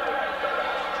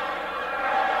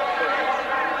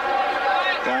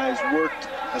 Guys worked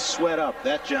a sweat up.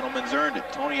 That gentleman's earned it.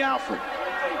 Tony Alford,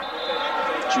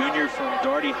 junior from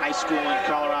Darty High School in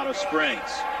Colorado Springs.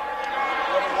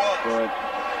 But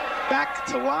back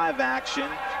to live action.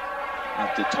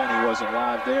 After Tony wasn't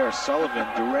live there, Sullivan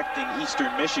directing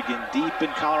Eastern Michigan deep in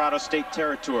Colorado State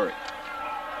territory.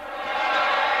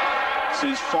 This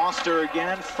is Foster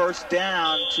again, first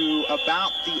down to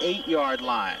about the 8-yard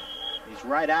line. He's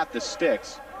right at the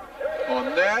sticks. On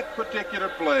that particular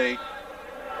play,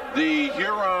 the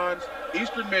Hurons,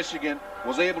 Eastern Michigan,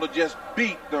 was able to just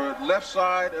beat the left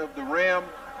side of the Ram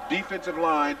defensive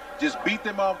line, just beat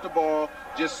them off the ball,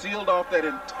 just sealed off that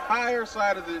entire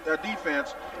side of the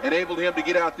defense, enabled him to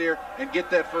get out there and get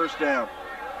that first down.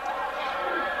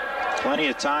 Plenty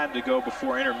of time to go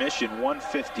before intermission,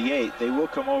 1:58. They will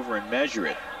come over and measure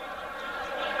it.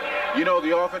 You know,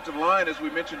 the offensive line, as we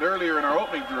mentioned earlier in our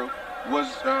opening drill,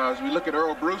 was, as we look at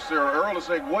Earl Bruce there, Earl is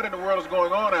saying, what in the world is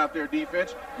going on out there,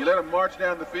 defense? You let them march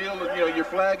down the field, and, you know, you're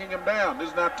flagging them down. This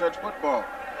is not touch football.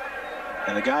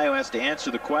 And the guy who has to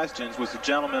answer the questions was the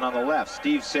gentleman on the left,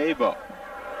 Steve Sabo.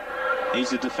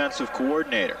 He's the defensive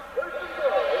coordinator.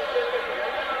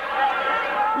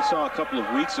 We saw a couple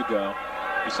of weeks ago,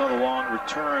 we saw the long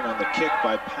return on the kick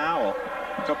by Powell.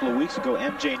 A couple of weeks ago,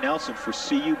 M.J. Nelson for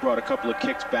CU brought a couple of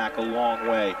kicks back a long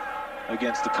way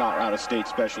against the Colorado State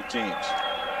special teams.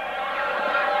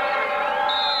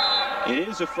 It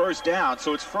is a first down,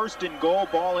 so it's first and goal,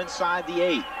 ball inside the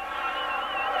 8.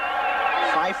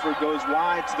 Pfeiffer goes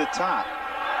wide to the top.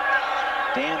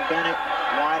 Dan Bennett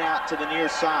wide out to the near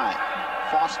side.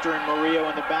 Foster and Murillo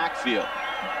in the backfield.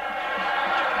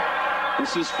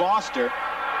 This is Foster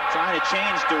trying to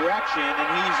change direction, and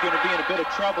he's going to be in a bit of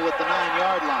trouble at the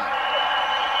 9-yard line.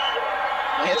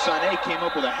 Lance Sané came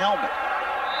up with a helmet.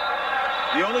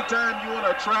 The only time you want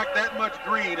to attract that much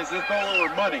green is if though it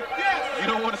were money. You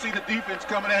don't want to see the defense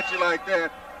coming at you like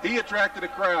that. He attracted a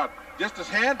crowd. Just his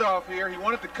handoff here, he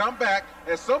wanted to come back,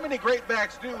 as so many great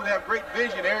backs do, and have great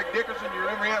vision. Eric Dickerson, you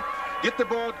remember him? Get the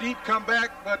ball deep, come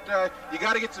back, but you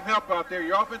got to get some help out there.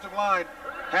 Your offensive line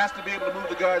has to be able to move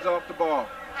the guys off the ball.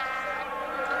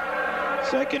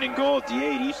 Second and goal at the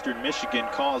 8. Eastern Michigan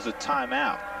calls a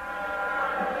timeout.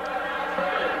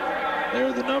 There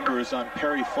are the numbers on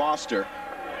Perry Foster.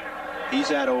 He's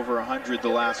had over 100 the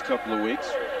last couple of weeks.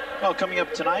 Well, coming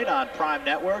up tonight on Prime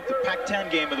Network, the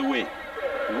Pac-10 game of the week.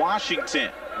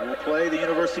 Washington will play the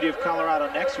University of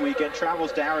Colorado next weekend,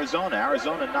 travels to Arizona.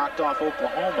 Arizona knocked off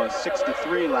Oklahoma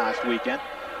 6-3 last weekend.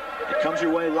 It comes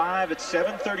your way live at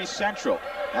 7:30 Central.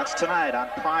 That's tonight on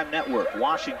Prime Network.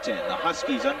 Washington, the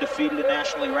Huskies undefeated and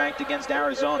nationally ranked against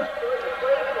Arizona.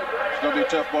 It's going to be a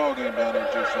tough ball game down there,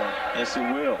 Tucson. Yes, it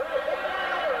will.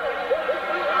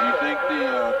 Do you think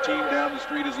the team down the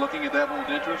street is looking at that one with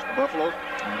interest, the Buffaloes?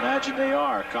 I imagine they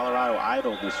are. Colorado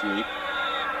idle this week.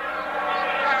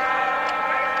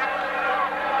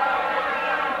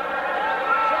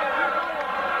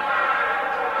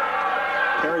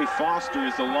 Perry Foster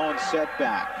is the lone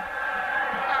setback.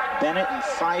 Bennett and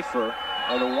Pfeiffer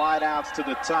are the wideouts to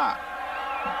the top.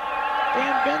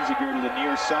 Dan Benziger to the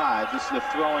near side. This is the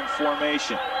throwing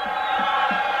formation.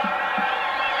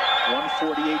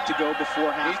 1:48 to go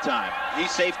before halftime.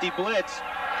 Safety blitz.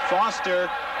 Foster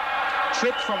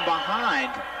tripped from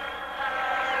behind.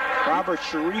 Robert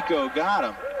Chirico got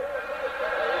him.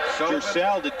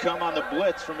 Gerseld had come on the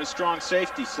blitz from his strong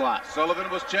safety slot. Sullivan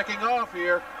was checking off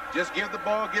here. Just give the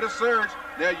ball, get a surge.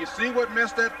 Now you see what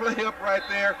messed that play up right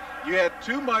there. You had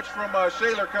too much from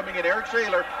Shaler coming in. Eric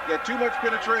Shaler, you had too much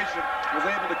penetration. Was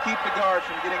able to keep the guards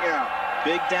from getting out.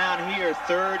 Big down here,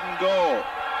 3rd and goal.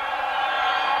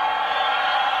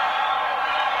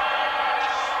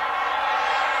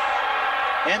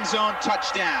 End zone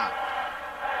touchdown.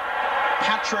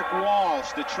 Patrick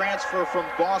Walsh, the transfer from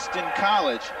Boston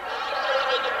College,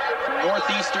 from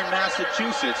Northeastern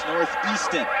Massachusetts,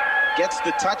 Northeastern, gets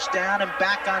the touchdown, and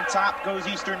back on top goes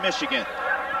Eastern Michigan.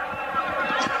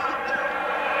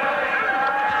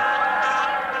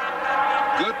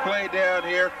 Good play down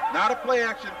here. Not a play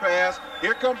action pass.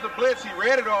 Here comes the blitz. He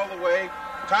read it all the way.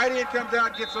 Tight end comes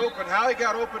out, gets open. How he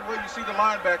got open, well, you see the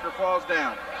linebacker falls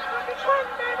down.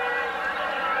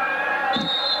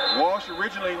 Walsh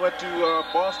originally went to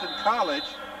Boston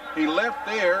College. He left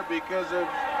there because of,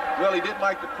 well, he didn't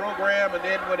like the program, and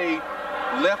then when he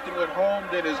left and went home,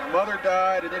 then his mother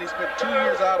died, and then he spent 2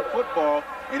 years out of football,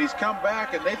 and he's come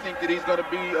back, and they think that he's going to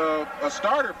be a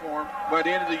starter for him by the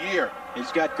end of the year.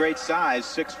 He's got great size,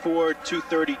 6'4",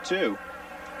 232.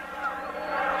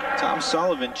 Tom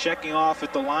Sullivan checking off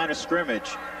at the line of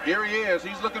scrimmage. Here he is.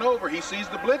 He's looking over. He sees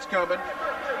the blitz coming.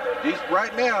 He's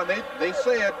right now, they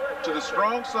said to the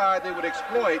strong side they would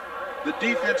exploit the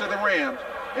defense of the Rams.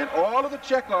 And all of the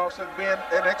checkoffs have been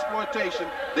an exploitation.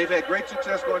 They've had great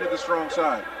success going to the strong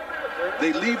side.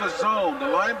 They leave a zone. The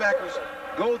linebackers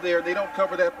go there. They don't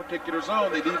cover that particular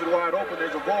zone. They leave it wide open.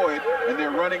 There's a void, and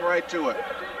they're running right to it.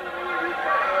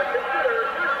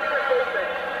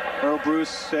 Earl Bruce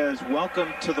says,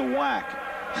 welcome to the WAC.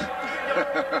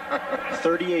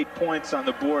 38 points on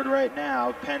the board right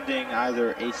now, pending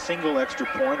either a single extra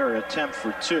point or an attempt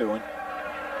for 2. And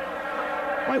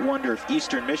might wonder if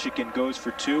Eastern Michigan goes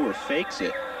for 2 or fakes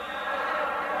it.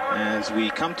 As we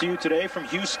come to you today from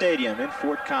Hughes Stadium in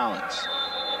Fort Collins.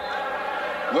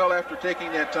 Well, after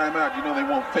taking that timeout, you know they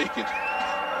won't fake it.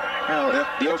 Well,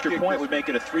 the extra point would make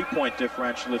it a 3-point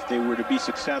differential. If they were to be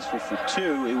successful for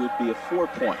 2, it would be a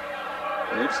 4-point.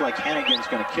 It looks like Hennigan's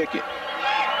going to kick it.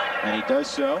 And he does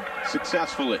so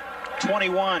successfully.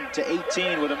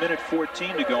 21-18 with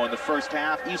 1:14 to go in the first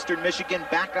half. Eastern Michigan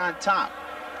back on top.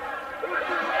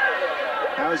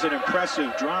 That was an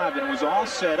impressive drive, and it was all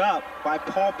set up by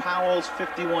Paul Powell's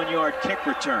 51-yard kick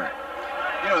return.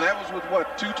 You know, that was with,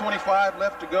 what, 2:25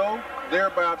 left to go?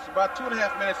 Thereabouts, about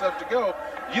 2.5 minutes left to go.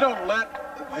 You don't let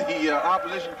the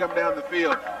opposition come down the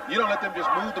field. You don't let them just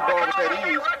move the ball at that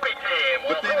ease.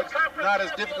 But then it's not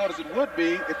as difficult as it would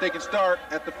be if they can start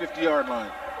at the 50-yard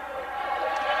line.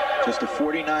 Just a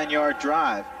 49-yard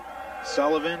drive.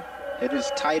 Sullivan hit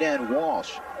his tight end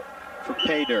Walsh for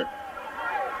pay dirt.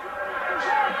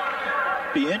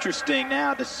 Be interesting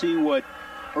now to see what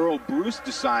Earl Bruce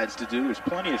decides to do. There's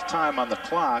plenty of time on the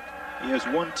clock. He has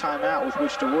 1 timeout with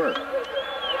which to work.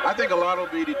 I think a lot will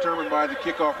be determined by the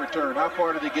kickoff return. How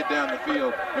far do they get down the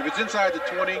field? If it's inside the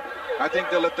 20, I think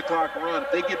they'll let the clock run.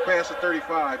 If they get past the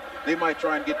 35, they might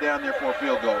try and get down there for a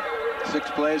field goal.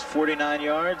 6 plays, 49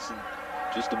 yards, and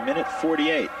just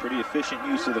 1:48. Pretty efficient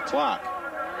use of the clock.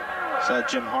 Saw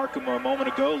Jim Harkema a moment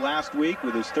ago last week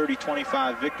with his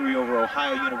 30-25 victory over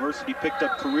Ohio University. Picked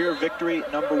up career victory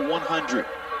number 100.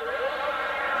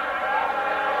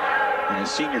 And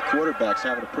his senior quarterback's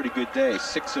having a pretty good day.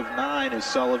 6 of 9 is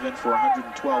Sullivan for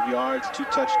 112 yards, 2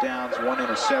 touchdowns, 1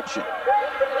 interception.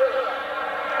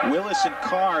 Willis and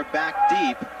Carr back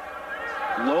deep.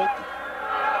 Lope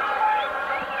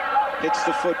hits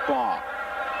the football.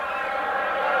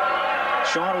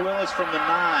 Sean Willis from the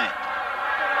 9.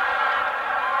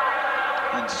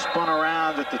 And spun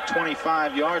around at the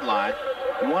 25-yard line.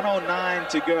 1:09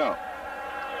 to go.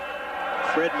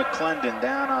 Fred McClendon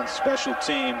down on special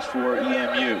teams for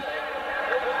EMU.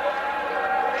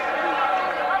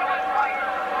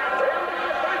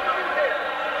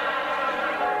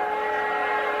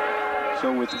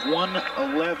 So with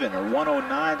 1:11 or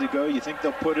 1:09 to go, you think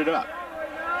they'll put it up?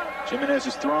 Jimenez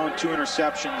has thrown 2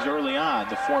 interceptions early on.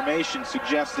 The formation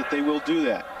suggests that they will do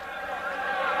that.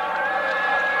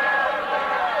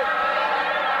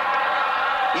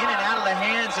 In and out of the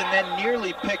hands and then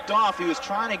nearly picked off. He was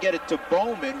trying to get it to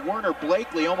Bowman. Werner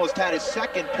Blakely almost had his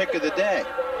second pick of the day.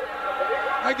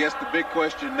 I guess the big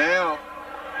question now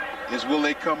is, will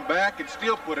they come back and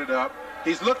still put it up?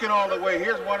 He's looking all the way.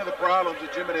 Here's one of the problems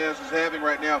that Jimenez is having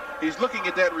right now. He's looking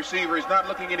at that receiver. He's not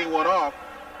looking anyone off.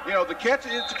 You know, the catch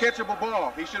is a catchable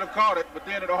ball. He should have caught it, but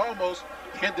then it almost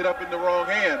ended up in the wrong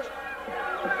hands.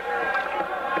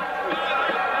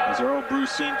 Has Earl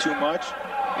Bruce seen too much?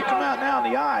 They come out now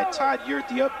in the eye. Todd Yurt,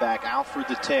 the up back. Alford,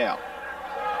 the tail.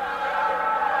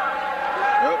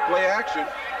 Well, play action.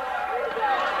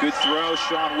 Good throw.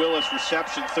 Sean Willis,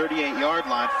 reception, 38-yard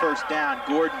line. First down.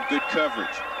 Gordon, good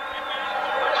coverage.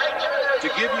 To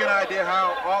give you an idea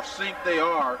how off-sync they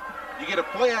are, you get a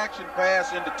play-action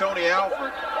pass into Tony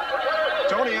Alford.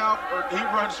 Tony Alford, he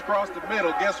runs across the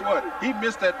middle. Guess what? He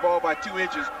missed that ball by 2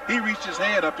 inches. He reached his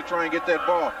hand up to try and get that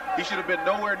ball. He should have been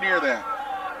nowhere near that.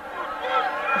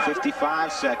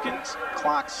 55 seconds.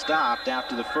 Clock stopped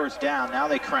after the first down. Now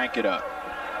they crank it up.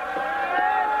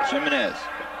 Jimenez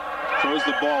throws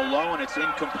the ball low, and it's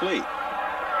incomplete.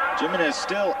 Jimenez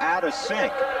still out of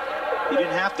sync. He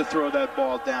didn't have to throw that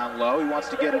ball down low. He wants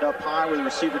to get it up high where the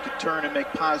receiver could turn and make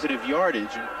positive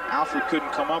yardage, and Alfred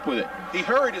couldn't come up with it. He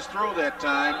hurried his throw that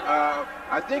time.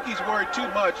 I think he's worried too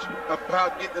much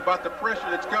about the pressure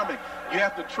that's coming. You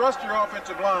have to trust your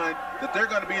offensive line that they're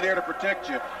going to be there to protect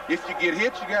you. If you get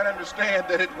hit, you got to understand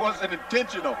that it wasn't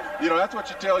intentional. You know, that's what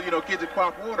you tell, kids that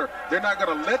pop water. They're not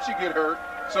going to let you get hurt,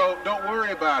 so don't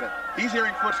worry about it. He's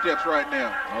hearing footsteps right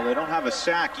now. Well, they don't have a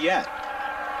sack yet.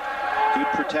 Good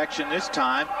protection this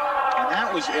time, and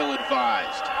that was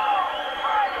ill-advised.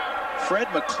 Fred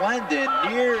McClendon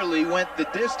nearly went the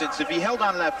distance. If he held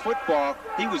on to that football,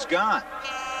 he was gone.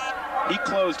 He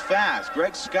closed fast.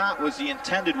 Greg Scott was the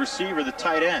intended receiver, the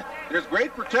tight end. There's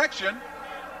great protection.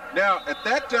 Now, at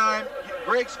that time,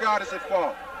 Greg Scott is at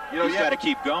fault. He's got to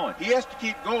keep going. He has to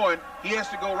keep going. He has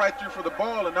to go right through for the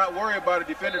ball and not worry about a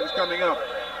defender that's coming up.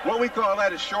 What we call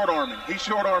that is short-arming. He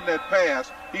short-armed that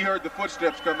pass. He heard the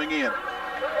footsteps coming in.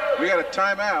 We got a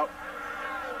timeout.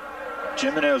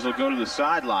 Jimenez will go to the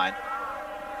sideline.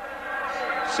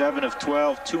 7 of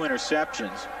 12, 2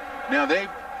 interceptions. Now,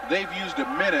 they've used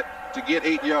a minute to get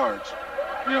 8 yards.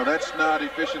 That's not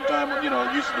efficient time,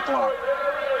 use of the clock.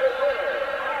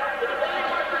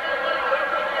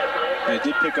 They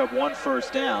did pick up 1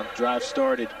 first down. Drive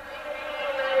started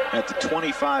at the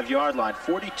 25-yard line.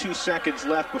 42 seconds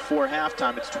left before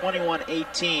halftime. It's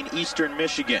 21-18 Eastern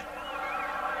Michigan.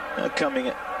 I'll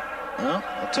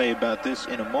tell you about this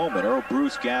in a moment. Earl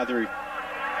Bruce gathering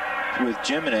with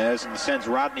Jimenez and sends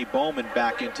Rodney Bowman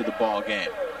back into the ball game.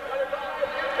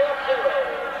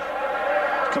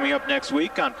 Coming up next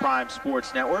week on Prime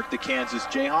Sports Network, the Kansas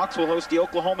Jayhawks will host the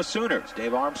Oklahoma Sooners.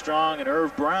 Dave Armstrong and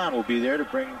Irv Brown will be there to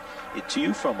bring it to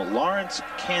you from Lawrence,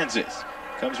 Kansas.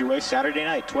 Comes your way Saturday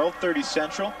night, 12:30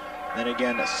 Central. Then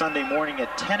again, Sunday morning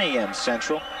at 10 a.m.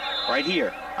 Central, right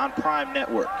here on Prime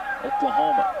Network.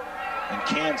 Oklahoma and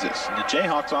Kansas. And the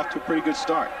Jayhawks off to a pretty good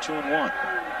start, 2-1.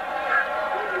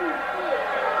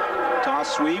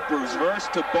 Toss sweep, reverse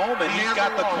to Bowman. He's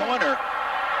got the corner.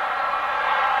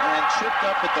 And tripped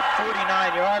up at the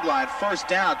 49-yard line. First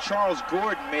down. Charles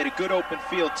Gordon made a good open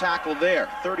field tackle there.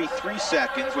 33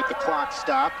 seconds with the clock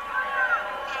stopped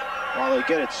while they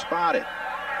get it spotted.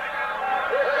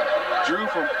 Drew,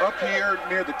 from up here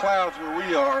near the clouds where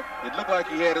we are, it looked like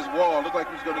he had his wall. It looked like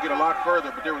he was going to get a lot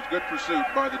further, but there was good pursuit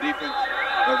by the defense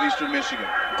of Eastern Michigan.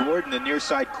 Gordon, the near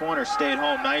side corner, stayed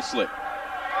home nicely.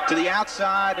 To the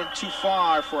outside and too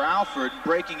far for Alford.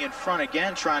 Breaking in front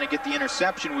again, trying to get the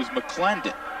interception was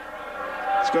McClendon.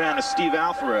 Let's go down to Steve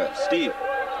Alvarez. Steve.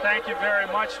 Thank you very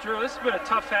much, Drew. This has been a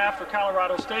tough half for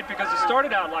Colorado State because it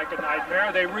started out like a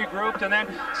nightmare. They regrouped, and then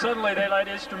suddenly they let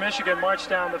Eastern Michigan march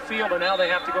down the field, and now they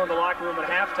have to go in the locker room at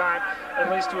halftime,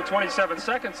 at least with 27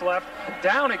 seconds left,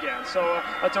 down again. So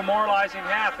a demoralizing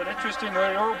half. And interestingly,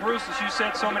 Earl Bruce, as you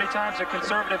said so many times, a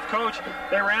conservative coach,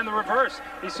 they ran the reverse.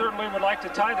 He certainly would like to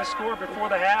tie the score before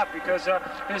the half because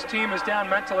his team is down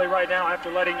mentally right now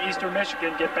after letting Eastern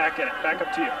Michigan get back in it. Back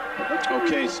up to you.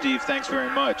 Okay, Steve, thanks very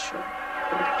much.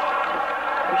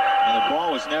 And the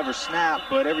ball was never snapped,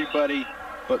 but everybody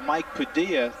but Mike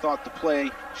Padilla thought the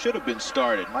play should have been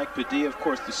started. Mike Padilla, of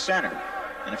course, the center.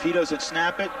 And if he doesn't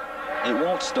snap it, it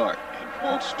won't start. It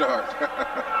won't start.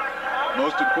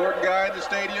 Most important guy in the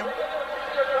stadium.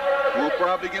 We'll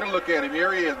probably get a look at him.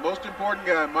 Here he is, most important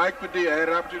guy, Mike Padilla. Had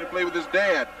an opportunity to play with his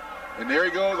dad. And there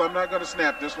he goes. I'm not going to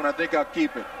snap this one. I think I'll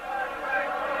keep it.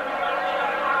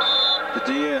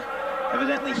 Padilla,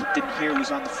 evidently he didn't hear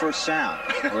was on the first sound.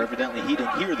 Or evidently he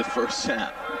didn't hear the first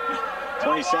sound.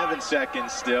 27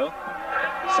 seconds still.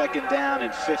 Second down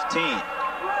and 15.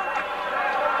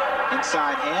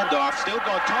 Inside handoff, still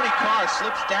going. Tony Carr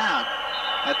slips down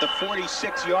at the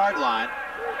 46-yard line.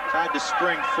 Tried to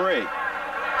spring free.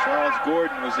 Charles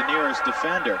Gordon was the nearest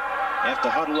defender. They have to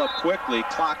huddle up quickly.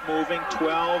 Clock moving,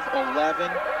 12,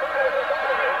 11.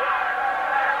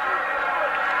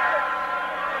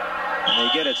 And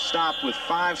they get it stopped with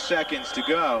 5 seconds to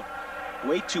go.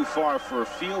 Way too far for a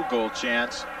field goal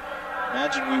chance.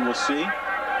 Imagine we will see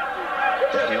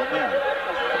the Hail Mary.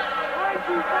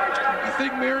 I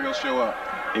think Mary will show up.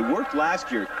 It worked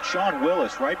last year. Sean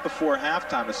Willis, right before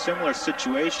halftime, a similar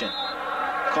situation.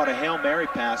 Caught a Hail Mary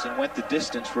pass and went the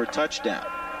distance for a touchdown.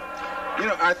 You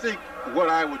know, I think what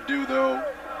I would do, though,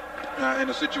 in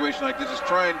a situation like this is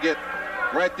try and get,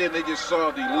 right then they just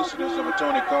saw the elusiveness of a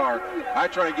Tony Carr. I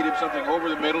try and get him something over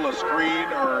the middle, a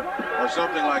screen or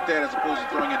something like that, as opposed to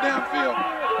throwing it downfield.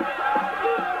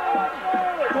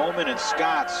 Bowman and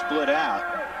Scott split out.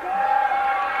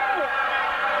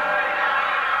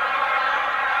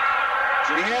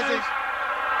 He has it.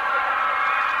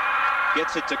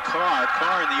 Gets it to Carr.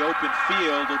 Carr in the open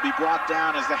field will be brought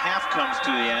down as the half comes to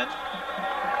the end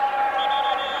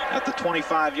at the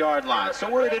 25-yard line. So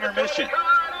we're at intermission.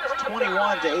 It's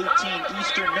 21-18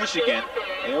 Eastern Michigan.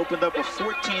 They opened up a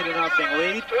 14-0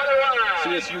 lead.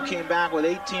 CSU came back with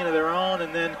 18 of their own,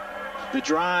 and then the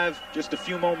drive just a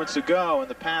few moments ago and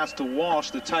the pass to Walsh,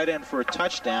 the tight end, for a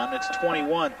touchdown. It's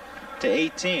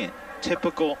 21-18.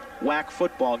 Typical WAC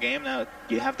football game. Now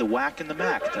you have the WAC and the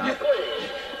MAC, Tom.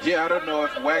 Yeah, I don't know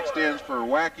if WAC stands for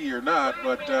wacky or not,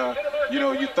 but, you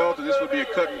know, you thought that this would be a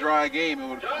cut and dry game. It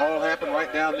would all happen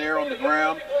right down there on the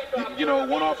ground, you know,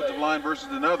 one offensive line versus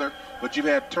another. But you've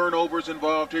had turnovers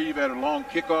involved here. You've had a long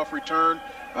kickoff return.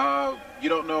 You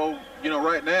don't know, you know,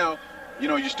 right now, you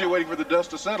know, you're still waiting for the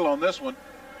dust to settle on this one.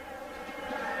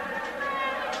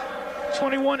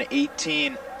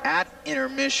 21-18 at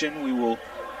intermission. We will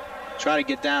try to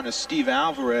get down to Steve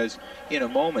Alvarez in a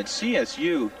moment.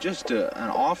 CSU, just an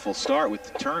awful start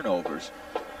with the turnovers.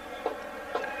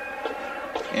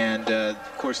 And,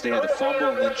 of course, they had the fumble,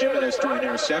 and then Jimenez threw an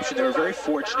interception. They were very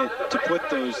fortunate to put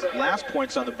those last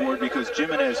points on the board because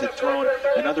Jimenez had thrown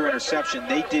another interception.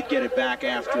 They did get it back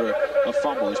after a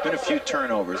fumble. There's been a few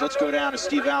turnovers. Let's go down to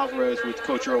Steve Alvarez with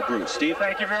Coach Earl Bruce. Steve?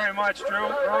 Thank you very much, Drew.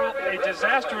 Earl, a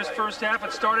disastrous first half.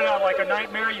 It started out like a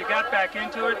nightmare. You got back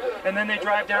into it, and then they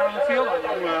drive down on the field on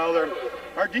you. Well,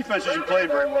 our defense isn't playing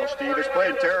very well, Steve. It's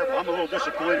playing terrible. I'm a little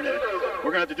disappointed in it.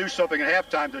 We're going to have to do something at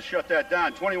halftime to shut that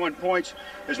down. 21 points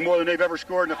is more than they've ever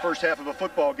scored in the first half of a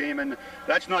football game, and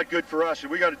that's not good for us,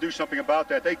 and we got to do something about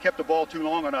that. They kept the ball too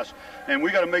long on us, and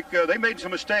we got to make they made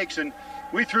some mistakes, and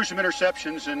we threw some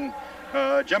interceptions, and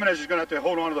Jimenez is going to have to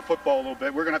hold on to the football a little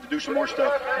bit. We're going to have to do some more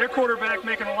stuff. Their quarterback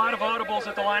making a lot of audibles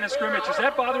at the line of scrimmage. Is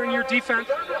that bothering your defense?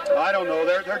 I don't know.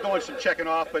 They're doing some checking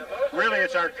off, but really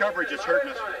it's our coverage that's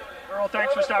hurting us. Earl,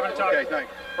 thanks for stopping to talk. Okay,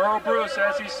 thanks. Earl Bruce,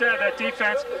 as he said, that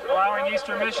defense allowing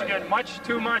Eastern Michigan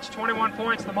too much, 21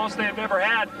 points, the most they've ever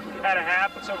had at a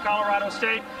half. And so Colorado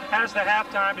State has the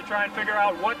halftime to try and figure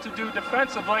out what to do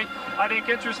defensively. I think,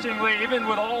 interestingly, even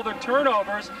with all the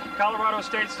turnovers, Colorado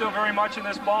State's still very much in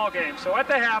this ball game. So at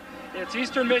the half, it's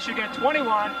Eastern Michigan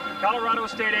 21, Colorado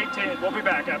State 18. We'll be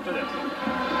back after this.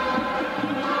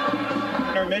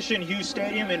 Intermission, Hughes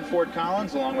Stadium in Fort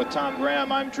Collins, along with Tom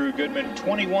Graham. I'm Drew Goodman.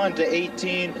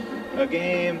 21-18 a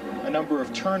game, a number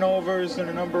of turnovers, and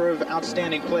a number of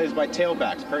outstanding plays by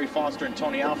tailbacks. Perry Foster and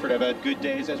Tony Alford have had good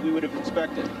days, as we would have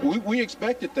expected. We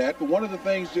expected that, but one of the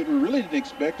things that we really didn't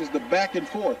expect is the back and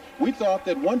forth. We thought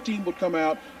that one team would come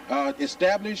out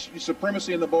establish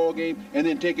supremacy in the ball game, and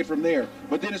then take it from there.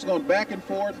 But then it's going back and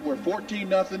forth. We're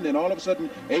 14-0, then all of a sudden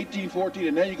 18-14,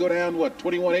 and then you go down,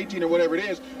 21-18 or whatever it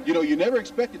is. You never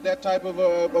expected that type of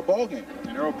a ball game.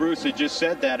 And Earl Bruce had just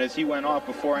said that as he went off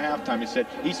before halftime. He said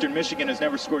Eastern Michigan has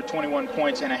never scored 21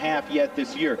 points and a half yet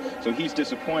this year, so he's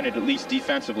disappointed, at least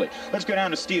defensively. Let's go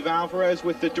down to Steve Alvarez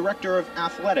with the Director of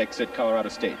Athletics at Colorado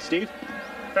State. Steve?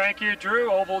 Thank you,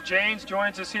 Drew. Oval Janes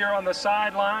joins us here on the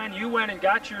sideline. You went and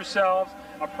got yourselves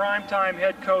a primetime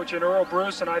head coach in Earl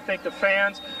Bruce, and I think the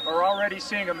fans are already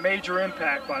seeing a major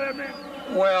impact by that man.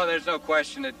 Well, there's no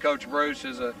question that Coach Bruce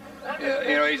is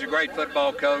he's a great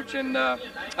football coach, and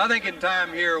I think in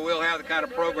time here we'll have the kind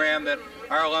of program that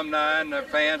our alumni and their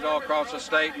fans all across the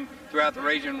state and throughout the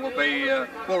region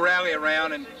will rally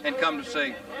around and come to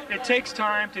see. It takes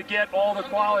time to get all the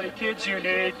quality kids you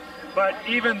need, but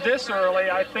even this early,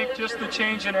 I think just the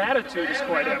change in attitude is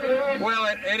quite evident. Well,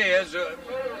 it is.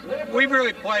 We've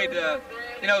really played,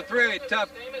 really tough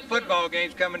football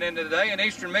games coming into today, and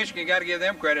Eastern Michigan, got to give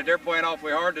them credit. They're playing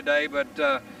awfully hard today, but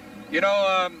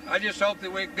I just hope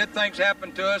that good things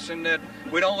happen to us and that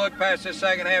we don't look past this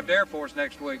second half to Air Force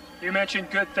next week. You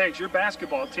mentioned good things. Your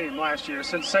basketball team last year,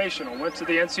 sensational, went to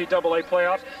the NCAA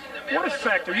playoffs. What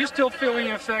effect? Are you still feeling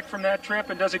the effect from that trip,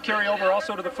 and does it carry over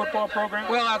also to the football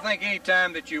program? Well, I think any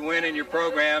time that you win in your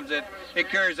programs, it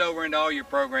carries over into all your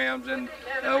programs. And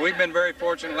we've been very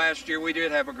fortunate last year. We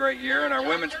did have a great year. In our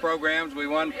women's programs, we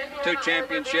won 2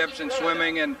 championships in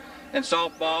swimming and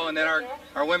softball, and then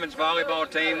our women's volleyball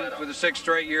team for the 6th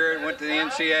straight year went to the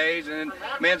NCAAs, and then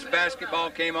men's basketball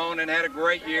came on and had a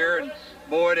great year, and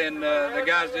Boyd and the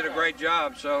guys did a great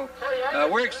job. So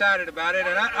we're excited about it,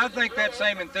 and I think that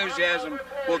same enthusiasm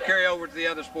will carry over to the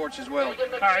other sports as well.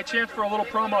 All right, chance for a little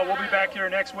promo. We'll be back here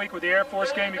next week with the Air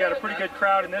Force game. You got a pretty good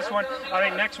crowd in this one. I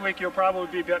think next week you'll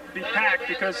probably be packed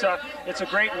because it's a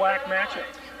great WAC matchup.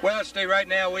 Well, Steve, right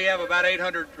now we have about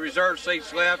 800 reserve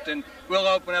seats left, and we'll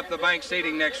open up the bank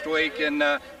seating next week, and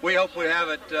we hope we have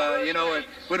it,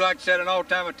 we'd like to set an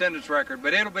all-time attendance record,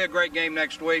 but it'll be a great game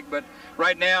next week. But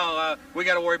right now, we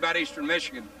got to worry about Eastern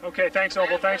Michigan. Okay, thanks,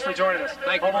 Oval. Thanks for joining us.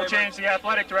 Thank you. Oval James, the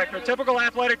athletic director, typical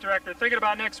athletic director, thinking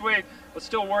about next week, but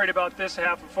still worried about this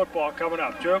half of football coming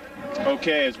up. Drew?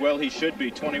 Okay, as well he should be.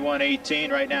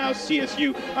 21-18 right now,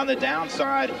 CSU on the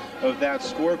downside of that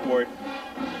scoreboard.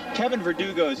 Kevin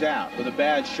Verdugo's out with a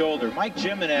bad shoulder. Mike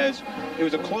Jimenez, it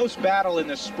was a close battle in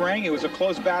the spring. It was a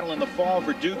close battle in the fall.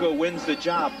 Verdugo wins the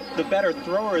job. The better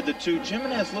thrower of the two.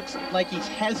 Jimenez looks like he's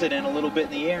hesitant a little bit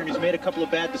in the air, and he's made a couple of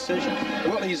bad decisions.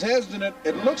 Well, he's hesitant.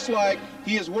 It looks like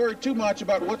he is worried too much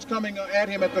about what's coming at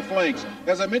him at the flanks.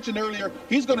 As I mentioned earlier,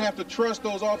 he's going to have to trust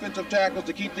those offensive tackles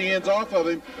to keep the ends off of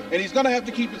him, and he's going to have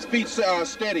to keep his feet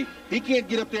steady. He can't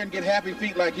get up there and get happy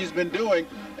feet like he's been doing.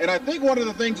 And I think one of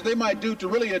the things that they might do to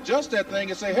really adjust that thing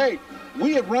is say, hey,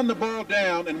 we have run the ball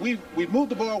down and we've moved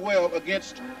the ball well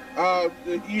against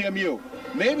the EMU.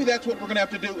 Maybe that's what we're going to have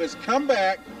to do is come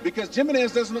back, because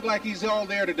Jimenez doesn't look like he's all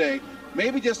there today.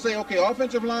 Maybe just say, okay,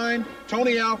 offensive line,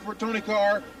 Tony Alford, Tony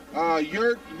Carr,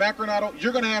 you're Macronado,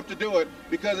 you're going to have to do it,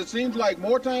 because it seems like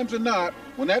more times than not,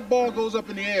 when that ball goes up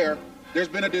in the air, there's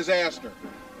been a disaster.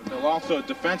 They'll also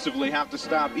defensively have to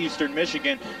stop Eastern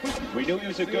Michigan. We knew he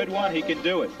was a good one. He can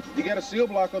do it. You got a seal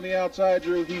block on the outside,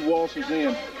 Drew. He waltzes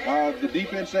in. The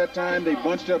defense that time, they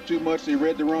bunched up too much. They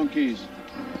read the wrong keys.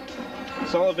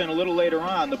 Sullivan a little later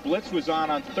on. The blitz was on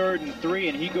 3rd and 3,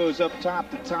 and he goes up top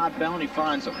to Todd Bell, and he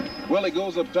finds him. Well, he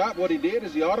goes up top. What he did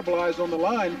is he audibilized on the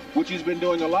line, which he's been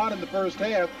doing a lot in the first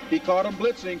half. He caught him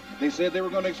blitzing. They said they were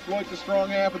going to exploit the strong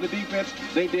half of the defense.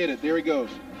 They did it. There he goes.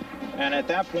 And at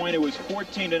that point, it was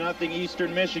 14-0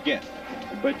 Eastern Michigan.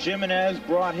 But Jimenez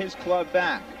brought his club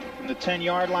back. From the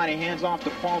 10-yard line, he hands off to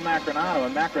Paul Macronado,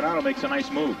 and Macronado makes a nice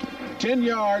move. 10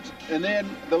 yards, and then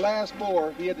the last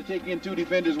 4, he had to take in 2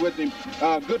 defenders with him.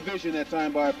 Good vision that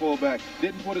time by a fullback.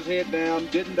 Didn't put his head down,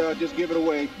 didn't just give it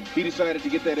away. He decided to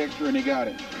get that extra, and he got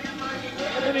it.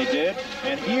 And he did.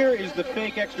 And here is the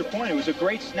fake extra point. It was a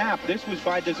great snap. This was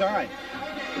by design.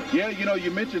 Yeah,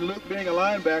 you mentioned Luke being a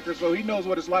linebacker, so he knows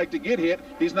what it's like to get hit.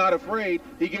 He's not afraid.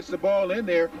 He gets the ball in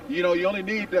there. You only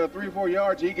need 3 or 4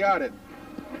 yards. He got it.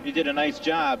 He did a nice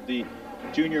job, the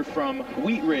junior from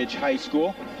Wheat Ridge High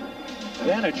School.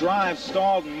 Then a drive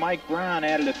stalled, and Mike Brown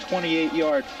added a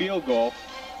 28-yard field goal.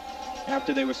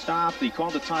 After they were stopped, he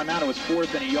called a timeout. It was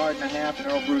 4th and a yard and a half,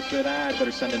 and Earl Bruce said, I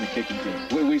better send in the kicking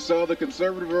team. We saw the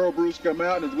conservative Earl Bruce come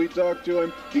out, and as we talked to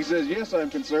him, he says, yes, I'm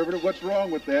conservative. What's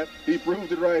wrong with that? He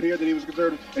proved it right here that he was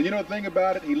conservative. And the thing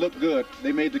about it, he looked good.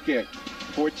 They made the kick.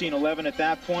 14-11 at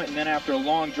that point, and then after a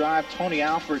long drive, Tony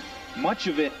Alford, much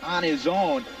of it on his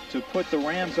own, to put the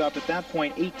Rams up at that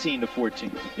point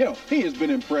 18-14. You know, he has been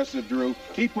impressive, Drew.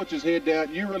 He puts his head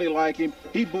down. You really like him.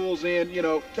 He bulls in. You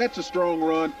know, that's a strong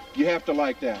run. You have to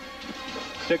like that.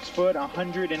 6 foot,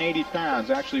 180 pounds,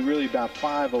 actually really about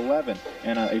 5'11",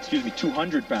 and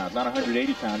 200 pounds, not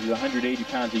 180 pounds. He was 180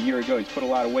 pounds a year ago. He's put a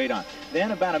lot of weight on.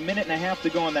 Then about a minute and a half to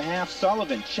go in the half.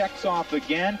 Sullivan checks off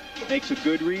again, makes a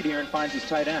good read here and finds his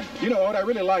tight end. You know, what I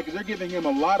really like is they're giving him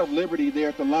a lot of liberty there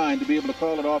at the line to be able to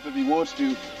call it off if he wants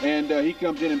to, and he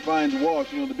comes in and finds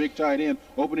Walsh, you know, the big tight end,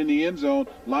 open in the end zone.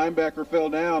 Linebacker fell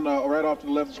down right off to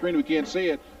the left of the screen. We can't see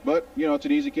it, but, you know, it's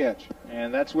an easy catch.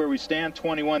 And that's where we stand,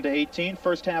 21-18.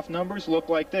 First half numbers look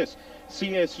like this.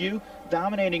 CSU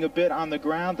dominating a bit on the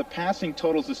ground. The passing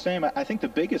total's the same. I think the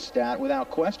biggest stat, without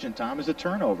question, Tom, is the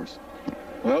turnovers.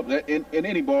 Well, in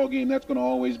any ball game, that's going to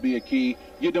always be a key.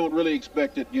 You don't really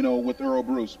expect it, you know, with Earl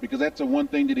Bruce, because that's the one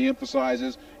thing that he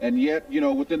emphasizes. And yet, you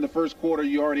know, within the first quarter,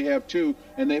 you already have 2,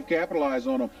 and they've capitalized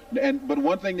on them. But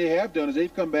one thing they have done is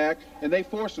they've come back and they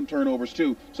forced some turnovers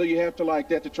too. So you have to like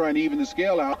that to try and even the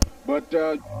scale out. But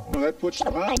that puts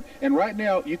them behind. And right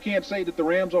now, you can't say that the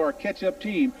Rams are a catch-up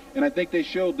team. And I think they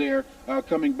showed there,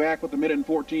 coming back with a minute and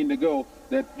 14 to go,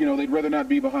 that, you know, they'd rather not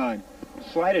be behind.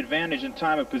 Slight advantage in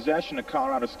time of possession to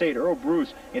Colorado State. Earl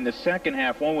Bruce, in the second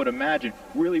half, one would imagine,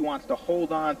 really wants to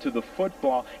hold on to the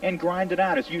football and grind it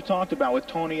out, as you talked about, with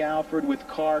Tony Alford, with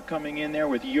Carr coming in there,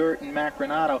 with Yurt and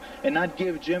Macronato, and not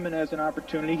give Jimenez an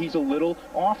opportunity. He's a little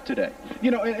off today. You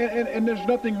know, and there's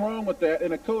nothing wrong with that.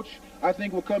 And a coach, I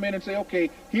think, will come in and say, okay,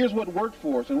 here's what worked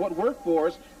for us. And what worked for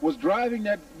us was driving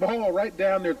that ball right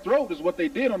down their throat, is what they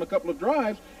did on a couple of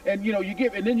drives. And, you know,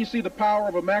 and then you see the power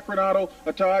of a Macronato,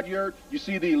 a Todd Yurt. You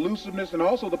see the elusiveness and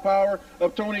also the power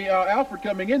of Tony Alford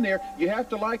coming in there. You have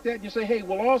to like that. And you say, hey,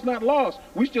 well, all's not lost.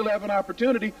 We still have an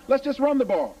opportunity. Let's just run the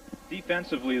ball.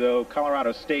 Defensively, though,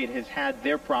 Colorado State has had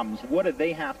their problems. What do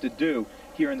they have to do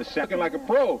here in the second? Looking like a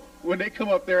pro when they come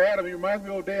up there at him. He reminds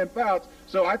me of Dan Fouts.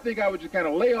 So I think I would just kind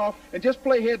of lay off and just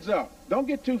play heads up. Don't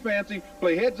get too fancy.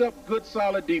 Play heads up, good,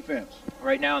 solid defense.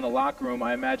 Right now in the locker room,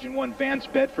 I imagine one Vance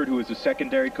Bedford, who is a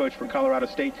secondary coach for Colorado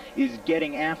State, is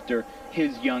getting after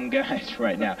his young guys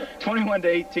right now.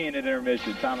 21-18 at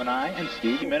intermission. Tom and I and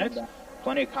Steve, minutes.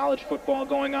 Plenty of college football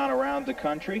going on around the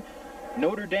country.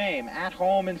 Notre Dame at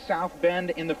home in South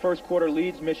Bend in the first quarter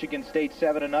leads Michigan State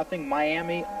 7-0.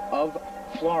 Miami of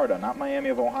Florida, not Miami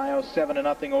of Ohio,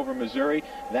 7-0 over Missouri.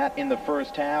 That in the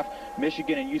first half.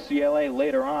 Michigan and UCLA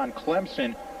later on.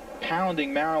 Clemson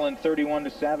pounding Maryland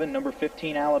 31-7. Number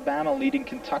 15 Alabama leading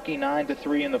Kentucky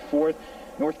 9-3 in the fourth.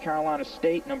 North Carolina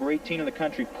State, number 18 in the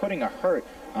country, putting a hurt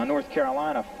on North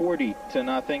Carolina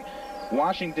 40-0.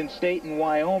 Washington State and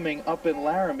Wyoming up in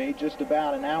Laramie, just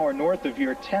about an hour north of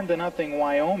here, 10-0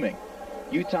 Wyoming.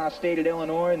 Utah State at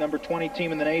Illinois, number 20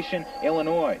 team in the nation.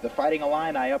 Illinois, the Fighting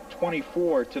Illini, up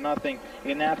 24-0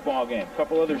 in that ball game. A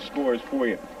couple other scores for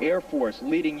you. Air Force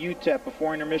leading UTEP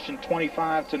before intermission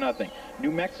 25-0.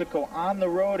 New Mexico on the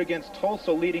road against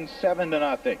Tulsa, leading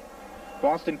 7-0.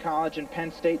 Boston College and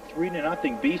Penn State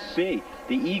 3-0. BC,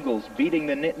 the Eagles beating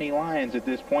the Nittany Lions at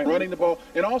this point. Running the ball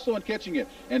and also in catching it.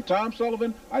 And Tom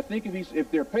Sullivan, I think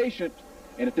if they're patient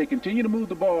and if they continue to move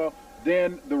the ball,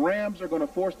 then the Rams are going to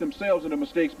force themselves into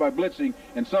mistakes by blitzing.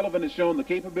 And Sullivan has shown the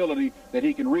capability that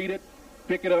he can read it,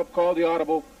 pick it up, call the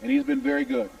audible, and he's been very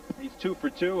good. He's 2 for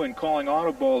 2 in calling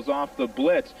audibles off the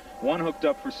blitz. One hooked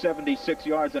up for 76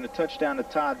 yards and a touchdown to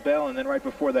Todd Bell, and then right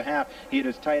before the half, he had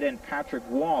his tight end Patrick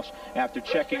Walsh after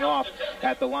checking off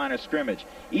at the line of scrimmage.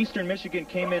 Eastern Michigan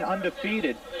came in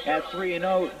undefeated at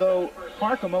 3-0, though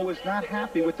Harkema was not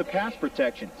happy with the pass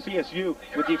protection. CSU,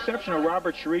 with the exception of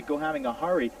Robert Chirico having a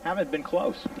hurry, haven't been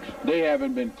close. They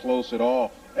haven't been close at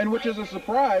all. And which is a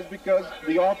surprise because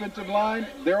the offensive line,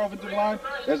 their offensive line,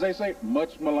 as they say,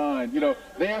 much maligned. You know,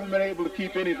 they haven't been able to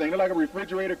keep anything. They're like a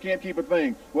refrigerator, can't keep a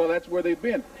thing. Well, that's where they've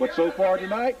been. But so far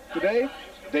today,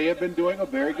 they have been doing a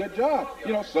very good job.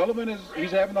 You know, Sullivan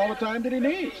he's having all the time that he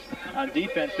needs. On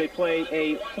defense, they play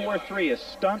a 4-3, a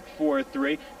stunt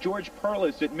 4-3. George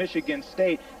Perlis at Michigan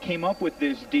State came up with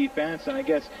this defense, and I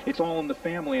guess it's all in the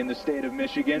family in the state of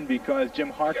Michigan because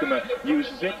Jim Harkema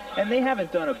uses it, and they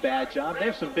haven't done a bad job. They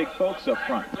have some big folks up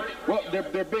front. Well,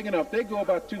 they're big enough. They go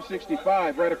about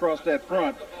 265 right across that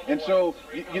front, and so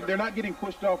they're not getting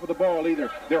pushed off of the ball either.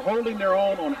 They're holding their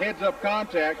own on heads-up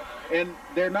contact, and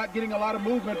they're not getting a lot of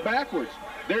movement backwards.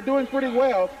 They're doing pretty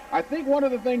well. I think one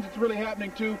of the things that's really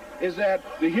happening, too, is that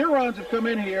the Hurons have come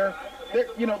in here.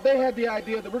 They had the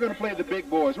idea that we're going to play the big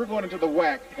boys. We're going into the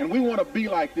WAC, and we want to be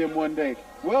like them one day.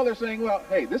 Well, they're saying, well,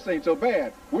 hey, this ain't so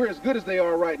bad. We're as good as they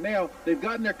are right now. They've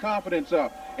gotten their confidence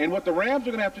up. And what the Rams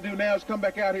are going to have to do now is come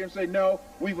back out here and say, no,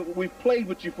 we've played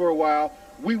with you for a while.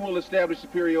 We will establish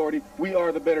superiority. We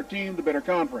are the better team, the better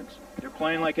conference. They're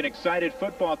playing like an excited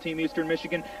football team, Eastern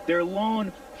Michigan. Their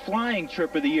lone flying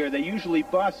trip of the year. They usually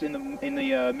bus in the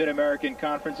Mid-American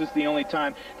Conference. This is the only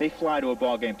time they fly to a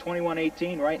ball game.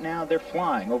 21-18 right now. They're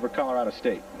flying over Colorado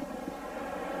State.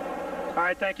 All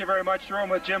right, thank you very much, Jerome.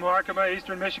 With Jim Harkema,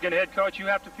 Eastern Michigan head coach, you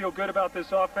have to feel good about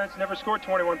this offense. Never scored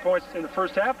 21 points in the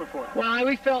first half before. Well,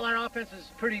 we felt our offense is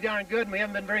pretty darn good, and we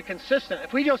haven't been very consistent.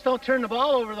 If we just don't turn the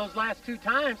ball over those last 2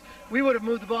 times, we would have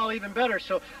moved the ball even better.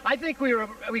 So I think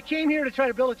we came here to try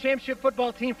to build a championship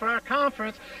football team for our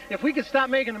conference. If we could stop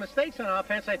making the mistakes on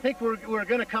offense, I think we're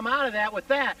going to come out of that with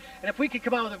that. And if we could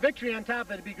come out with a victory on top,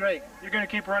 that'd be great. You're going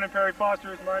to keep running Perry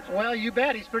Foster as much? Well, you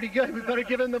bet. He's pretty good. We better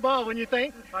give him the ball, wouldn't you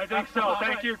think? I think so.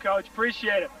 Thank you, Coach.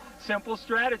 Appreciate it. Simple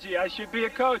strategy. I should be a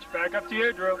coach. Back up to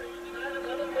you, Drew.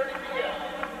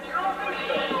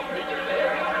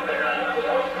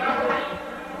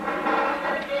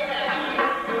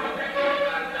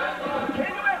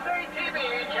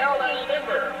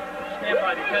 Stand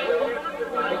by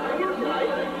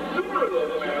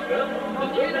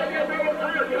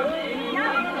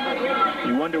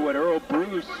You wonder what Earl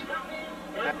Bruce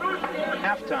at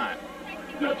halftime.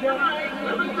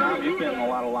 Tom, you've been in a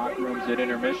lot of locker rooms at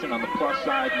intermission on the plus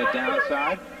side and the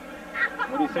downside.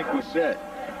 What do you think was said?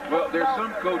 Well, there's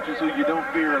some coaches who you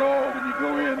don't fear at all when you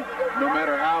go in, no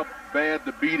matter how bad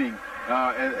the beating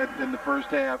in the first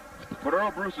half. But Earl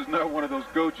Bruce is not one of those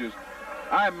coaches.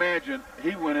 I imagine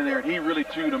he went in there and he really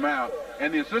chewed them out.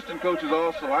 And the assistant coaches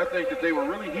also, I think that they were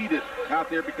really heated out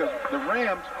there because the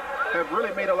Rams have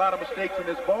really made a lot of mistakes in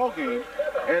this ball game,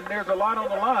 and there's a lot on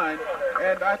the line.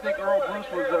 And I think Earl Bruce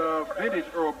was vintage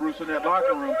Earl Bruce in that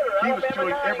locker room. He was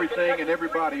chewing everything and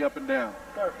everybody up and down.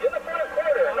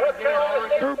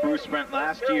 Earl Bruce spent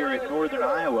last year at Northern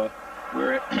Iowa,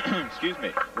 where excuse me,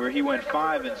 where he went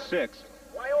 5-6.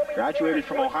 Graduated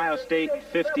from Ohio State in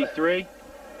 '53.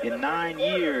 In 9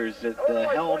 years at the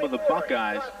helm of the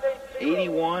Buckeyes,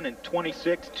 81 and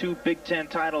 26, 2 Big Ten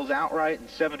titles outright in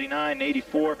 '79 and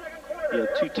 '84. He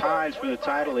had 2 ties for the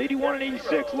title, 81 and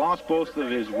 86. Lost both of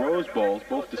his Rose Bowls,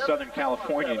 both to Southern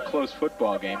California in close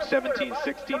football games,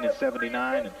 17-16 in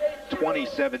 '79 and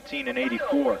 20-17 in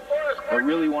 '84. But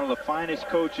really one of the finest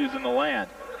coaches in the land.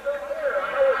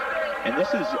 And this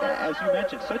is, as you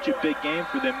mentioned, such a big game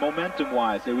for them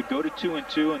momentum-wise. They would go to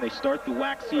 2-2, and they start the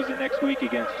WAC season next week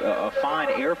against a fine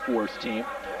Air Force team.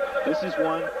 This is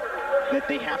one that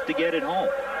they have to get at home.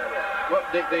 Well,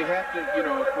 they have to, you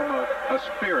know, from a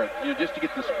spirit, you know, just to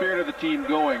get the spirit of the team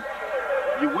going.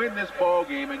 You win this ball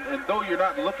game, and though you're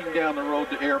not looking down the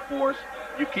road to Air Force,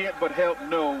 you can't but help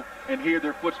know and hear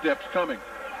their footsteps coming.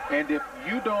 And if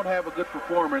you don't have a good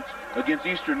performance against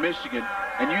Eastern Michigan,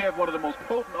 and you have one of the most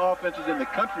potent offenses in the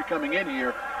country coming in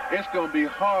here, it's going to be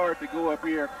hard to go up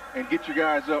here and get your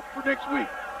guys up for next week.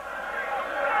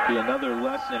 Be another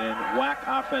lesson in WAC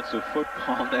offensive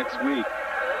football next week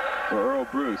for Earl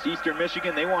Bruce. Eastern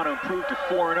Michigan, they want to improve to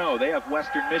 4-0. They have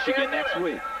Western Michigan next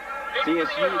week.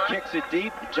 CSU kicks it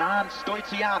deep. John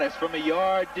Stoitsiadis from a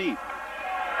yard deep.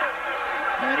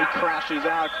 And he crashes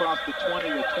out across the 20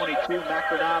 to 22.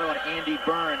 Macronado and Andy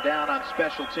Byrne down on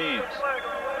special teams.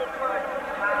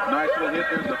 Nice little hit.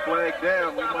 There's the flag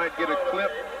down. We might get a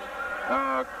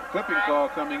clipping call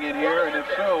coming in here, and if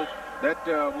so, that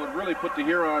would really put the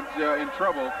Hurons in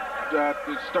trouble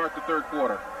to start the third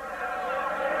quarter.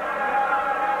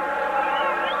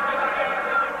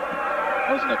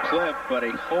 Wasn't a clip, but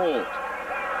a hold.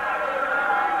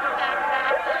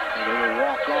 And they will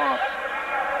walk off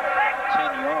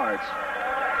 10 yards.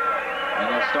 And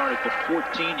they'll start at the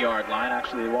 14-yard line.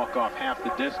 Actually, they walk off half the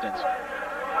distance.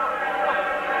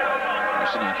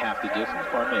 Actually, not half the distance,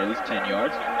 pardon me, at least 10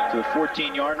 yards. To the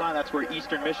 14-yard line, that's where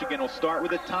Eastern Michigan will start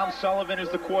with it. Tom Sullivan is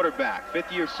the quarterback,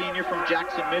 fifth-year senior from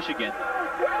Jackson, Michigan.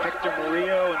 Hector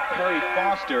Murillo and Perry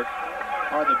Foster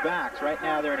are the backs. Right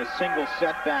now, they're in a single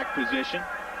setback position.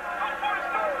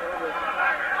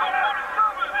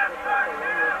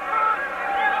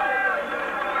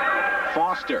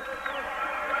 Foster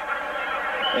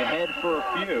ahead for a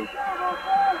few.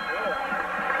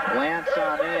 Lance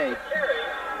Sané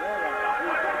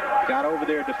got over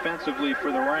there defensively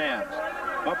for the Rams.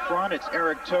 Up front, it's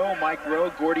Eric Toe, Mike Rowe,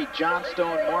 Gordy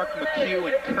Johnstone, Mark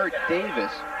McHugh, and Kurt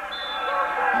Davis.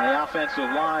 On the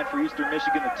offensive line for Eastern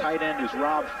Michigan, the tight end is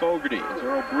Rob Fogarty. As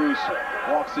Earl Bruce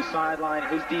walks the sideline,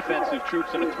 his defensive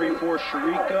troops in a 3-4,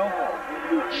 Chirico,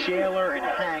 Shaler and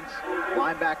Hanks.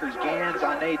 Linebackers Gans,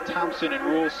 Ane Thompson and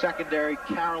Rule. Secondary,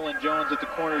 Carolyn Jones at the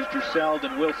corners, Dresseld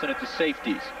and Wilson at the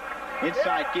safeties.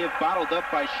 Inside give bottled up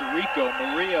by Chirico.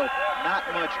 Murillo, not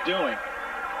much doing.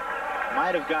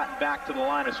 Might have gotten back to the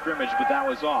line of scrimmage, but that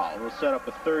was all. We'll set up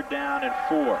a 3rd down and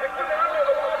 4.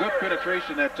 Good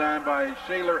penetration that time by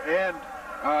Shaler and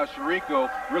Chirico,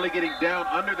 really getting down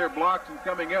under their blocks and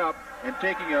coming up and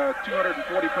taking a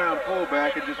 240-pound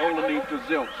fullback and just holding him to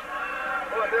zilch.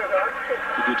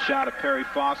 A good shot of Perry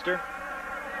Foster.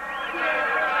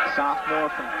 Sophomore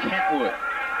from Kentwood,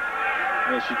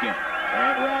 Michigan.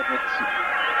 Grand Rapids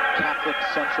Catholic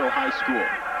Central High School.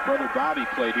 Brother Bobby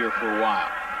played here for a while.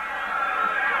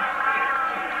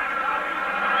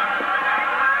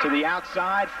 To the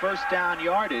outside, 1st down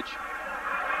yardage.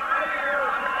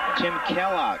 Tim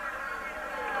Kellogg,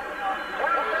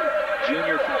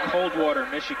 junior from Coldwater,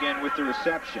 Michigan, with the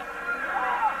reception.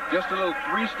 Just a little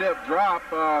 3-step drop.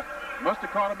 Must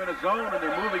have caught him in a zone, and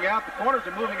they're moving out. The corners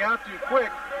are moving out too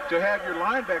quick to have your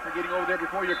linebacker getting over there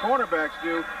before your cornerbacks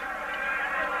do.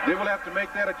 They will have to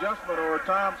make that adjustment, or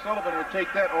Tom Sullivan will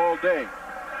take that all day.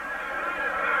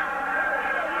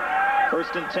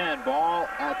 1st and 10, ball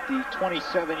at the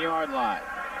 27-yard line.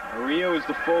 Murillo is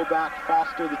the fullback,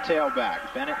 Foster the tailback.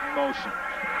 Bennett in motion.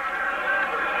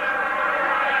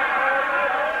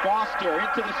 Foster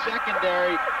into the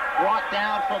secondary, brought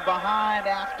down from behind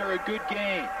after a good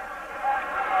gain.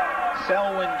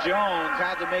 Selwyn Jones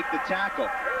had to make the tackle.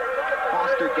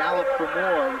 Foster galloped for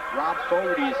more. Rob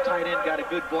Fogarty, his tight end, got a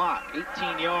good block.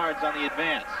 18 yards on the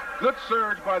advance. Good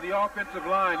surge by the offensive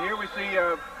line. Here we see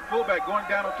fullback going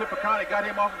down on Tipicani, got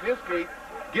him off of his feet.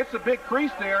 Gets a big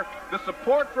crease there. The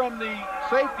support from the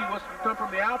safety was to come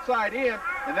from the outside in,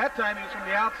 and that time he was from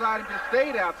the outside and just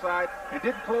stayed outside and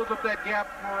didn't close up that gap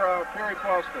for Perry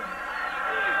Foster.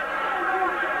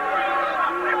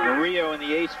 Murillo in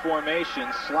the ace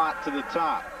formation, slot to the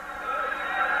top.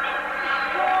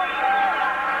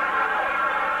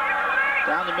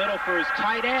 Down the middle for his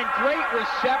tight end. Great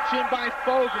reception by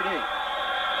Fogarty.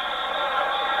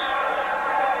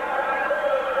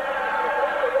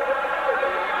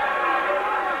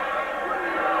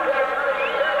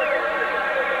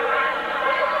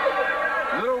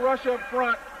 Rush up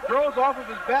front, throws off of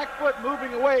his back foot,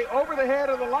 moving away over the head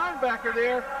of the linebacker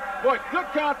there. Boy, good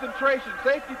concentration.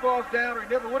 Safety falls down, or he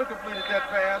never would have completed that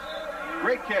pass.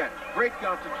 Great catch, great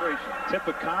concentration.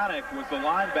 Tipiconic was the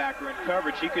linebacker in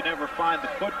coverage. He could never find the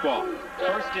football.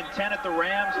 1st and 10 at the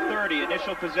Rams 30.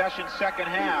 Initial possession, 2nd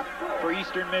half for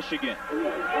Eastern Michigan.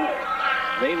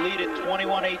 They lead at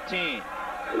 21-18. Yeah,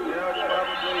 it's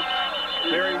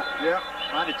probably very, yeah.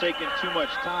 Might have taken too much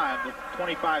time. The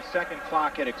 25-second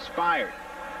clock had expired.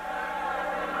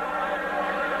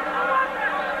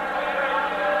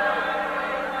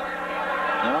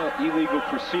 No illegal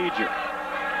procedure.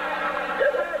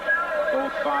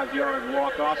 Both 5-yard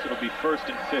walk-offs. It'll be 1st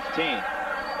and 15.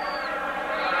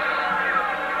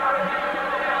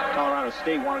 Colorado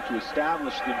State wanted to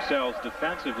establish themselves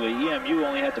defensively. EMU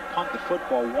only had to punt the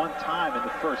football 1 time in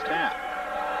the 1st half.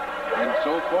 And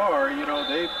so far, you know,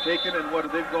 they've taken and what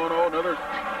they've gone on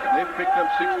they've picked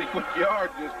up 60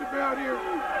 yards just about here.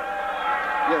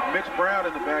 You have Mitch Brown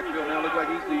in the backfield now. Looks like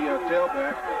he's the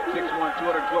tailback, 6'1",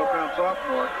 212-pound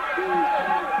sophomore.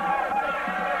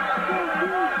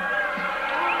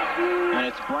 And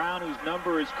it's Brown whose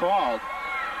number is called.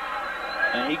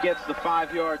 And he gets the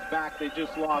 5 yards back they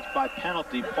just lost by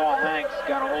penalty. Paul Hanks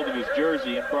got a hold of his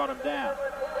jersey and brought him down.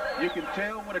 You can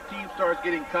tell when a team starts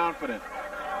getting confident.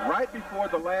 Right before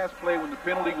the last play when the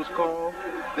penalty was called,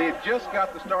 they had just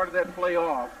got the start of that play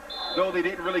off, though they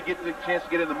didn't really get the chance to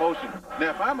get in the motion. Now,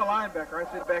 if I'm a linebacker,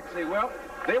 I sit back and say, well,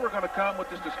 they were going to come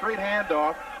with just a straight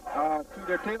handoff to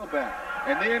their tailback.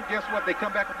 And then, guess what? They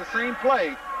come back with the same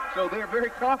play, so they're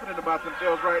very confident about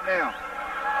themselves right now.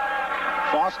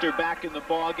 Foster back in the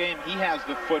ball game. He has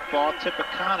the football.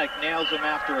 Tipiconic nails him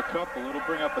after a couple. It'll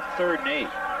bring up a 3rd and 8.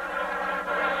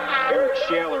 Eric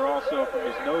Shaler also from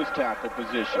his nose tackle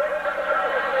position.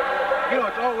 You know,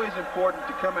 it's always important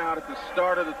to come out at the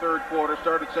start of the 3rd quarter,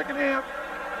 start of the 2nd half,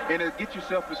 and get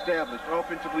yourself established,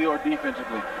 offensively or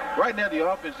defensively. Right now, the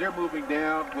offense, they're moving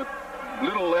down with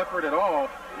little effort at all,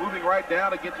 moving right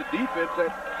down against a defense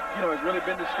that, you know, has really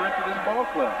been the strength of this ball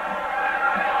club.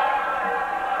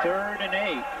 3rd and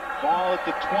 8. Ball at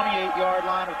the 28-yard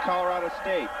line of Colorado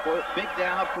State. Big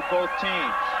down for both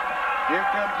teams. Here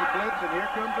comes the blitz, and here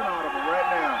comes an audible right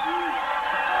now.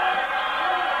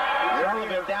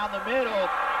 Sullivan down the middle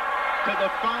to the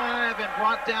 5 and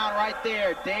brought down right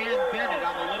there. Dan Bennett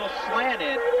on the little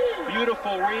slanted.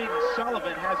 Beautiful read, and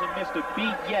Sullivan hasn't missed a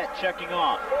beat yet checking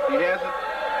off. He hasn't.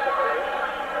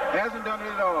 Hasn't done it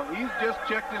at all. He's just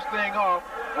checked this thing off.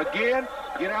 Again,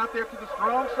 get out there to the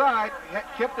strong side,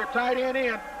 kept their tight end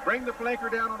in, bring the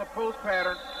flanker down on a post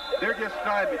pattern. They're just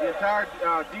stymied. The entire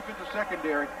defensive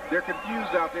secondary, they're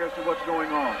confused out there as to what's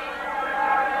going on.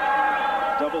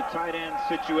 Double tight end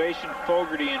situation.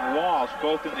 Fogarty and Walsh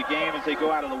both in the game as they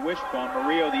go out of the wishbone.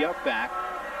 Murillo the up back.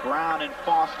 Brown and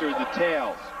Foster the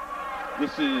tails.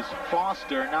 This is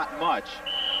Foster, not much.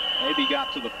 Maybe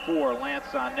got to the 4. Lance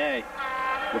Sané,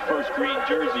 the first green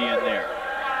jersey in there.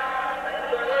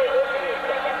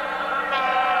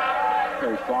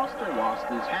 Perry Foster lost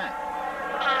his hat.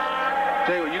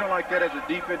 Tell you what, you don't like that as a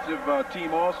defensive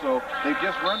team also. They've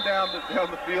just run down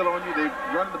the field on you. They've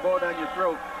run the ball down your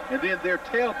throat. And then their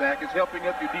tailback is helping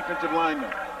up your defensive lineman.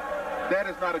 That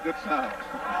is not a good sign.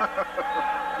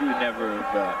 You would never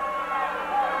have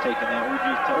taken that, would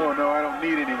you? Oh, no, I don't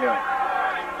need any help.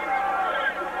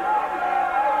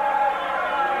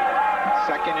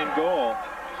 Second and goal.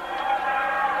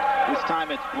 This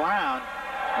time it's Brown,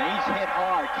 and he's hit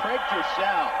hard. Craig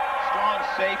Tercel, strong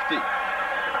safety.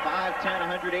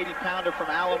 5'10", 180-pounder from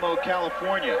Alamo,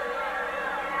 California.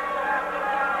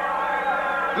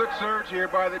 Good surge here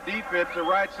by the defense, the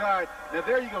right side. Now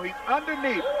there you go, he's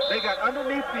underneath. They got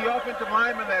underneath the offensive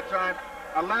lineman that time.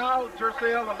 Allow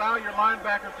Tercel, allow your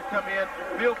linebackers to come in,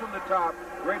 field from the top.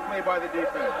 Great play by the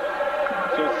defense.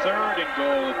 So third and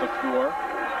goal at the 4.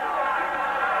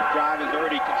 The drive has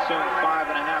already consumed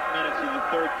 5.5 minutes of the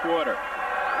third quarter.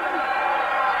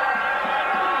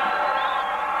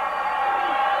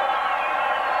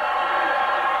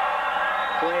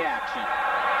 Play action.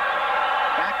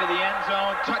 Back of the end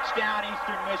zone, touchdown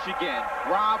Eastern Michigan.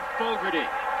 Rob Fogarty.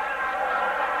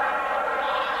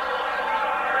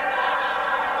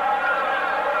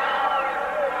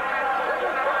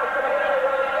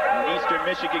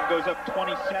 Michigan goes up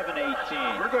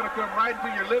 27-18. We're going to come right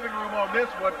into your living room on this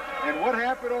one. And what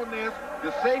happened on this,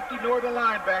 the safety nor the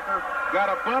linebacker got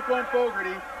a bump on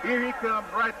Fogarty. Here he comes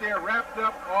right there, wrapped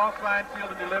up, all signed, sealed,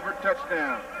 and delivered,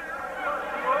 touchdown.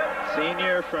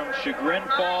 Senior from Chagrin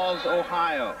Falls,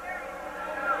 Ohio.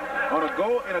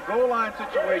 In a goal line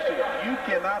situation, you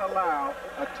cannot allow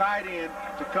a tight end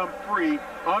to come free,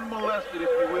 unmolested, if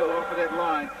you will, off of that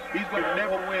line. He's going to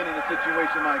never win in a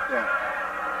situation like that.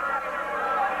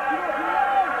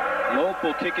 Lope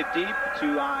will kick it deep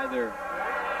to either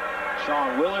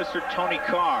Sean Willis or Tony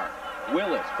Carr.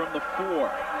 Willis from the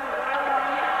 4.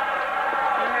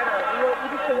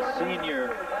 The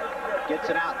senior gets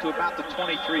it out to about the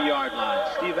 23-yard line.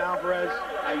 Steve Alvarez,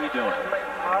 how you doing?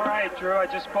 All right, Drew. I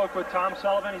just spoke with Tom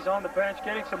Sullivan. He's on the bench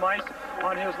getting some ice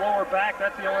on his lower back.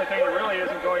 That's the only thing that really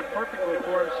isn't going perfectly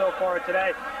for him so far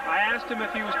today. I asked him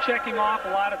if he was checking off a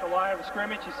lot at the line of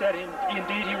scrimmage. He said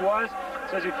indeed he was.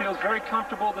 Says he feels very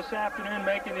comfortable this afternoon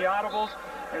making the audibles,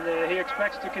 and he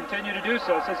expects to continue to do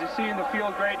so. Says he's seeing the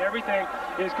field great and everything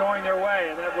is going their way,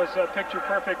 and that was picture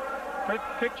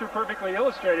perfectly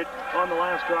illustrated on the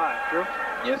last drive. Drew?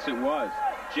 Yes, it was.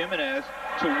 Jimenez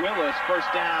to Willis, first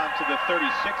down to the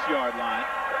 36-yard line.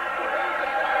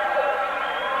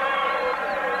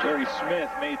 Jerry Smith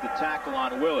made the tackle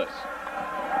on Willis.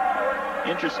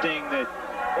 Interesting that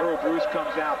Earl Bruce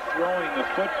comes out throwing the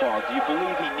football. Do you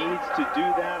believe he needs to do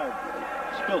that?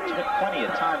 Still plenty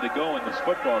of time to go in this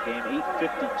football game.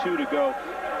 8:52 to go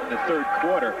in the third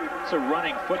quarter. It's a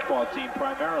running football team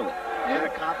primarily. Is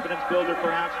it a confidence builder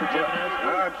perhaps for Jimenez?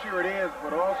 I'm sure it is,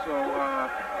 but also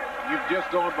you've just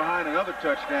gone behind another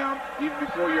touchdown even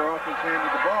before your offense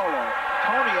handed the ball off.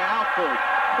 Tony Alford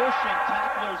pushing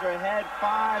tacklers ahead,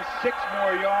 5-6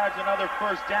 more yards, another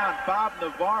first down. Bob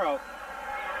Navarro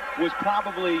was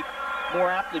probably more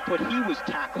aptly put, he was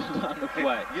tackled on the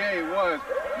play. Yeah, he was.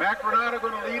 Mac Renata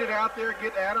going to lead it out there,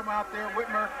 get Adam out there.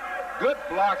 Whitmer, good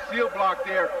block, seal block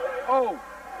there. Oh,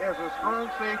 as a strong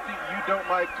safety, you don't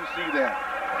like to see that.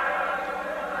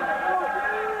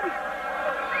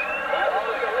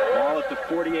 Ball at the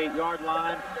 48-yard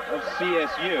line of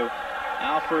CSU.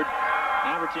 Alford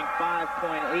averaging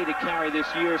 5.8 a carry this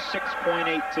year,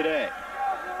 6.8 today.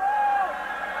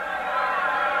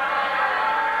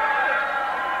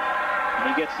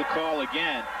 And he gets the call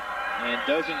again and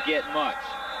doesn't get much.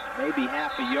 Maybe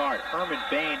half a yard. Herman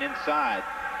Bain inside.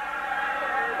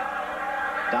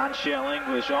 Donshell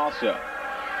English also.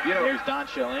 There's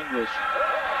Donshell English.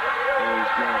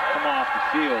 He's going to come off the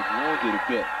field, wounded a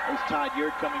bit. There's Todd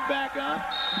Yurt coming back on.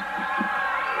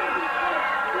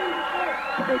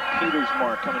 Craig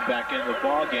Petersmar coming back into the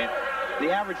ball game.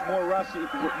 They average more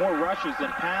rushes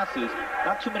than passes.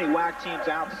 Not too many WAC teams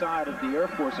outside of the Air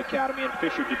Force Academy and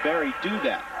Fisher DeBerry do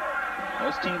that.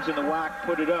 Most teams in the WAC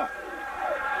put it up.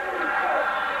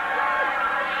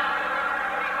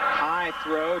 High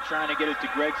throw, trying to get it to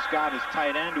Greg Scott, his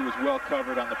tight end, who was well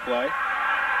covered on the play.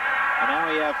 And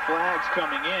now we have flags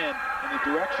coming in the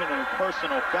direction of a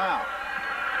personal foul.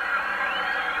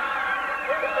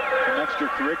 Some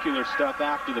extracurricular stuff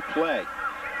after the play.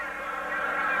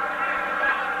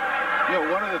 You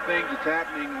know, one of the things that's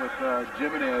happening with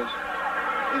Jimenez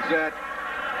is that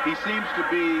he seems to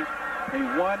be a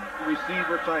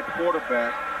one-receiver type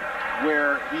quarterback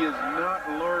where he has not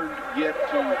learned yet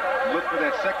to look for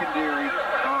that secondary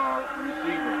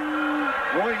receiver.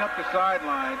 Going up the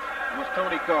sidelines was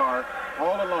Tony Carr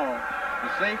all along.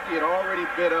 The safety had already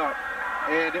bit up,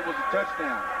 and it was a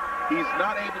touchdown. He's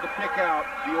not able to pick out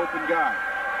the open guy.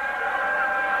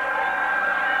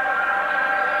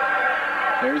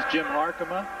 There's Jim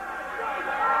Harkema.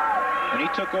 When he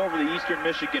took over the Eastern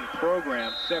Michigan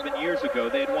program 7 years ago,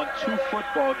 they had won 2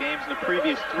 football games in the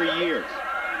previous 3 years.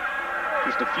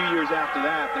 Just a few years after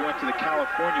that, they went to the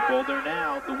California Bowl. They're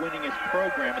now the winningest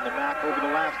program in the MAC over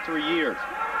the last 3 years.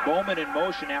 Bowman in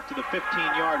motion after the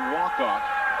 15-yard walk-off.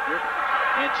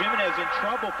 And Jimenez in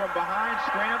trouble from behind,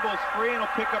 scrambles free, and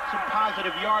will pick up some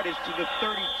positive yardage to the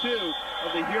 32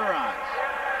 of the Hurons.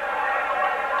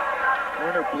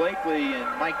 Werner Blakely and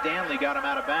Mike Danley got him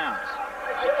out of bounds.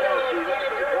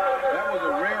 That was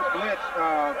a rare blitz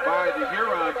by the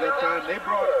Hurons that time.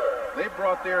 They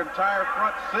brought their entire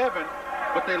front 7,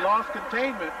 but they lost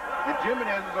containment. And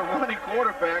Jimenez is a running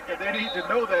quarterback, and they need to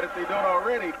know that if they don't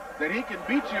already, that he can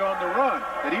beat you on the run,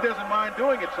 that he doesn't mind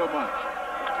doing it so much.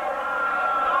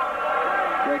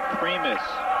 Greg Primus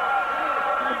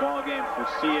in the ball game for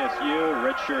CSU,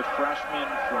 redshirt freshman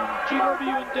from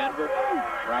GW in Denver.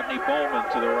 Rodney Bowman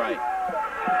to the right.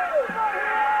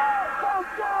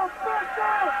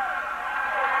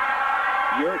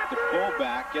 Yurt, the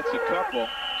fullback, gets a couple.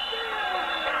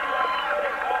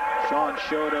 Sean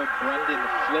Shota, Brendan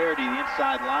Flaherty, the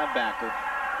inside linebacker.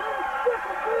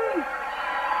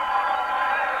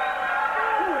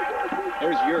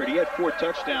 There's Yurt. He had 4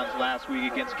 touchdowns last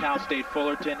week against Cal State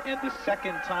Fullerton, and the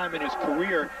second time in his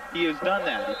career he has done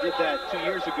that. He did that 2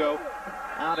 years ago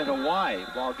out in Hawaii.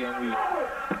 Ball game we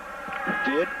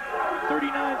did.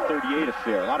 39-38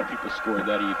 affair. A lot of people scored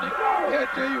that evening. Yeah, I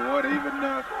tell you what, even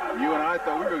you and I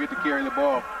thought we were going to get to carry the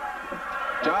ball.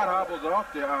 John hobbles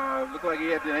off there. Looked like he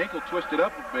had the ankle twisted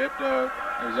up a bit.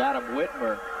 There's Adam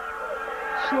Whitmer,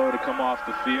 slow to come off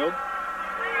the field.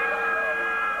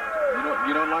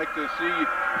 You don't like to see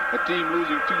a team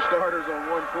losing 2 starters on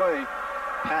one play.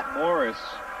 Pat Morris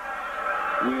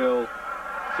will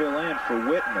fill in for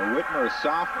Whitmer. Whitmer, a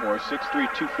sophomore, 6'3",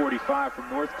 245 from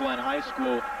North Glen High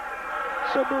School,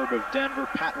 suburb of Denver.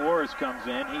 Pat Morris comes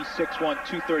in. He's 6'1",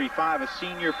 235, a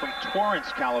senior from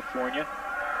Torrance, California.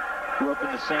 Grew up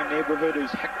in the same neighborhood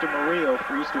as Hector Murillo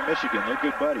for Eastern Michigan. They're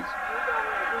good buddies.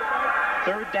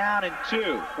 3rd down and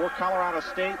 2 for Colorado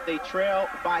State. They trail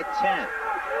by 10.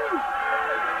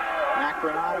 Mac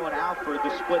Renato and Alford, the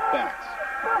split backs.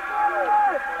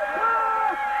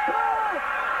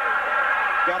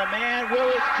 Got a man,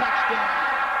 Willis, touchdown.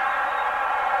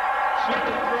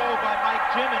 Super throw by Mike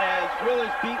Jimenez.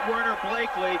 Willis beat Werner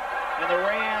Blakely, and the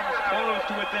Rams close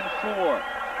to within 4.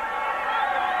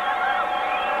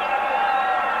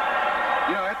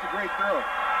 You know, that's a great throw.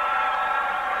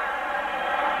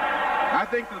 I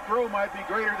think the throw might be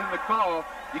greater than the call.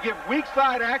 You give weak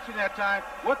side action that time.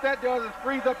 What that does is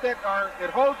frees up that, or it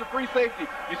holds the free safety.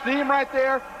 You see him right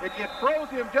there? It froze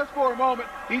him just for a moment.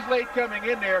 He's late coming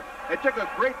in there. It took a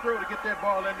great throw to get that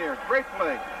ball in there. Great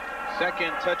play.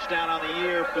 Second touchdown on the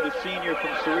year for the senior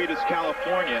from Cerritos,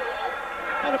 California.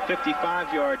 Had a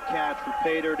 55-yard catch for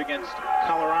pay dirt against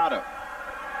Colorado.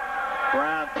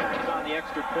 Brown turns on the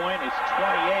extra point. It's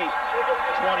 28-25,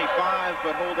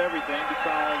 but hold everything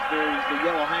because there's the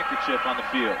yellow handkerchief on the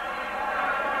field.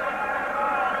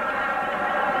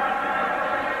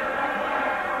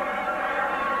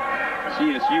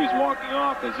 CSU is walking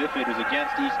off as if it is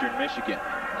against Eastern Michigan.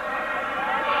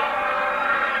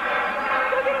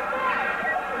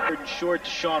 Short to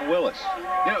Sean Willis.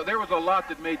 You know, there was a lot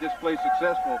that made this play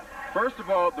successful. First of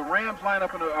all, the Rams line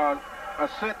up in a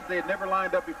set that they had never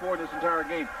lined up before in this entire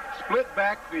game. Split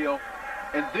backfield,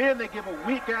 and then they give a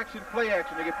weak action, play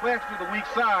action. They get play action to the weak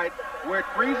side, where it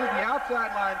freezes the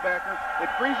outside linebacker, it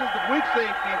freezes the weak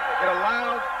safety, it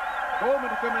allows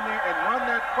Bowman to come in there and run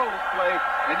that post play,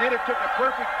 and then it took a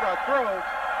perfect throw,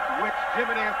 which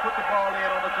Jimenez put the ball in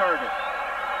on the target.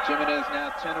 Jimenez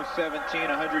now 10 of 17,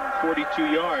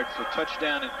 142 yards, a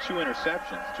touchdown and 2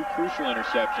 interceptions, 2 crucial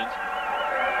interceptions,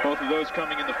 both of those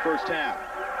coming in the first half.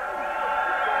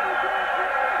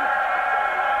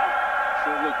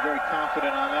 Sure looked very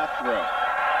confident on that throw.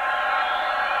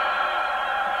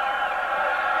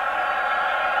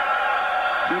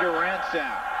 kicks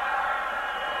out.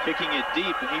 Kicking it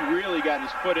deep, and he really got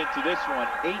his foot into this one.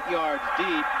 8 yards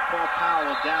deep. Paul Powell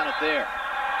will down it there.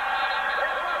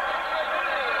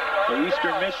 For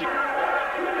Eastern Michigan,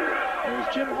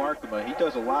 there's Jim Harkema. He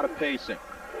does a lot of pacing.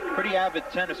 Pretty avid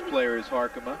tennis player is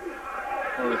Harkema.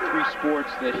 One of the 3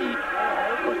 sports that he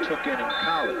partook in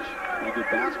college. Pretty good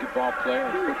basketball player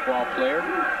and football player.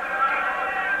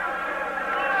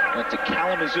 Went to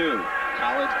Kalamazoo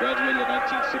College, graduated in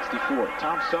 1964.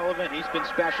 Tom Sullivan, he's been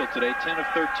special today. 10 of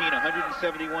 13,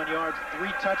 171 yards, 3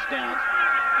 touchdowns,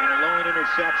 and a lone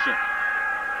interception.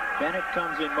 Bennett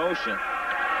comes in motion,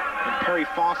 and Perry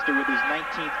Foster with his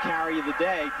 19th carry of the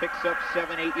day picks up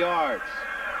 7-8 yards.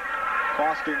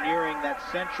 Foster nearing that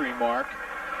century mark.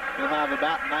 He'll have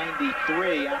about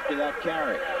 93 after that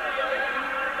carry.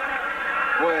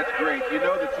 Boy, that's great. You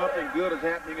know that something good is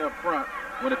happening up front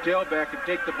when a tailback can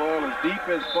take the ball as deep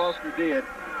as Foster did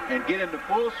and get into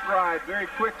full stride very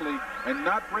quickly and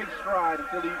not break stride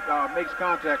until he makes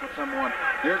contact with someone.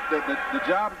 The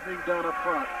job is being done up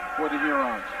front for the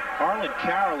Hurons. Harlan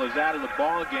Carroll is out of the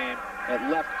ball game at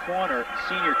left corner.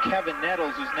 Senior Kevin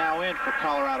Nettles is now in for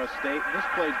Colorado State. And this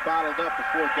play's bottled up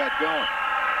before it got going.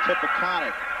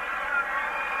 Tippecanoe,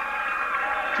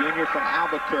 junior from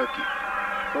Albuquerque.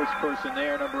 First person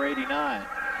there, number 89.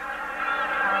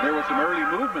 There was some early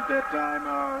movement that time.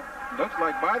 Looks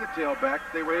like by the tailback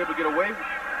they were able to get away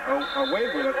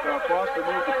with it. Foster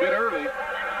moved a bit early.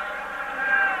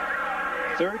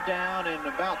 3rd down and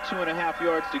about 2.5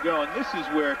 yards to go. And this is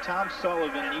where Tom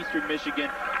Sullivan and Eastern Michigan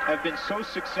have been so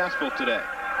successful today.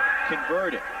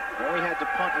 Converted. Only had to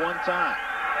punt 1 time.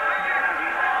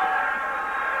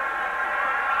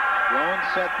 Lone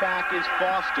setback is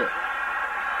Foster.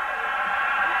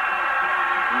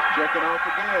 He's checking off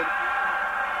again.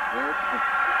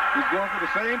 He's going for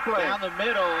the same play. Down the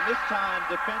middle, and this time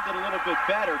defended a little bit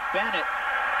better. Bennett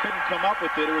couldn't come up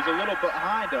with it. It was a little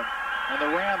behind him. And the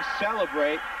Rams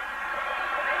celebrate.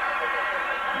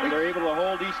 And they're able to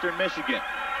hold Eastern Michigan.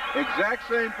 Exact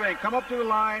same thing. Come up to the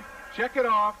line, check it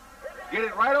off, get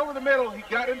it right over the middle. He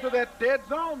got into that dead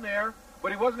zone there,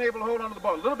 but he wasn't able to hold on to the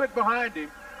ball. A little bit behind him.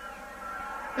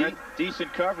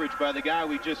 Decent coverage by the guy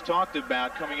we just talked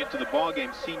about coming into the ball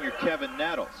game, senior Kevin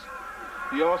Nettles.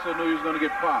 He also knew he was going to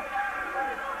get popped.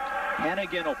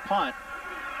 Hennigan will punt.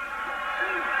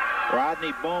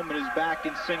 Rodney Bowman is back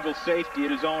in single safety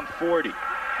at his own 40.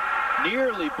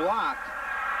 Nearly blocked,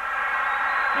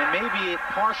 and maybe it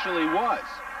partially was.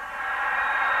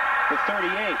 The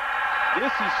 38.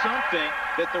 This is something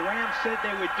that the Rams said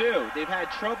they would do. They've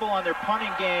had trouble on their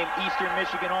punting game, Eastern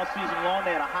Michigan, all season long.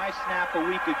 They had a high snap a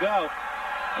week ago,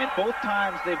 and both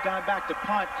times they've gone back to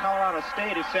punt, Colorado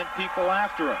State has sent people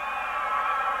after them.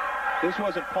 This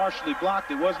wasn't partially blocked.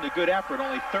 It wasn't a good effort.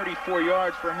 Only 34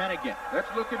 yards for Hennigan. Let's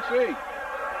look and see.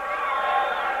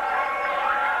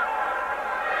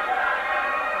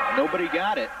 Nobody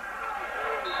got it.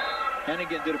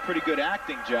 Hennigan did a pretty good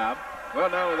acting job. Well,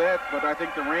 not only that, but I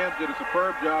think the Rams did a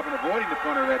superb job in avoiding the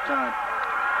punter that time.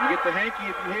 You get the hanky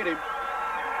if you hit him.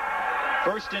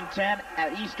 1st and 10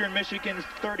 at Eastern Michigan's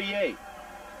 38.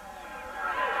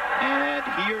 And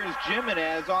here's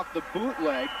Jimenez off the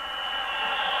bootleg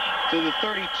to the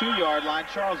 32-yard line.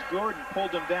 Charles Gordon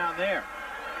pulled him down there.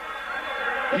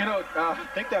 You know, I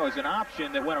think that was an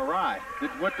option that went awry. It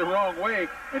went the wrong way,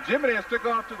 and Jimenez took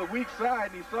off to the weak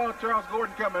side, and he saw Charles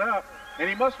Gordon coming up, and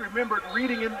he must remembered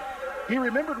reading in. He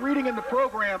remembered reading in the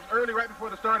programs early, right before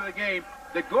the start of the game,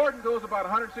 that Gordon goes about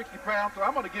 160 pounds, so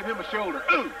I'm going to give him a shoulder.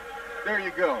 Ooh, there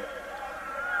you go.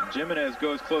 Jimenez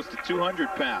goes close to 200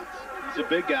 pounds. He's a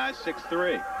big guy,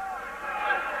 6'3".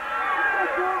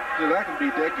 Dude, I can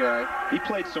beat that guy. He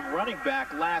played some running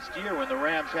back last year when the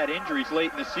Rams had injuries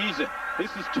late in the season.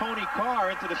 This is Tony Carr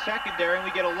into the secondary, and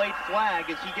we get a late flag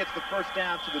as he gets the 1st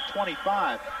down to the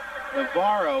 25.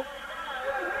 Navarro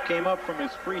came up from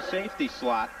his free safety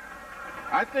slot.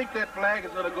 I think that flag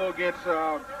is going to go against,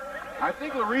 I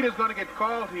think Larita's going to get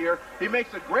called here. He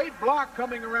makes a great block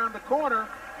coming around the corner,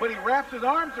 but he wraps his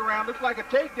arms around. Looks like a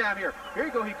takedown here. Here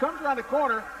you go. He comes around the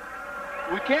corner.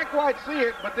 We can't quite see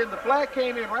it, but then the flag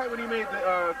came in right when he made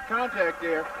the contact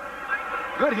there.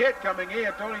 Good hit coming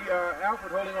in. Tony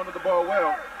Alford holding onto the ball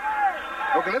well.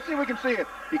 Okay, let's see if we can see it.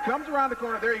 He comes around the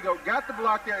corner. There you go. Got the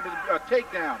block there. A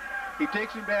takedown. He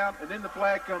takes him down, and then the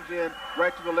flag comes in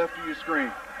right to the left of your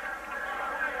screen.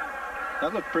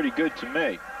 That looked pretty good to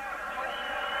me.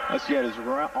 Unless he had his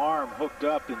arm hooked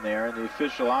up in there, and the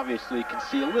official obviously can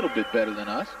see a little bit better than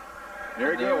us.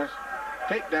 There he goes.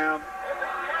 Takedown.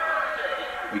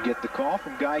 We get the call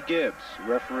from Guy Gibbs,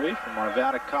 referee from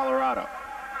Arvada, Colorado.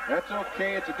 That's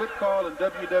okay. It's a good call in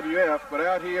WWF, but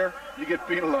out here, you get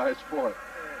penalized for it.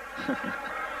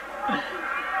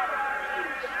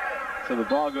 So the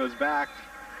ball goes back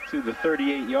to the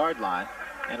 38-yard line,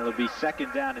 and it'll be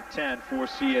 2nd down and 10 for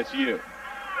CSU.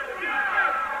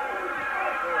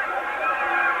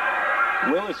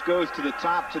 Willis goes to the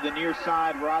top to the near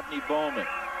side, Rodney Bowman.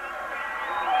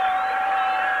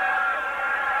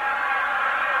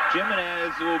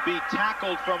 Jimenez will be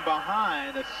tackled from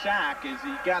behind, a sack as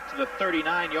he got to the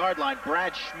 39-yard line.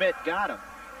 Brad Schmidt got him.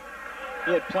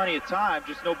 He had plenty of time,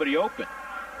 just nobody open.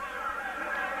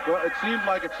 Well, it seemed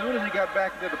like as soon as he got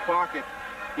back into the pocket,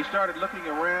 he started looking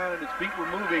around and his feet were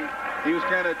moving. He was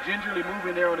kind of gingerly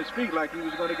moving there on his feet like he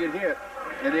was going to get hit.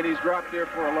 And then he's dropped there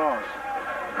for a loss.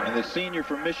 And the senior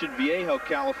from Mission Viejo,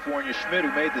 California, Schmidt,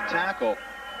 who made the tackle,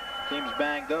 seems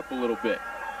banged up a little bit.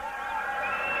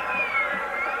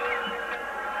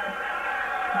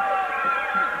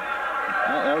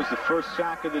 Well, that was the first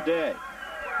sack of the day.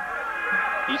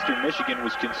 Eastern Michigan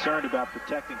was concerned about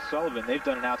protecting Sullivan. They've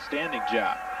done an outstanding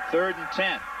job. 3rd and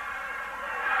 10.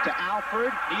 To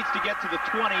Alford, needs to get to the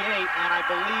 28, and I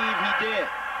believe he did.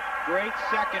 Great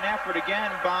second effort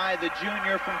again by the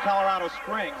junior from Colorado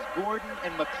Springs. Gordon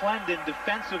and McClendon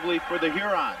defensively for the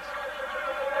Hurons.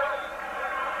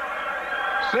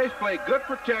 Safe play, good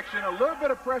protection, a little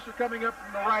bit of pressure coming up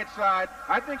from the right side.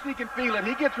 I think he can feel it.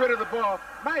 He gets rid of the ball.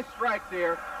 Nice strike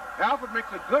there. Alford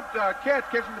makes a good catch,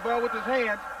 catching the ball with his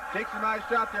hands. Takes a nice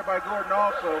shot there by Gordon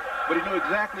also, but he knew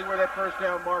exactly where that first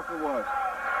down marker was.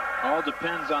 All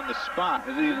depends on the spot.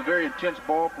 He's a very intense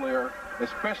ball player,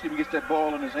 especially if he gets that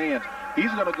ball in his hands.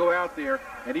 He's going to go out there,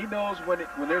 and he knows when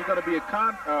there's going to be a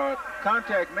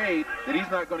contact made that he's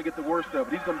not going to get the worst of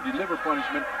it. He's going to deliver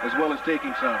punishment as well as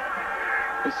taking some.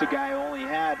 This is a guy who only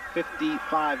had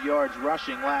 55 yards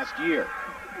rushing last year.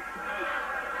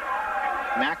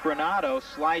 Mac Renato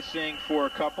slicing for a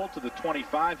couple to the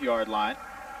 25-yard line.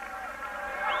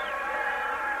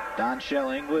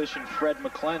 Donshell English and Fred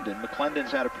McClendon. McClendon's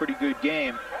had a pretty good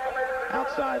game,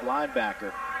 outside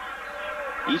linebacker.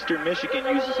 Eastern Michigan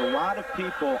uses a lot of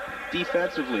people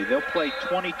defensively. They'll play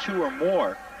 22 or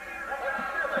more.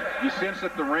 You sense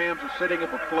that the Rams are setting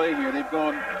up a play here. They've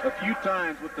gone a few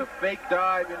times with the fake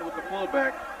dive in with the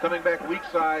fullback, coming back weak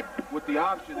side with the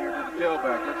option there to the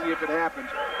tailback. Let's see if it happens.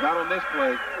 Not on this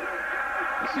play.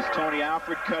 This is Tony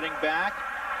Alford cutting back.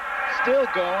 Still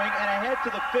going and ahead to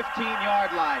the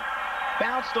 15-yard line.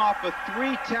 Bounced off of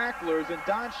 3 tacklers, and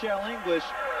Donshell English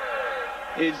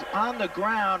is on the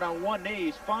ground on one knee.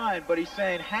 He's fine, but he's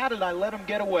saying, how did I let him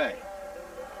get away?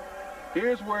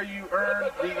 Here's where you earn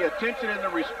the attention and the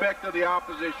respect of the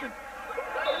opposition.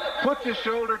 Puts his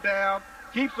shoulder down,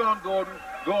 keeps on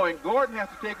going. Gordon has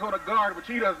to take on a guard, which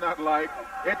he does not like.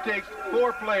 It takes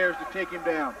 4 players to take him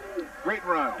down. Great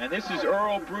run. And this is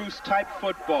Earl Bruce type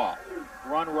football.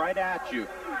 Run right at you.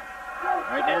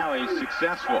 Right now he's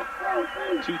successful.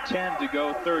 2:10 to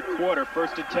go, 3rd quarter.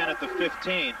 1st and 10 at the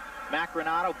 15. Mac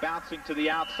Renato bouncing to the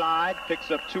outside, picks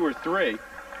up 2 or 3.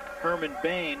 Herman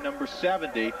Bain, number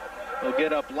 70, will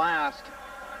get up last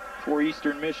for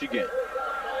Eastern Michigan.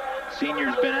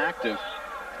 Senior's been active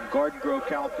from Garden Grove,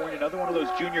 California. Another one of those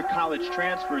junior college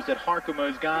transfers that Harkema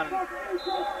has gone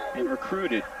and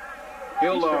recruited. He's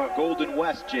from Golden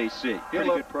West, JC. Pretty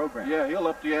good program. Yeah, he'll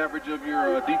up the average of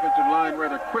your defensive line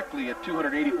rather quickly at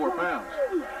 284 pounds.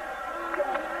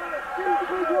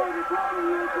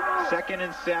 2nd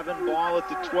and 7, ball at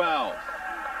the 12.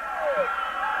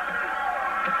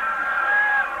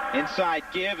 Inside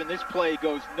give, and this play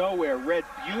goes nowhere. Read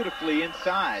beautifully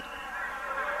inside.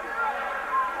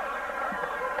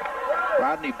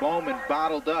 Rodney Bowman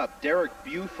bottled up. Derek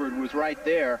Buford was right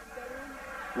there.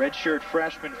 Redshirt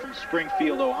freshman from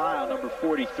Springfield, Ohio, number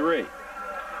 43.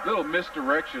 Little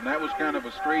misdirection. That was kind of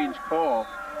a strange call.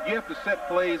 You have to set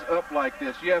plays up like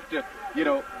this. You have to,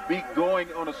 be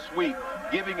going on a sweep,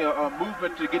 giving a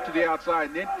movement to get to the outside,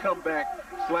 and then come back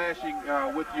slashing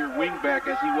with your wing back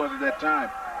as he was at that time.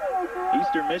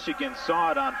 Eastern Michigan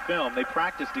saw it on film. They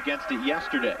practiced against it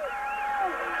yesterday.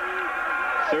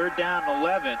 3rd down and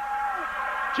 11.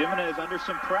 Jimenez under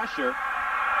some pressure.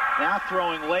 Now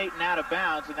throwing late and out of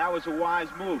bounds, and that was a wise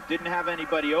move. Didn't have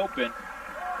anybody open.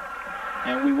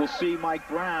 And we will see Mike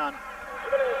Brown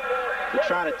to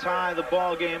try to tie the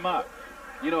ball game up.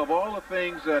 Of all the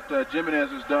things that Jimenez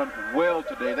has done well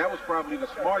today, that was probably the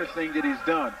smartest thing that he's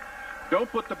done. Don't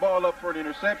put the ball up for an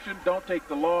interception. Don't take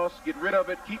the loss. Get rid of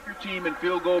it. Keep your team in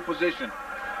field goal position.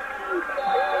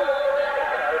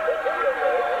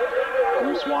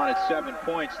 Bruce wanted 7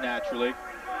 points, naturally.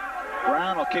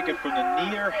 Brown will kick it from the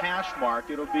near hash mark.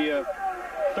 It'll be a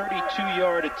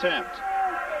 32-yard attempt.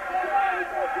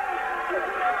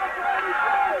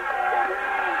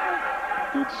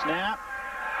 Good snap.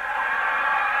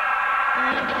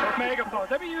 And megaphones.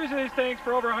 They've been using these things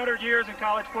for over 100 years in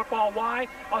college football. Why?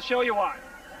 I'll show you why.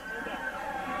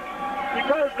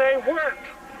 Because they work.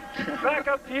 Back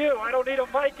up to you. I don't need a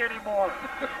mic anymore.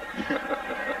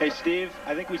 Hey, Steve,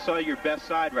 I think we saw your best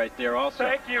side right there also.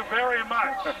 Thank you very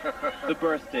much. The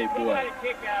birthday boy.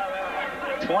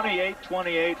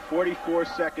 28-28, 44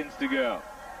 seconds to go.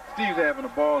 Steve's having a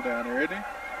ball down there, isn't he?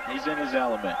 He's in his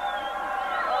element.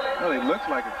 Well, he looks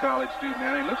like a college student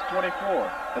now. He looks 24.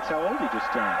 That's how old he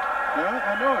just turned. Yeah,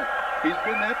 I know it. He's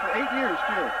been that for 8 years,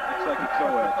 too. Looks like a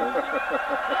co-ed, doesn't he?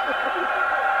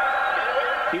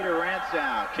 Peter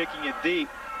Ransow kicking it deep.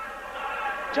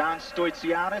 John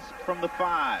Stoitsiadis from the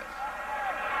 5.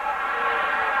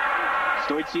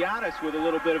 Stoitsiadis with a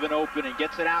little bit of an opening.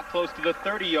 Gets it out close to the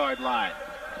 30-yard line.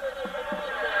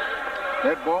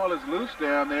 That ball is loose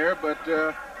down there, but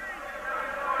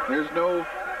there's no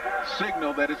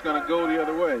signal that it's going to go the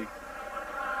other way.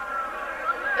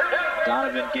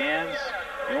 Donovan Gans,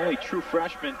 the only true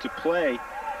freshman to play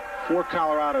for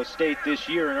Colorado State this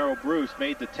year, and Earl Bruce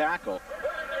made the tackle.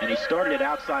 And he started at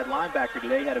outside linebacker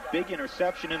today, had a big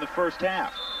interception in the first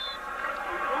half.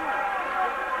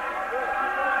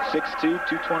 6'2",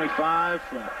 225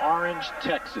 from Orange,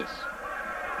 Texas.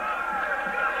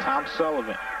 Tom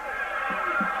Sullivan.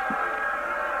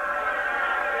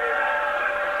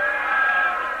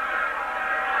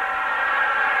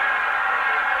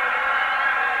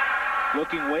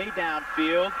 Looking way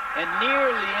downfield and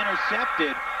nearly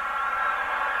intercepted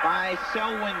by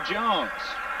Selwyn Jones.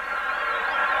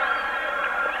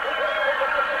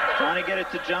 Trying to get it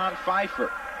to John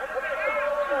Pfeiffer.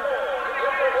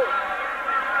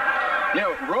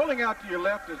 Yeah, rolling out to your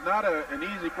left is not an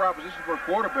easy proposition for a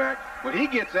quarterback. When he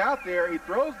gets out there, he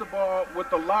throws the ball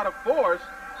with a lot of force,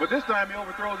 but this time he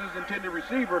overthrows his intended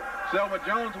receiver. Selwyn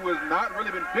Jones, who has not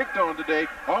really been picked on today,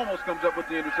 almost comes up with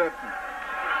the interception.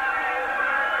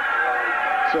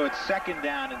 So it's 2nd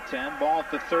down and 10, ball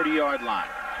at the 30-yard line.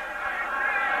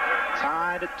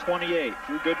 Tied at 28.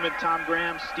 Drew Goodman, Tom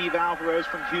Graham, Steve Alvarez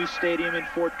from Hughes Stadium in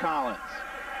Fort Collins.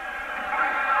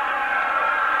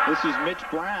 This is Mitch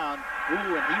Brown.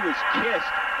 Ooh, and he was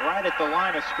kissed right at the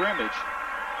line of scrimmage.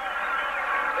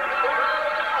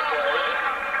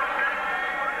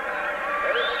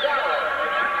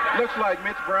 Looks like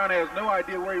Mitch Brown has no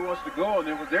idea where he wants to go, and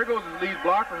then there goes his lead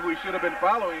blocker, who he should have been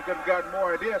following. He could have gotten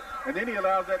more idea, and then he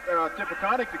allows that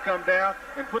Tippeconic to come down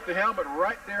and put the helmet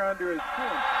right there under his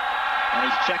chin. And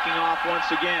he's checking off once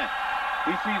again.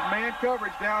 He sees man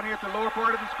coverage down here at the lower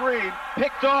part of the screen.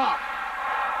 Picked off.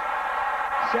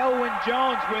 Selwyn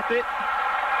Jones with it,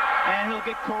 and he'll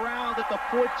get corralled at the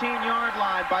 14-yard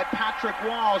line by Patrick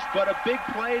Walsh, but a big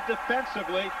play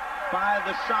defensively by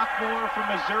the sophomore from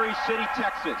Missouri City,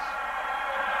 Texas.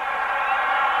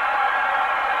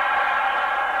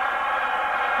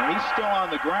 And he's still on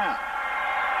the ground.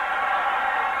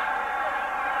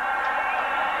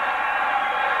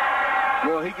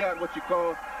 Well, he got what you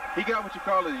call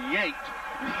a yanked.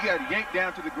 He got yanked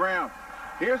down to the ground.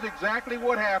 Here's exactly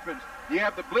what happens. You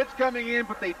have the blitz coming in,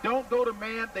 but they don't go to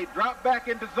man. They drop back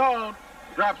into zone.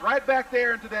 Drops right back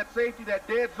there into that safety, that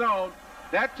dead zone.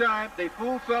 That time, they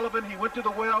fooled Sullivan. He went to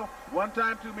the well. One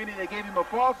time too many. They gave him a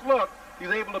false look. He's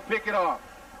able to pick it off.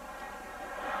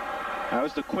 That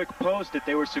was the quick post that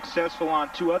they were successful on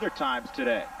 2 other times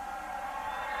today.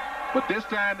 But this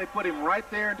time, they put him right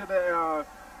there into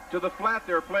the flat.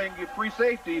 They're playing free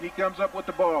safety, and he comes up with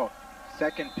the ball.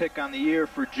 2nd pick on the year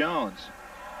for Jones.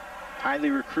 Highly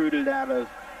recruited out of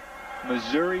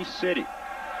Missouri City.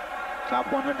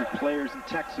 Top 100 players in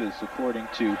Texas, according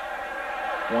to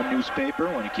one newspaper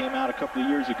when he came out a couple of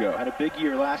years ago. Had a big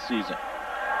year last season.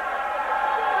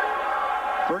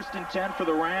 1st and 10 for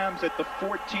the Rams at the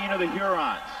 14 of the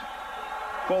Hurons.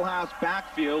 Full house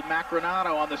backfield.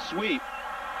 Macronato on the sweep.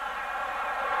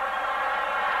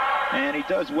 And he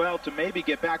does well to maybe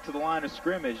get back to the line of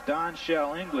scrimmage. Don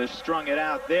Shell English strung it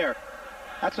out there.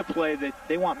 That's a play that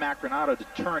they want Macronato to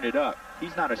turn it up.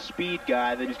 He's not a speed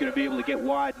guy that he's going to be able to get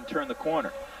wide and turn the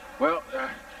corner. Well,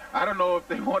 I don't know if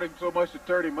they want him so much to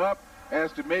turn him up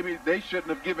as to maybe they shouldn't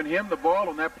have given him the ball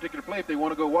on that particular play if they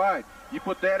want to go wide. You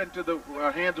put that into the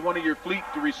hands of one of your fleet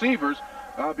receivers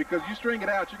because you string it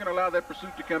out, you're going to allow that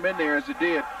pursuit to come in there as it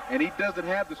did, and he doesn't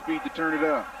have the speed to turn it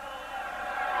up.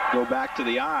 Go back to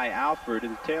the eye. Alford, the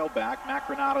tailback.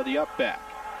 Macronato, the up back.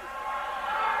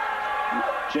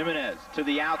 Jimenez to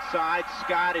the outside.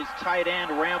 Scott, his tight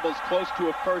end, rambles close to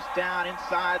a 1st down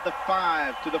inside the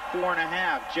 5 to the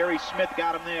 4.5. Jerry Smith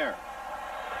got him there.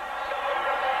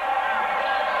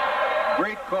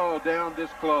 Great call down this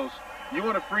close. You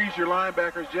want to freeze your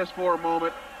linebackers just for a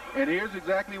moment. and here's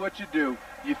exactly what you do.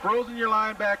 You frozen your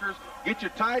linebackers, get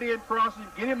your tight end crossing,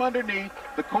 get him underneath.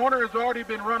 The corner has already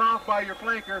been run off by your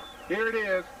flanker. Here it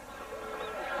is.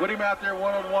 Put him out there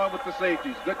one-on-one with the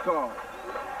safeties. Good call.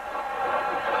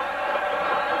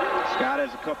 Scott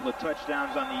has a couple of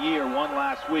touchdowns on the year, one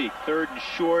last week. 3rd and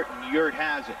short, and Yurt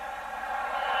has it.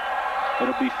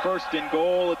 It'll be 1st and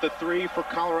goal at the 3 for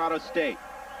Colorado State.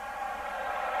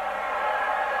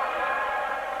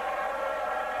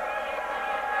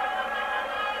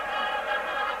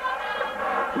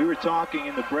 We were talking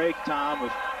in the break, Tom,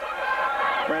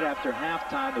 right after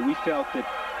halftime, that we felt that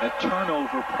a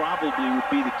turnover probably would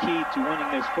be the key to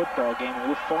winning this football game, and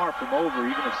we're far from over,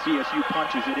 even if CSU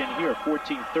punches it in here.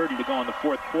 14:30 to go in the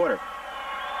 4th quarter.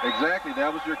 Exactly.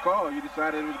 That was your call. You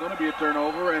decided it was going to be a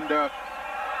turnover, and,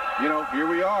 you know, here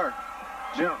we are.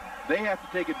 Now, they have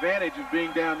to take advantage of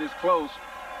being down this close.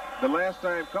 The last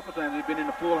time, a couple of times, they've been in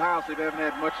a full house. They haven't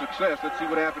had much success. Let's see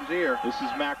what happens here. This is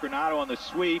Macronato on the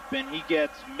sweep, and he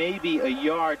gets maybe a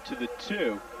yard to the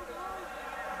 2.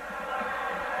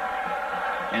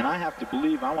 And I have to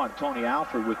believe I want Tony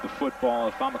Alford with the football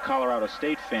if I'm a Colorado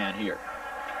State fan here.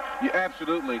 Yeah,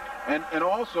 absolutely. And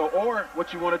also, or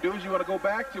what you want to do is you want to go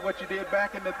back to what you did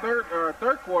back in the third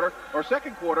quarter or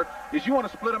second quarter, is you want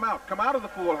to split them out. Come out of the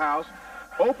full house,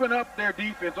 open up their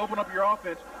defense, open up your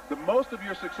offense. The most of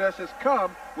your success has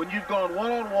come when you've gone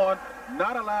one-on-one,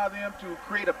 not allow them to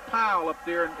create a pile up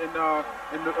there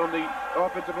on the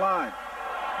offensive line.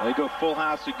 They go full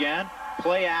house again.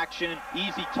 Play action,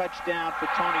 easy touchdown for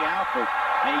Tony Alford.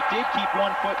 And he did keep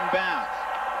 1 foot in bounds.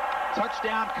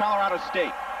 Touchdown, Colorado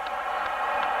State.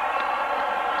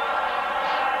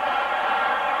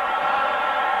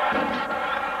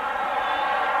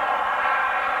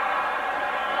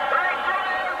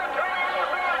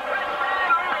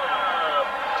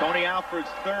 Tony Alford's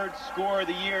 3rd score of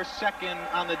the year, 2nd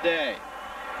on the day.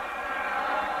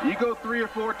 You go 3 or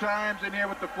 4 times in here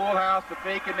with the full house, the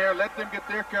fake in there, let them get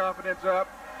their confidence up.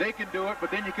 They can do it, but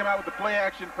then you come out with the play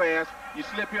action pass. You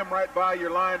slip him right by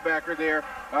your linebacker there,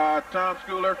 Tom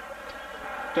Schooler.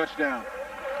 Touchdown.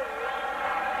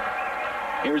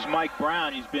 Here's Mike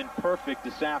Brown. He's been perfect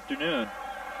this afternoon.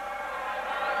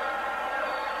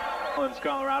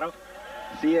 Colorado.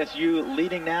 CSU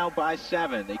leading now by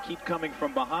 7. They keep coming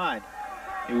from behind.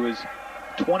 It was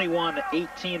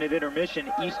 21-18 at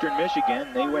intermission, Eastern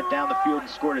Michigan. They went down the field and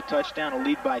scored a touchdown, a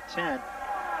lead by 10.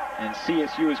 And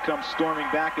CSU has come storming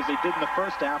back as they did in the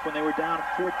first half when they were down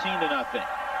 14-0.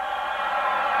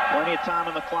 Plenty of time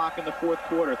on the clock in the 4th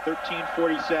quarter,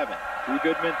 13:47. Drew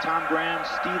Goodman, Tom Graham,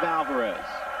 Steve Alvarez.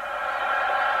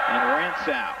 And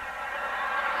Ransow.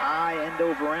 High end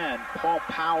over end. Paul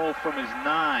Powell from his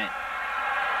 9.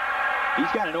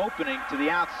 He's got an opening to the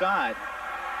outside.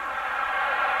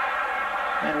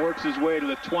 And works his way to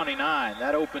the 29.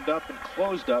 That opened up and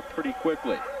closed up pretty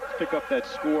quickly. Let's pick up that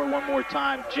score one more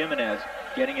time. Jimenez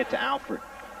getting it to Alford.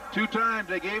 2 times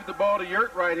they gave the ball to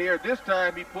Yurt right here. This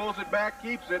time he pulls it back,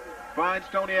 keeps it, finds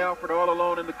Tony Alford all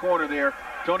alone in the corner there.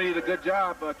 Tony did a good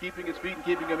job keeping his feet and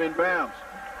keeping him in bounds.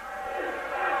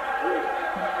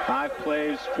 5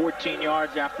 plays, 14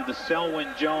 yards after the Selwyn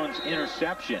Jones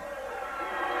interception.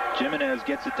 Jimenez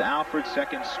gets it to Alford,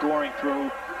 2nd scoring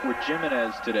throw for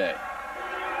Jimenez today.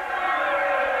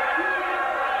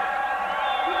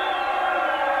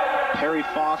 Perry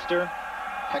Foster,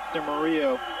 Hector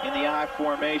Murillo in the I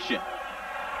formation.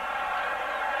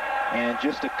 And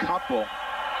just a couple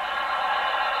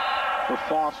for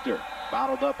Foster,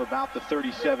 bottled up about the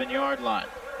 37-yard line.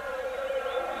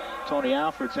 Tony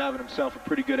Alford's having himself a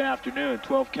pretty good afternoon.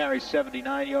 12 carries,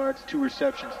 79 yards, 2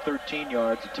 receptions, 13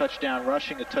 yards, a touchdown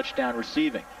rushing, a touchdown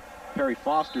receiving. Perry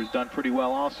Foster's done pretty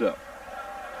well also.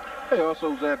 He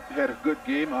also had a good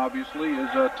game, obviously, is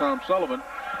Tom Sullivan,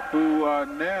 who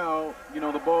now, you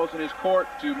know, the ball's in his court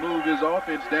to move his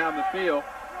offense down the field,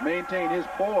 maintain his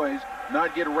poise,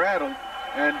 not get rattled,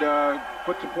 and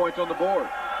put some points on the board.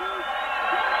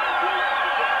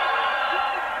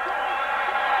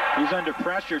 He's under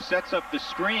pressure, sets up the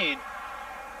screen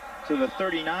to the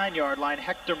 39-yard line.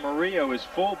 Hector Murillo is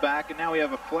fullback, and now we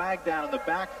have a flag down in the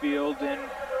backfield. And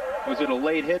was it a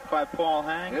late hit by Paul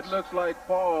Hanks? It looks like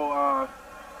Paul,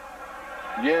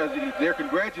 yeah, they're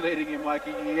congratulating him like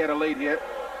he had a late hit.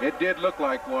 It did look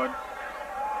like one.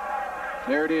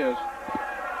 There it is.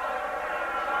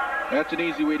 That's an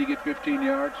easy way to get 15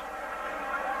 yards.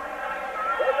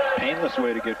 Painless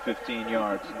way to get 15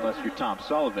 yards, unless you're Tom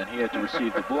Sullivan. He had to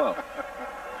receive the blow.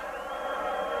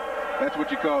 That's what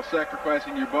you call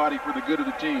sacrificing your body for the good of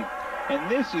the team.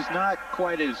 And this is not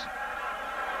quite as,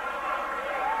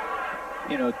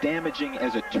 you know, damaging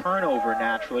as a turnover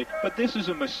naturally, but this is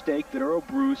a mistake that Earl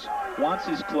Bruce wants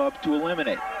his club to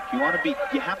eliminate. You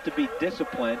have to be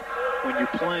disciplined when you're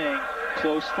playing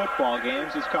close football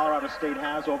games, as Colorado State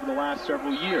has over the last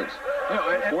several years.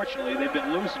 Unfortunately, they've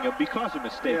been losing them because of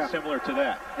mistakes similar to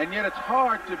that. And yet it's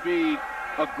hard to be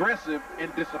aggressive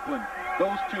and disciplined.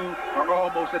 Those two are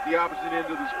almost at the opposite end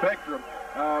of the spectrum,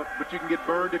 but you can get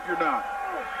burned if you're not.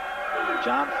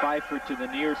 John Pfeiffer to the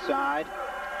near side.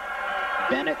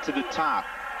 Bennett to the top.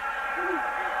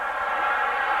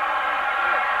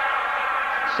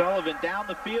 Sullivan down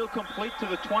the field, complete to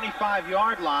the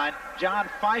 25-yard line. John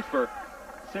Pfeiffer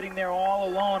sitting there all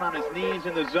alone on his knees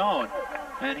in the zone.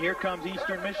 And here comes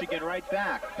Eastern Michigan right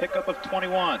back. Pickup of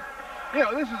 21. You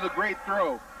know, this is a great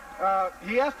throw.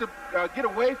 He has to get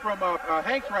away from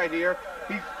Hanks right here.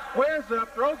 He squares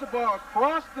up, throws the ball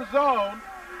across the zone,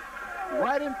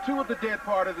 right into the dead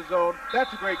part of the zone.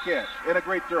 That's a great catch and a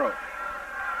great throw.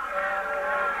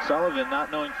 Sullivan,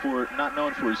 not known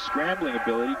for his scrambling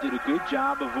ability, did a good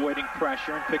job avoiding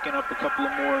pressure and picking up a couple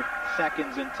of more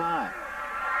seconds in time.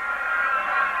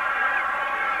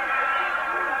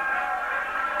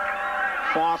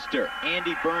 Foster,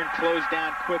 Andy Byrne closed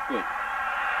down quickly.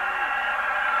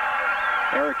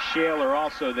 Eric Shaler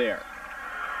also there.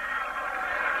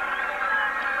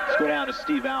 Let's go down to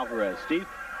Steve Alvarez. Steve?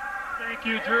 Thank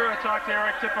you, Drew. I talked to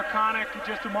Eric Tipaconic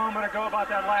just a moment ago about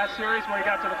that last series where he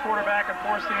got to the quarterback and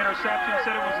forced the interception. He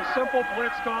said it was a simple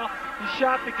blitz call. He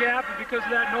shot the gap, and because of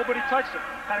that, nobody touched him.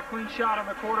 Had a clean shot on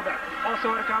the quarterback.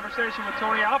 Also had a conversation with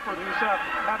Tony Alford, who's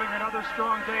having another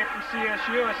strong day for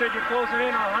CSU. I said, you're closing in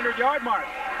on a 100-yard mark.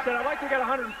 I said, I'd like to get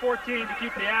 114 to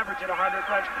keep the average at 100,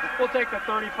 but we'll take the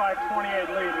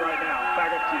 35-28 lead right now.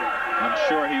 Back up to you. I'm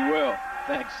sure he will.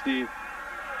 Thanks, Steve.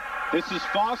 This is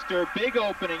Foster, big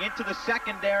opening into the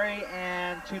secondary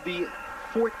and to the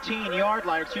 14-yard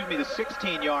line, excuse me, the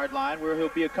 16-yard line, where he'll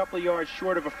be a couple of yards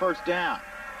short of a first down.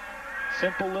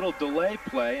 Simple little delay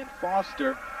play, and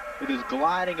Foster, with his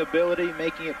gliding ability,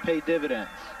 making it pay dividends.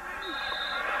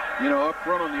 You know, up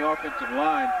front on the offensive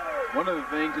line, one of the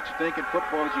things that you think in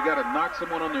football is you got to knock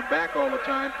someone on their back all the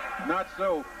time. Not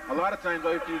so. A lot of times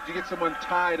all you have to do is you get someone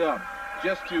tied up,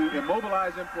 just to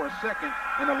immobilize him for a second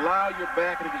and allow your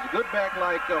back, and if he's a good back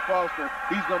like Foster,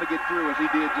 he's going to get through as he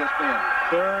did just then.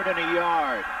 3rd and a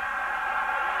yard.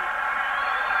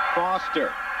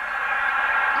 Foster.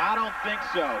 I don't think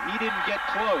so. He didn't get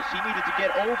close. He needed to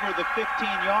get over the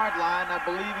 15-yard line. I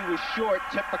believe he was short.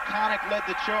 Tipaconic led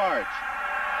the charge.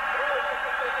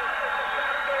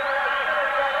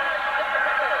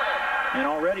 And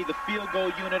already the field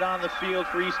goal unit on the field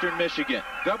for Eastern Michigan.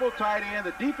 Double tight end.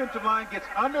 The defensive line gets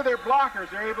under their blockers.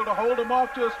 They're able to hold them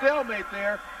off to a stalemate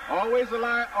there. Always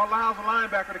allows a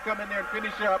linebacker to come in there and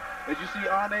finish up, as you see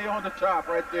Ane on the top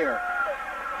right there.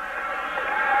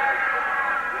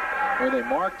 Where they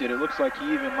marked it, it looks like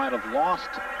he even might have lost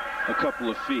a couple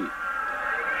of feet.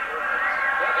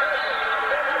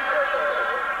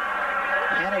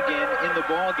 Hennigan in the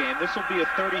ball game. This will be a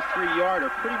 33-yarder,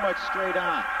 pretty much straight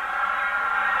on.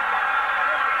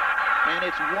 And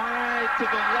it's wide to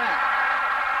the left.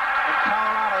 And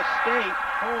Colorado State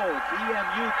holds.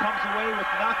 EMU comes away with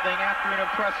nothing after an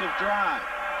impressive drive.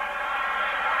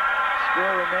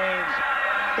 Score remains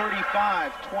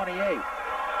 35-28.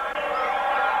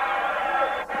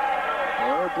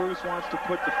 Well, Bruce wants to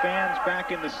put the fans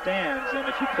back in the stands, and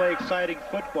if you play exciting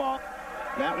football,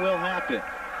 that will happen.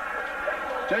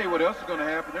 Tell you what else is going to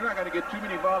happen. They're not going to get too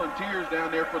many volunteers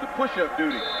down there for the push-up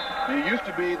duty. And it used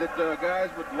to be that guys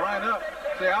would line up,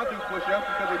 say, I'll do push-ups,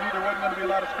 because they knew there wasn't going to be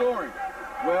a lot of scoring.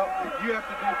 Well, if you have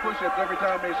to do push-ups every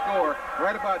time they score,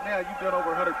 right about now you've done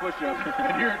over 100 push-ups,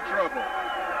 and you're in trouble.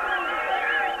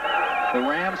 The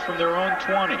Rams from their own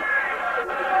 20.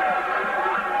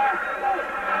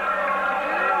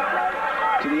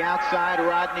 To the outside,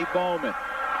 Rodney Bowman.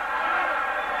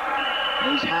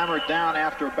 And he's hammered down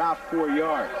after about 4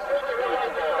 yards.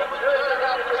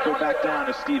 Let's go back down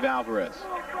to Steve Alvarez.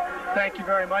 Thank you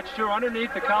very much, Drew.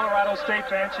 Underneath the Colorado State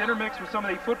bench, intermixed with some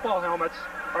of the football helmets,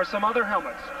 are some other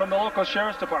helmets from the local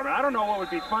sheriff's department. I don't know what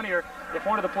would be funnier if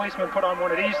one of the policemen put on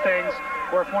one of these things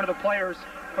or if one of the players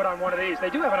put on one of these. They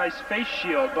do have a nice face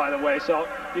shield, by the way, so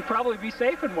you'd probably be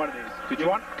safe in one of these. Could you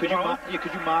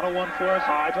model one for us?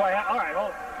 Do I have? All right,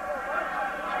 hold on.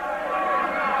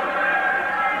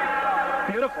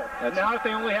 Beautiful. Now if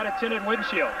they only had a tinted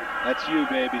windshield. That's you,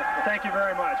 baby. Thank you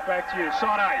very much. Back to you.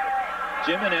 Saudite.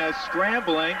 Jimenez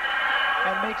scrambling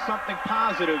and makes something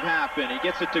positive happen. He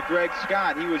gets it to Greg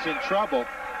Scott. He was in trouble.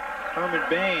 Herman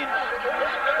Bain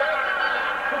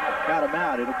got him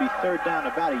out. It'll be 3rd down,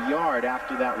 about a yard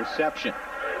after that reception.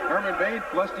 Herman Bain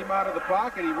flushed him out of the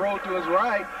pocket. He rolled to his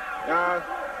right.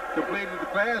 completed the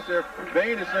pass there,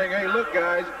 Bain is saying, hey, look,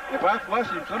 guys, if I flush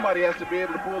him, somebody has to be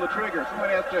able to pull the trigger.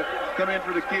 Somebody has to come in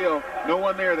for the kill. No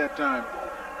one there that time.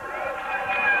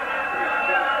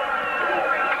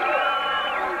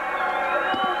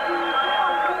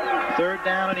 Third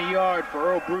down and a yard for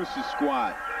Earl Bruce's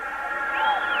squad.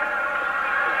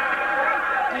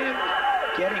 And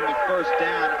getting the first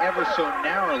down ever so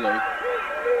narrowly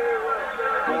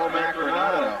was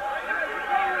Macronado.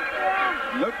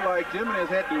 Looked like Jimenez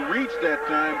had to reach that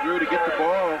time, Drew, to get the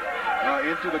ball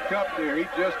into the cup there. He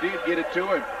just did get it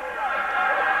to him.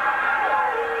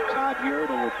 Todd Yurt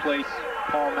will replace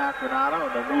Paul Macronado,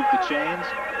 and they'll move the chains.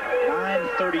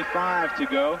 9:35 to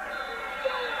go.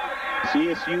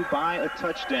 CSU by a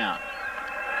touchdown.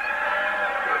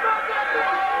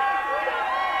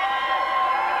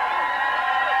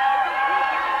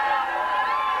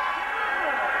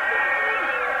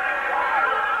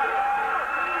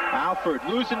 Alford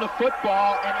losing the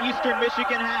football, and Eastern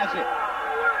Michigan has it.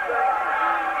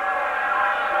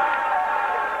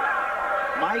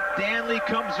 Mike Danley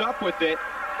comes up with it,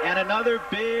 and another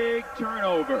big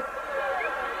turnover.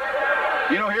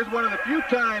 You know, here's one of the few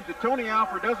times that Tony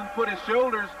Alford doesn't put his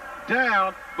shoulders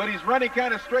down, but he's running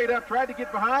kind of straight up, tried to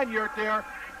get behind Yurt there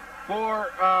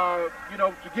for, you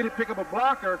know, to get it, pick up a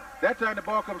blocker. That time the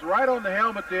ball comes right on the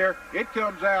helmet there. It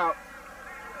comes out.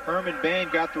 Herman Bain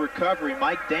got the recovery.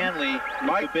 Mike Danley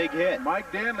with a big hit.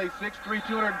 Mike Danley, 6'3",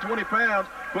 220 pounds,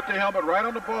 put the helmet right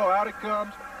on the ball. Out it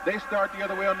comes. They start the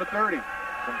other way on the 30.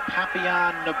 From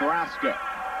Papillon, Nebraska.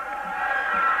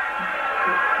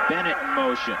 Bennett in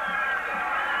motion.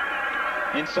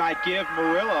 Inside give,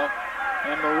 Murillo,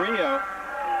 and Murillo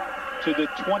to the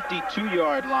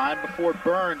 22-yard line before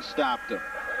Burns stopped him.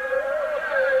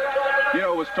 You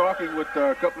know, I was talking with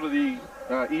a couple of the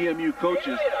EMU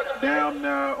coaches down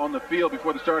on the field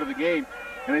before the start of the game,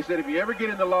 and they said if you ever get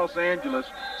into Los Angeles,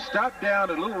 stop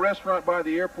down at a little restaurant by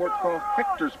the airport called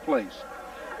Hector's Place.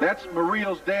 That's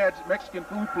Murillo's dad's Mexican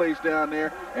food place down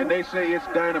there, and they say it's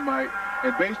dynamite.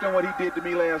 And based on what he did to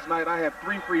me last night, I have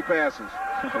 3 free passes.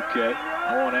 Okay,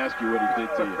 I won't ask you what he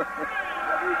did to you.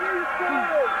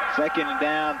 Second and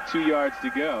down, 2 yards to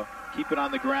go. Keep it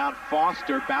on the ground.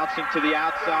 Foster bouncing to the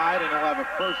outside, and he'll have a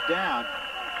first down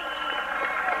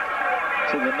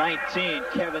to the 19.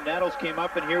 Kevin Nettles came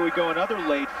up, and here we go, another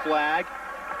late flag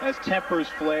as tempers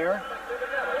flare.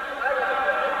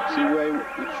 See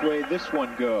which way this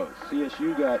one goes.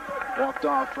 CSU got walked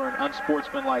off for an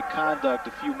unsportsmanlike conduct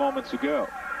a few moments ago.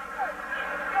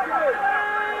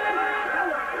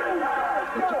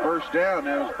 It's a first down.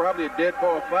 Now, it's probably a dead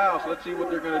ball foul, so let's see what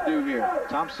they're going to do here.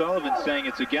 Tom Sullivan saying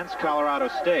it's against Colorado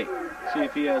State. See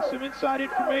if he has some inside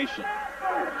information.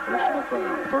 Personal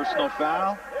foul. Personal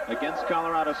foul against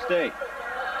Colorado State.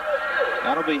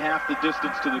 That'll be half the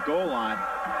distance to the goal line.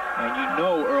 And you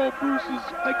know Earl Bruce is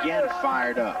again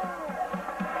fired up.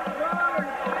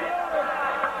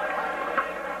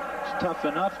 It's tough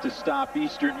enough to stop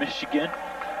Eastern Michigan.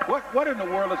 What in the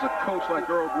world does a coach like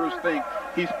Earl Bruce think?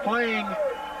 He's playing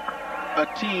a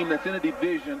team that's in a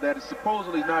division that is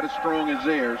supposedly not as strong as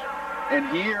theirs. And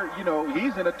here, you know,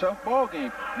 he's in a tough ball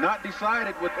game. Not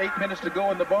decided with 8 minutes to go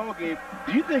in the ball game.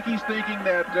 Do you think he's thinking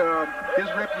that his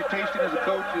reputation as a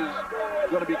coach is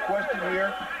going to be questioned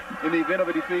here in the event of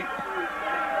a defeat?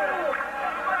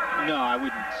 No, I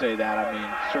wouldn't say that. I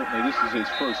mean, certainly this is his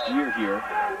first year here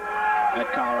at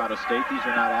Colorado State. These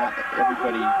are not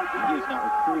everybody. He is not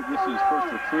recruited. This is his first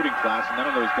recruiting class, and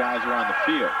none of those guys are on the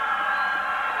field.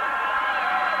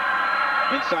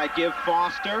 Inside give,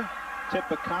 Foster.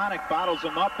 Tippeconic bottles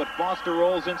him up, but Foster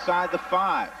rolls inside the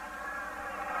 5.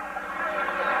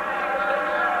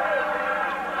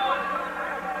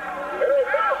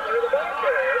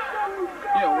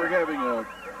 Yeah, we're having a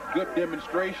good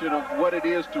demonstration of what it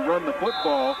is to run the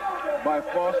football by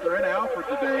Foster and Alford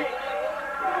today.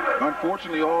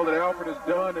 Unfortunately, all that Alford has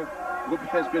done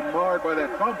has been marred by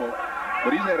that fumble,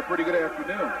 but he's had a pretty good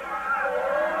afternoon.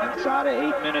 Inside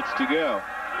of 8 minutes to go.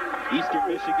 Eastern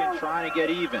Michigan trying to get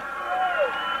even.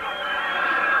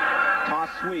 Toss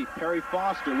sweep. Perry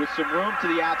Foster with some room to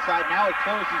the outside. Now it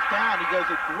closes down. He does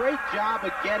a great job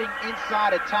of getting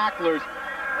inside of tacklers.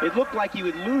 It looked like he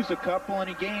would lose a couple, and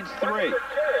he gains 3.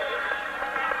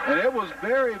 And it was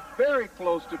very, very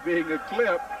close to being a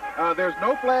clip. There's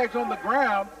no flags on the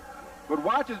ground, but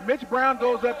watch as Mitch Brown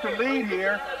goes up to lead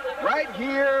here. Right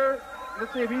here.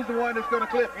 Let's see if he's the one that's going to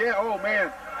clip. Yeah, oh,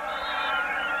 man.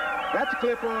 That's a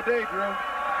clip all day, Drew.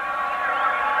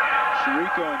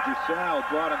 Chirico and Giselle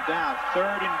brought him down.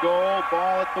 3rd and goal,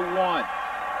 ball at the 1.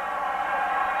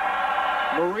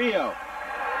 Murillo,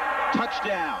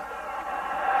 touchdown.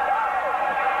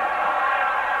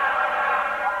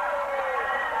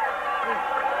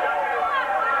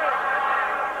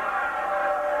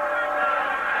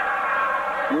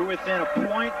 We're within a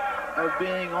point of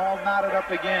being all knotted up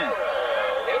again.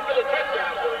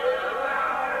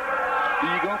 Do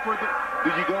you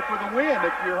go for the win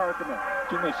if you're Harkema?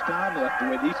 Too much time left the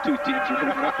way these two teams are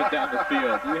moving up and down the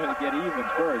field. We have to get even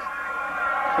first.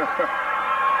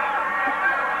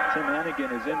 Tim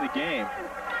Hennigan is in the game.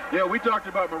 Yeah, we talked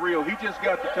about Murillo. He just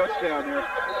got the touchdown there.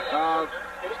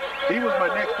 He was my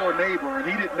next-door neighbor, and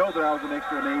he didn't know that I was a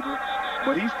next-door neighbor.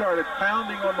 But he started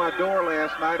pounding on my door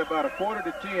last night about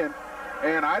 9:45,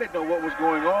 and I didn't know what was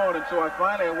going on. And so I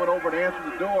finally went over and answered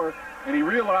the door, and he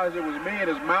realized it was me, and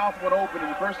his mouth went open.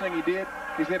 And the first thing he did,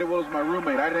 he said it was my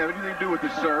roommate. I didn't have anything to do with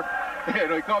this, sir.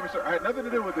 And he called me, sir. I had nothing to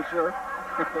do with this, sir.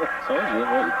 So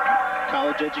what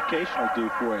college education will do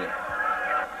for you.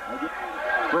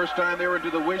 First time they were into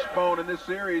the wishbone in this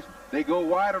series, they go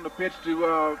wide on the pitch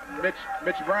to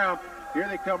Mitch Brown. Here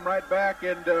they come right back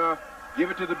and give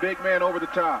it to the big man over the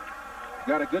top.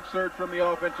 Got a good surge from the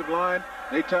offensive line.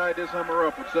 They tied this Hummer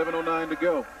up with 7:09 to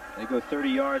go. They go 30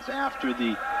 yards after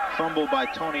the fumble by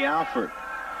Tony Alford.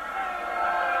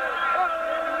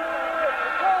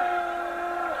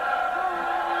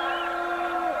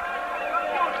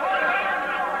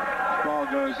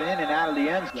 Goes in and out of the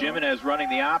end zone. Jimenez running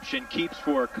the option, keeps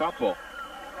for a couple.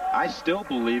 I still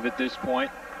believe at this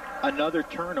point another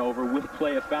turnover will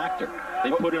play a factor.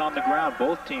 They put it on the ground,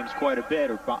 both teams quite a bit,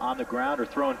 or on the ground or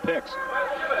throwing picks.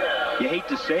 You hate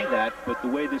to say that, but the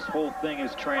way this whole thing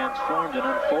is transformed and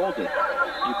unfolded,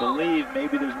 you believe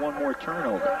maybe there's one more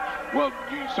turnover. Well,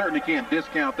 you certainly can't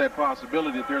discount that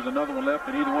possibility that there's another one left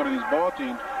in either one of these ball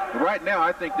teams. But right now,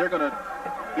 I think they're going to,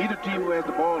 either team who has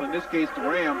the ball, in this case the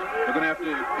Rams, are going to have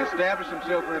to establish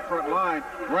themselves in that front line,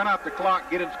 run out the clock,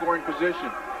 get in scoring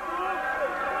position.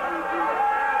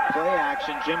 Play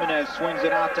action, Jimenez swings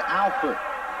it out to Alford.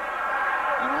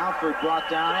 And Alford brought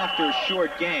down after a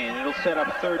short gain. It'll set up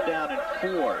 3rd down and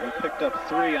 4. He picked up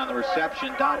 3 on the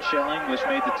reception. Don Shell English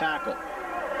made the tackle.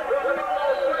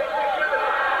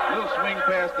 Little swing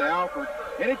pass to Alford.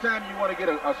 Anytime you want to get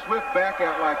a swift back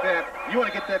out like that, you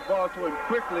want to get that ball to him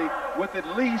quickly with at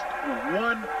least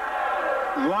one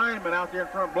lineman out there in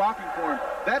front blocking for him.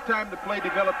 That time the play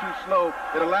developed too slow.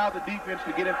 It allowed the defense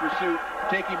to get in pursuit,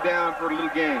 take him down for a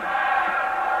little gain.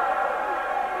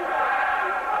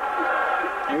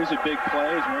 Here's a big play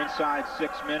as we're inside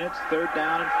 6 minutes. 3rd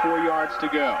down and 4 yards to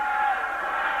go.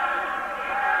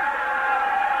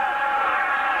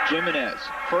 Jimenez,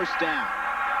 1st down.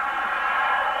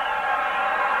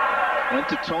 Went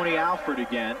to Tony Alford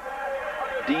again.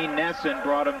 Dean Nesson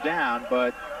brought him down,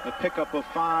 but a pickup of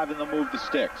 5 and they'll move the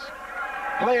sticks.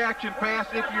 Play action pass.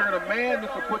 If you're in a man,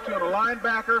 this will put you on a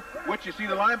linebacker, which you see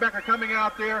the linebacker coming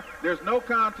out there. There's no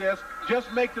contest.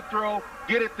 Just make the throw,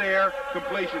 get it there,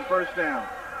 completion, 1st down.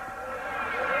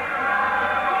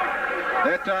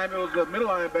 That time it was the middle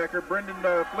linebacker, Brendan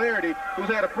Flaherty, who's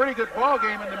had a pretty good ball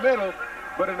game in the middle,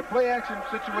 but in a play action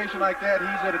situation like that,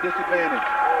 he's at a disadvantage.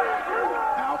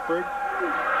 Alford.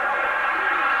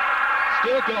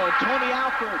 Still going. Tony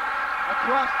Alford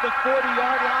across the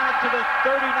 40-yard line to the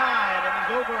 39, and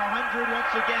he's over 100 once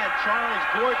again. Charles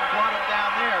Gordon brought him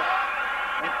down there,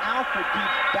 and Alford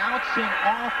keeps bouncing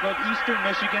off of Eastern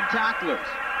Michigan tacklers.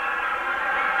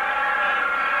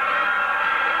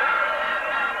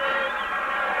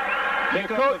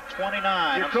 Pickup of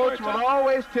 29. Your coach will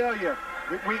always tell you,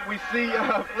 we see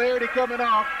Flaherty coming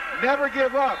off, never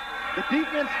give up. The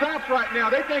defense stops right now.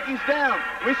 They think he's down.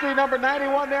 We see number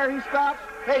 91 there. He stops.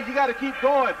 Hey, you got to keep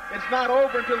going. It's not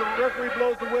over until the referee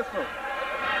blows the whistle.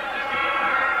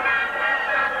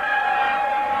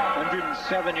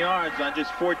 107 yards on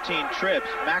just 14 trips.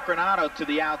 Macronato to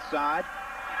the outside,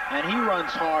 and he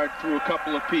runs hard through a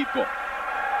couple of people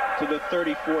to the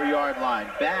 34-yard line.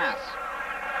 Bass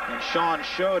and Sean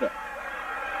Shota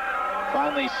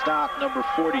finally stopped number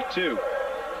 42.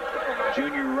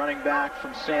 Junior running back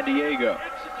from San Diego.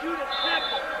 Execute a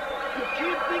tackle. You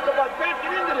can't think about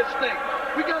backing into this thing.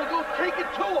 We got to go take it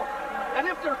to them. And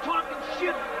if they're talking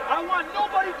shit, I want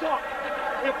nobody talking.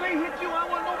 If they hit you, I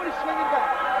want nobody swinging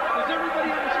back. Does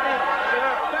everybody understand?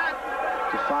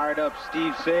 To fire it up,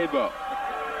 Steve Sabo.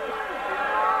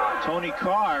 Tony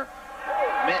Carr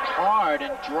met hard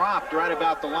and dropped right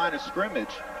about the line of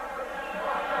scrimmage.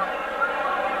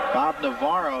 Bob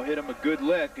Navarro hit him a good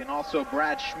lick, and also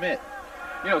Brad Schmidt.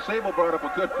 You know, Sable brought up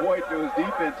a good point to his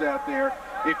defense out there.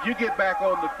 If you get back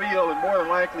on the field, and more than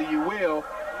likely you will,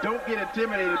 don't get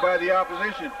intimidated by the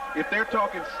opposition. If they're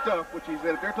talking stuff, which he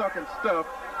said, if they're talking stuff,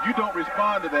 you don't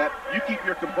respond to that. You keep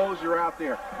your composure out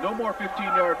there. No more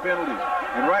 15-yard penalties.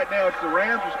 And right now it's the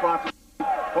Rams' responsibility.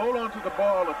 Hold on to the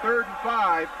ball, a 3rd and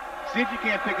 5. See if you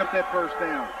can't pick up that 1st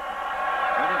down.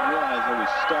 I didn't realize there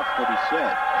was stuff that he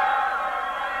said.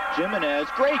 Jimenez,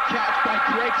 great catch by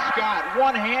Drake Scott,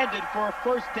 one-handed for a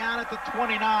first down at the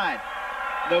 29.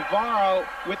 Navarro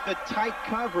with the tight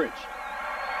coverage.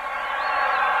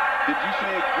 Did you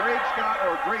say Greg Scott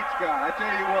or Great Scott? I tell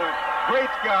you what,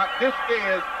 Great Scott, this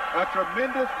is a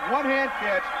tremendous one-hand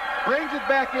catch, brings it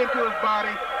back into his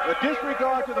body, a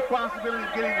disregard to the possibility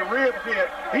of getting the ribs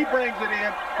hit. He brings it in,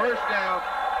 first down,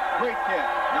 great catch.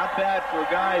 Not bad for a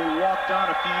guy who walked on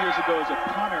a few years ago as a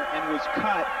punter and was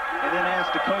cut, and then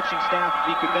asked the coaching staff if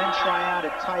he could then try out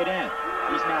at tight end.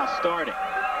 He's now starting.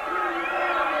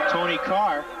 Tony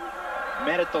Carr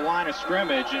met at the line of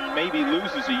scrimmage and maybe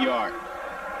loses a yard.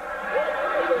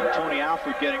 And Tony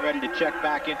Alford getting ready to check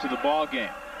back into the ball game.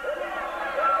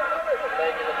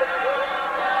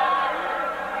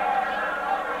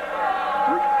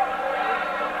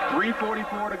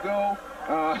 .344 to go.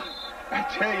 I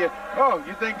tell you,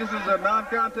 you think this is a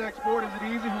non-contact sport? Is it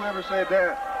easy? Whoever said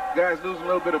that? Guys losing a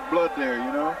little bit of blood there,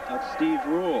 you know? That's Steve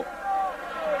Rule.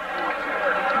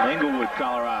 From Englewood,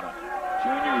 Colorado.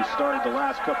 Junior who started the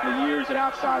last couple of years at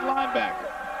outside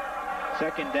linebacker.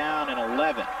 Second down and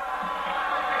 11.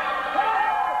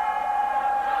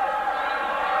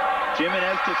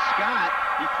 Jimenez to Scott.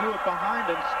 He threw it behind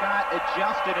him. Scott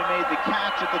adjusted and made the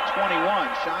catch at the 21,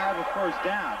 shy of a first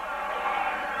down.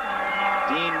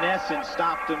 Dean Nesson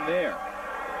stopped him there.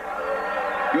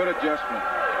 Good adjustment.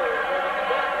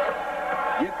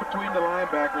 Get between the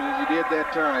linebackers as he did that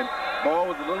time. Ball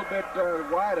was a little bit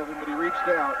wide of him, but he reached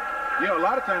out. You know, a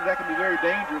lot of times that can be very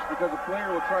dangerous because a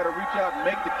player will try to reach out and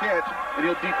make the catch, and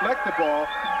he'll deflect the ball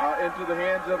into the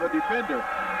hands of a defender.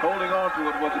 Holding on to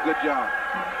it was a good job.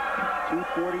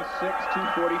 2:46,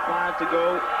 2:45 to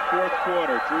go, fourth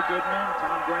quarter. Drew Goodman,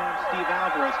 Tom Graham, Steve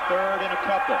Alvarez, third and a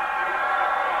couple.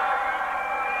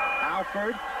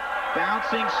 Alford,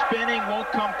 bouncing, spinning, won't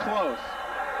come close.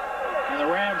 And the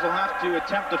Rams will have to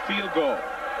attempt a field goal.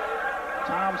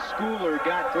 Tom Schooler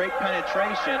got great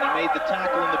penetration and made the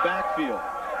tackle in the backfield.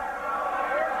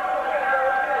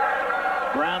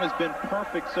 Brown has been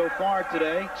perfect so far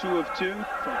today, 2 of 2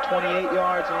 from 28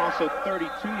 yards and also 32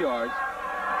 yards.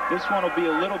 This one will be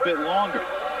a little bit longer.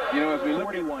 You know, as we look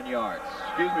 41 yards.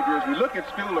 Excuse me, Drew, as we look at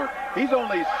Schooler, he's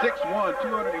only 6'1",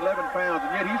 211 pounds,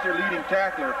 and yet he's their leading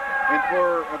tackler. And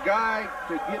for a guy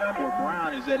to get under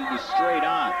Brown is that it is straight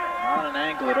on, not an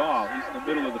angle at all. He's in the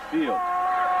middle of the field.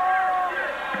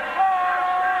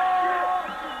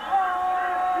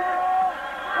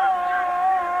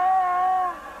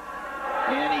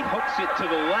 And he hooks it to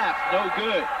the left, no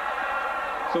good.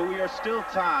 So we are still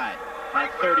tied at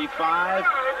 35.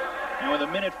 And with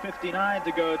 1:59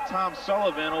 to go, Tom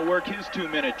Sullivan will work his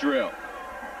 2-minute drill.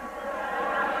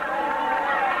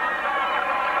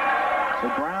 So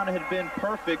Brown had been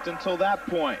perfect until that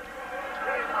point.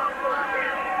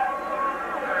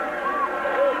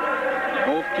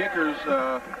 Both kickers,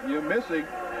 you're missing.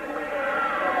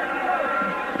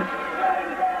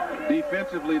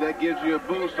 Defensively, that gives you a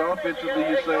boost. Offensively,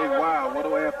 you say, wow, what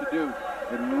do I have to do?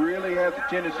 It really has a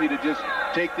tendency to just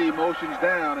take the emotions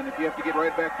down, and if you have to get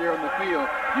right back there on the field,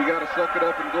 you got to suck it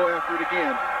up and go after it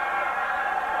again.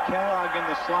 Kellogg in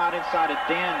the slot inside of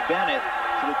Dan Bennett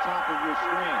to the top of your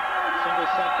screen. Single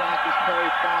setback is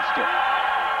Perry Foster.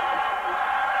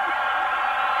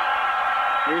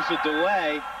 Here's a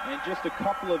delay, and just a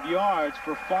couple of yards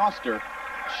for Foster.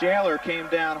 Shaler came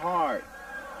down hard.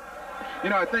 You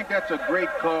know, I think that's a great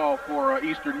call for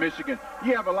Eastern Michigan.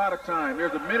 You have a lot of time.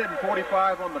 There's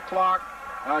 1:45 on the clock.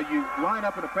 You line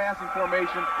up in a passing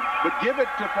formation, but give it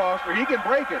to Foster. He can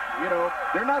break it. You know,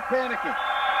 they're not panicking.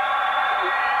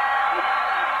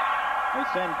 They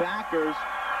send backers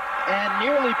and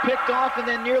nearly picked off and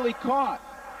then nearly caught.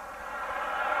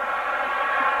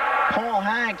 Paul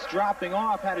Hanks dropping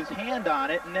off, had his hand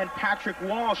on it, and then Patrick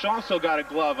Walsh also got a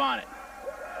glove on it.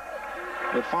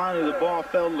 But finally the ball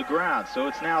fell to the ground, so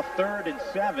it's now 3rd and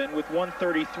 7 with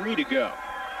 1:33 to go.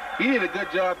 He did a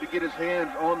good job to get his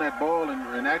hands on that ball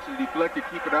and actually deflect it,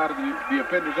 keep it out of the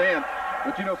offender's hand.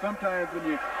 But, you know, sometimes when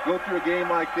you go through a game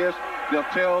like this, they'll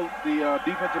tell the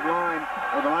defensive line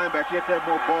or the linebacker, you have to have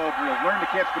more ball drills. Learn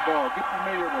to catch the ball. Get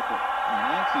familiar with it. And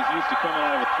Hanks is used to coming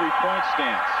out of a 3-point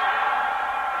stance.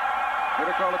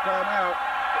 Better call a timeout.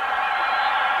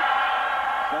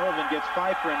 Sullivan gets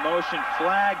Pfeiffer in motion,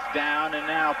 flags down, and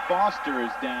now Foster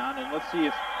is down. And let's see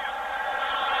if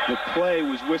the play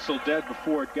was whistled dead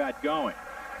before it got going.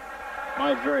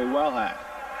 Might very well have.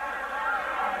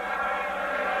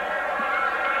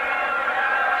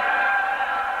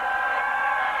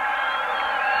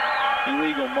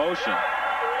 Illegal motion.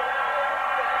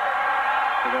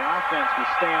 So their offense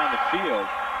will stay on the field.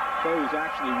 Play was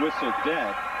actually whistled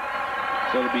dead.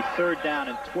 So it'll be 3rd down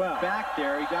and 12. Back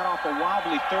there, he got off a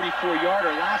wobbly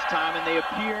 34-yarder last time, and they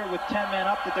appear with 10 men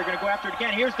up that they're going to go after it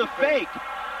again. Here's the fake.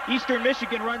 Eastern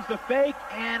Michigan runs the fake,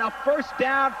 and a 1st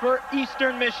down for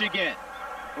Eastern Michigan.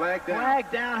 Flag down.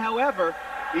 Flag down, however.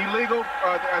 Illegal.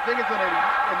 I think it's an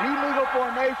illegal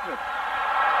formation.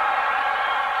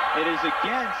 It is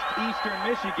against Eastern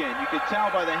Michigan. You could tell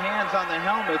by the hands on the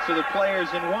helmets of the players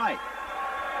in white.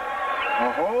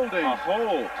 A holding. A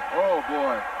hold. Oh,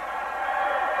 boy.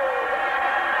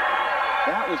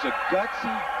 That was a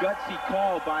gutsy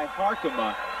call by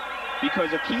Harkema,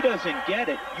 because if he doesn't get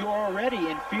it, you're already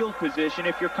in field position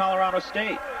if you're Colorado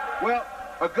State. Well,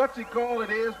 a gutsy call it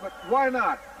is, but why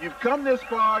not? You've come this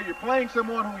far. You're playing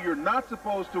someone who you're not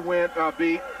supposed to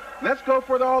beat. Let's go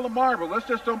for all the marble. Let's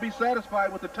just don't be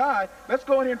satisfied with the tie. Let's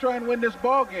go in here and try and win this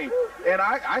ball game. And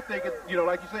I think it,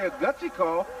 like you say, a gutsy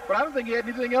call, but I don't think he had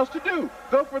anything else to do.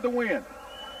 Go for the win.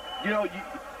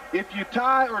 If you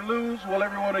tie or lose, well,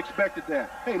 everyone expected that.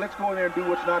 Hey, let's go in there and do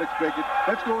what's not expected.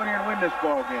 Let's go in here and win this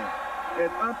ball game.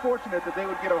 It's unfortunate that they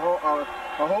would get a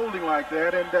holding like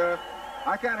that, and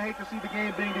I kind of hate to see the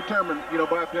game being determined,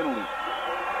 by a penalty.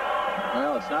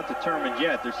 Well, it's not determined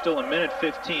yet. There's still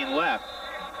 1:15 left.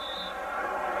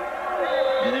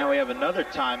 And now we have another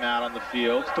timeout on the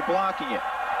field to blocking it.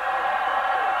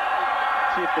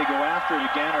 See if they go after it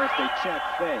again or if they check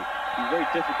fake. It'd be very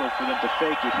difficult for them to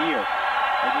fake it here.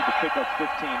 They need to pick up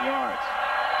 15 yards.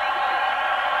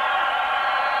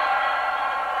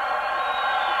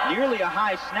 Nearly a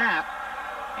high snap,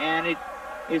 and it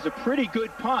is a pretty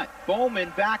good punt.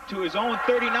 Bowman back to his own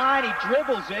 39. He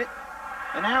dribbles it,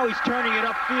 and now he's turning it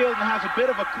upfield and has a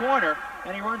bit of a corner,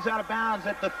 and he runs out of bounds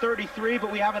at the 33,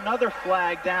 but we have another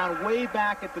flag down way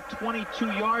back at the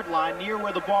 22-yard line near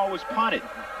where the ball was punted.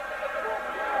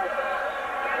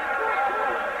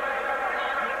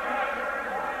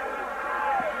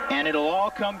 And it'll all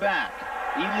come back.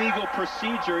 Illegal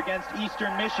procedure against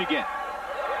Eastern Michigan.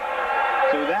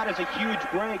 So that is a huge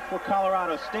break for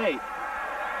Colorado State.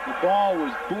 The ball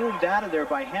was boomed out of there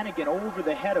by Hennigan over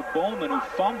the head of Bowman, who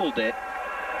fumbled it,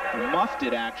 muffed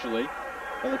it actually.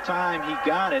 By the time he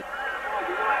got it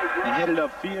and headed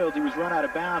upfield, he was run out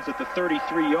of bounds at the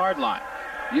 33-yard line.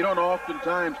 You don't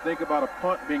oftentimes think about a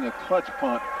punt being a clutch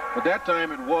punt, but that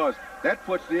time it was. That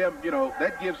puts them,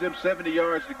 that gives them 70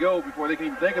 yards to go before they can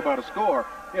even think about a score,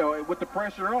 with the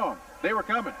pressure on. They were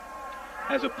coming.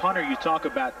 As a punter, you talk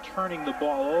about turning the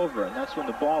ball over, and that's when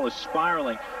the ball is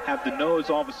spiraling, have the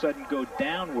nose all of a sudden go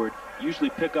downward,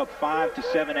 usually pick up 5 to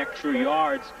 7 extra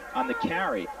yards on the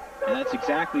carry. And that's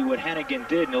exactly what Hennigan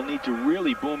did, and he'll need to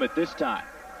really boom it this time.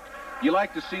 You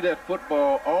like to see that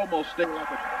football almost stay like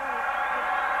a...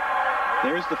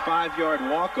 There's the 5-yard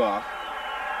walk-off.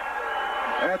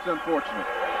 That's unfortunate.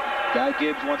 Guy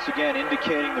Gibbs once again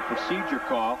indicating the procedure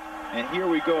call. And here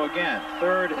we go again.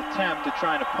 3rd attempt at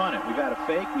trying to punt it. We've had a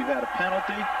fake. We've had a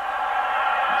penalty.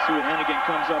 Let's see what Hennigan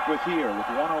comes up with here with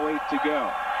 1:08 to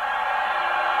go.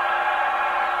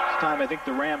 This time I think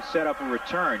the Rams set up a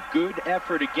return. Good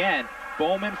effort again.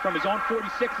 Bowman from his own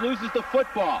 46 loses the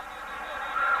football.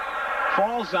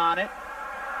 Falls on it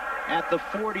at the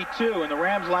 42, and the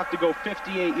Rams will have to go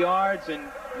 58 yards, and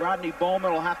Rodney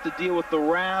Bowman will have to deal with the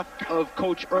wrath of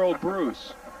Coach Earl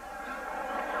Bruce.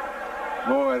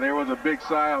 Boy, there was a big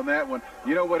sigh on that one.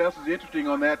 You know what else is interesting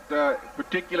on that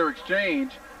particular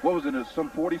exchange? What was it? Some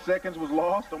 40 seconds was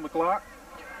lost on the clock?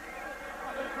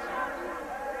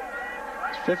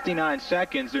 It's 59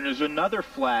 seconds, and there's another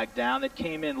flag down that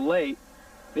came in late.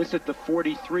 This at the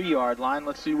 43-yard line.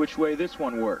 Let's see which way this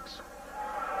one works.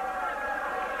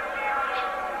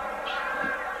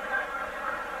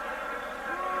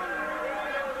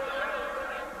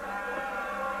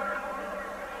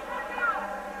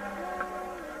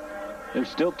 They're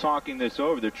still talking this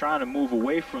over. They're trying to move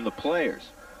away from the players.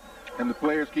 And the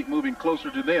players keep moving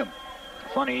closer to them.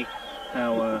 Funny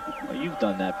how well, you've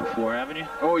done that before, haven't you?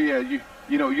 Oh, yeah.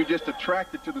 You're just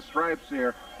attracted to the stripes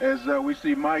here as we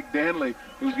see Mike Danley,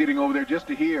 who's getting over there just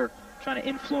to hear. Trying to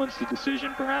influence the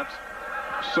decision, perhaps?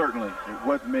 Certainly. It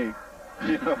wasn't me.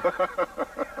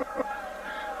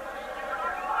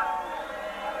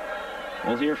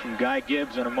 We'll hear from Guy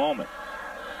Gibbs in a moment.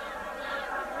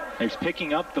 He's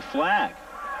picking up the flag.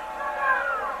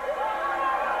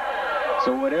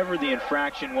 So whatever the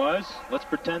infraction was, let's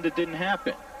pretend it didn't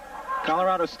happen.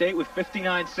 Colorado State with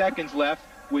 59 seconds left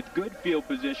with good field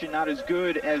position, not as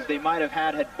good as they might have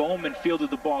had Bowman fielded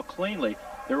the ball cleanly.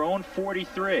 Their own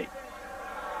 43.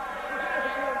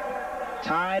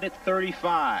 Tied at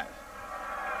 35.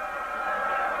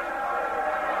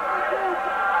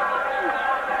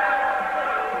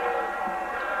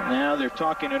 Now they're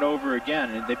talking it over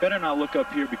again, and they better not look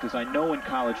up here because I know in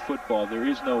college football there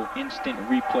is no instant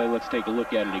replay. Let's take a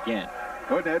look at it again.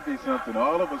 Wouldn't that be something?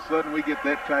 All of a sudden we get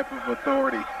that type of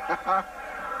authority.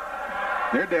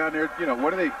 They're down there, you know,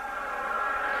 what are they?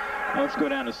 Let's go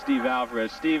down to Steve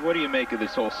Alvarez. Steve, what do you make of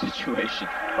this whole situation?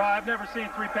 Well, I've never seen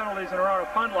 3 penalties in a row, a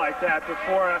punt like that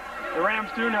before. The Rams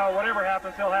do know whatever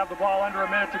happens, they'll have the ball under a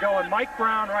minute to go. And Mike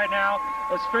Brown right now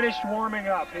has finished warming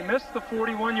up. He missed the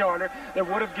 41-yarder that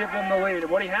would have given them the lead.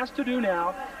 And what he has to do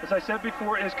now, as I said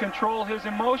before, is control his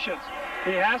emotions.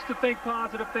 He has to think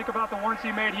positive, think about the ones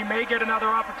he made. He may get another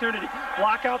opportunity.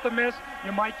 Block out the miss,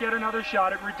 you might get another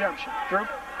shot at redemption. Drew?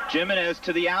 Jimenez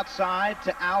to the outside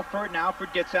to Alford, and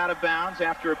Alford gets out of bounds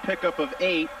after a pickup of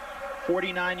 8.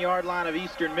 49-yard line of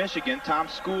Eastern Michigan. Tom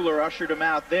Schooler ushered him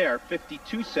out there.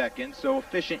 52 seconds, so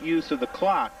efficient use of the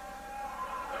clock.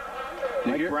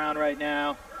 Mike Brown right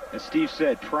now, as Steve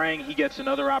said, praying he gets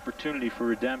another opportunity for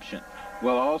redemption.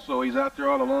 Well, also, he's out there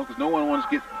all alone because no one wants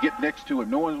to get next to him.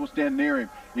 No one will stand near him.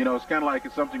 You know, it's kind of like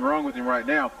it's something wrong with him right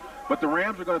now. But the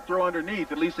Rams are going to throw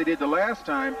underneath. At least they did the last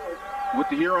time with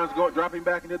the Hurons dropping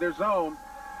back into their zone.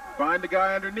 Find the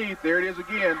guy underneath. There it is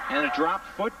again. And a dropped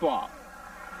football.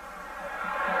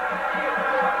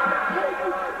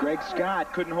 Greg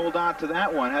Scott couldn't hold on to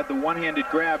that one. Had the one-handed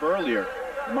grab earlier.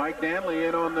 Mike Danley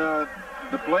in on the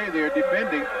play there,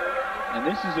 defending. And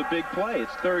this is a big play.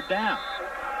 It's 3rd down.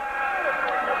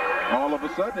 All of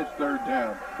a sudden, it's 3rd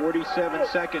down. 47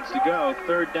 seconds to go.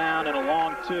 3rd down and a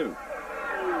long 2.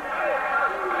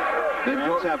 The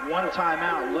Rams have one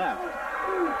timeout left.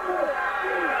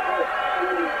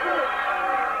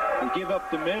 They give up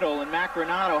the middle, and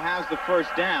Macronato has the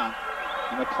 1st down.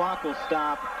 And the clock will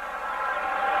stop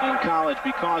in college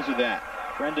because of that.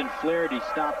 Brendan Flaherty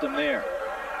stopped him there.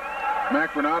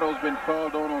 Macronato's been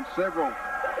called on several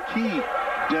key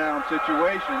down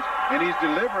situations, and he's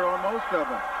delivered on most of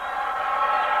them.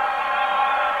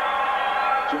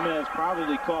 Jimenez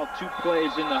probably called 2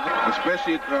 plays in the...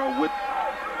 Especially with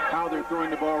how they're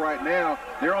throwing the ball right now.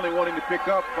 They're only wanting to pick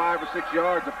up 5 or 6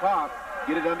 yards a pop,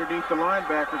 get it underneath the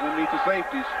linebackers, underneath the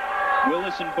safeties.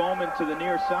 Willis and Bowman to the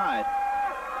near side.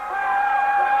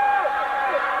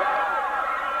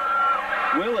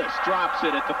 Willis drops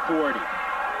it at the 40.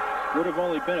 Would have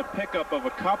only been a pickup of a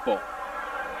couple.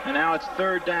 And now it's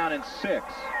 3rd down and 6.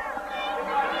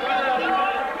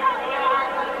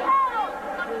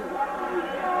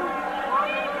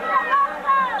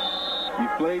 You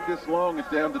played this long,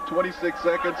 it's down to 26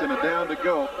 seconds and a down to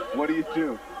go. What do you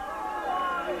do?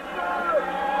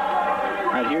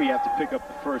 Right here you have to pick up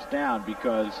the 1st down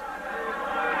because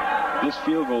this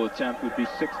field goal attempt would be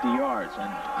 60 yards, and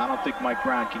I don't think Mike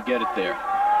Brown can get it there.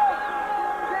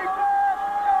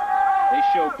 They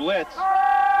show blitz,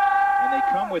 and they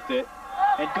come with it,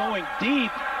 and going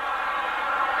deep,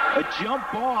 a jump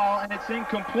ball, and it's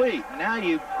incomplete. Now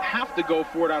you have to go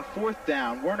for it on 4th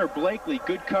down. Werner Blakely,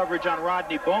 good coverage on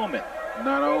Rodney Bowman.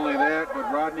 Not only that,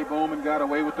 but Rodney Bowman got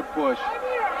away with the push.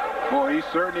 Boy, he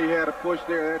certainly had a push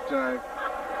there that time.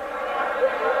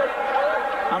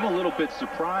 I'm a little bit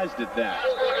surprised at that.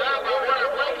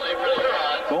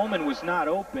 Bowman was not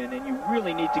open, and you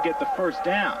really need to get the 1st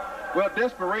down. Well,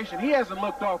 desperation. He hasn't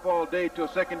looked off all day to a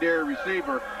secondary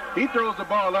receiver. He throws the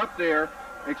ball up there,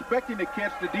 expecting to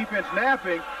catch the defense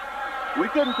napping. We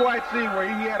couldn't quite see where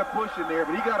he had a push in there,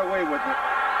 but he got away with it.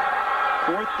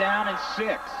 4th down and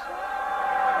 6.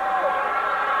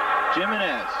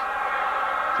 Jimenez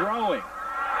throwing.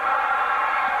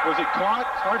 Was it caught?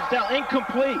 It's hard to tell.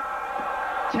 Incomplete.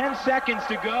 10 seconds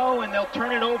to go, and they'll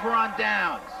turn it over on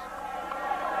downs.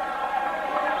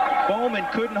 Bowman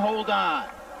couldn't hold on.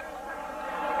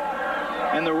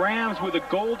 And the Rams, with a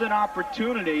golden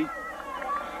opportunity,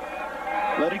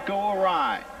 let it go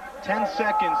awry. 10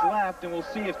 seconds left, and we'll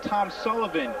see if Tom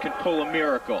Sullivan can pull a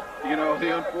miracle. You know,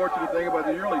 the unfortunate thing about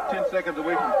it, you're only 10 seconds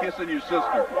away from kissing your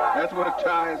sister. That's what a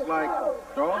tie is like.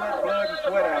 Throw all that blood and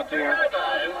sweat out there.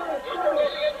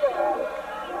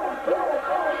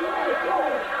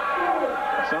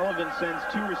 Sullivan sends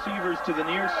 2 receivers to the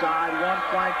near side, 1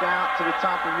 flanked out to the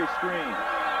top of your screen.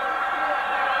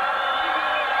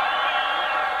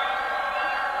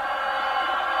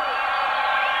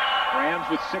 Rams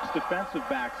with 6 defensive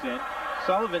backs in.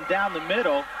 Sullivan down the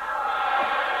middle,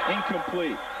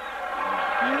 incomplete.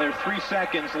 And there are 3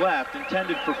 seconds left,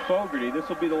 intended for Fogarty. This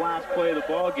will be the last play of the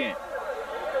ball game.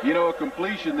 You know, a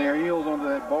completion there, he holds onto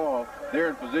that ball. They're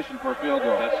in position for a field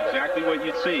goal. That's exactly what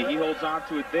you'd see. He holds on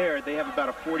to it there. They have about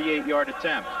a 48-yard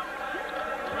attempt.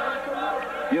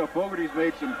 You know, Fogarty's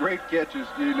made some great catches,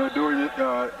 you know, during it,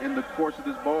 in the course of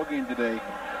this ball game today.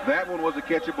 That one was a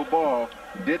catchable ball.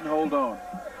 Didn't hold on.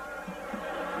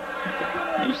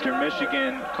 Eastern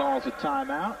Michigan calls a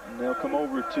timeout, and they'll come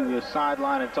over to the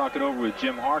sideline and talk it over with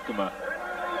Jim Harkema,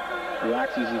 who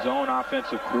acts as his own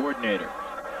offensive coordinator.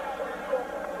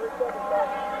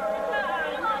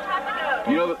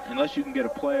 You know, unless you can get a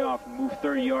playoff and move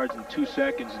 30 yards in 2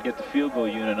 seconds and get the field goal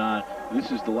unit on,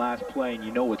 this is the last play and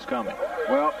you know what's coming.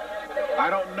 Well, I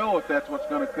don't know if that's what's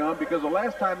going to come, because the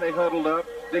last time they huddled up,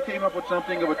 they came up with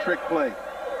something of a trick play.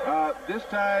 This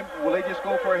time, will they just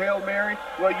go for a Hail Mary?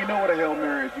 Well, you know what a Hail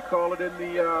Mary is. You call it in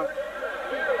the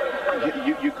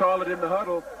you call it in the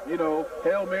huddle, you know,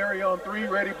 Hail Mary on 3,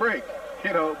 ready, break.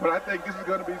 You know, but I think this is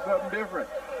going to be something different.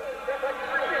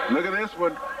 Look at this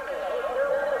one.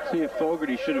 See if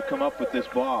Fogarty should have come up with this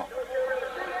ball.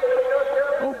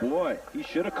 Oh boy, he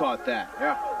should have caught that.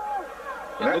 Yeah.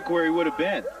 And look where he would have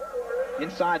been.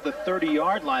 Inside the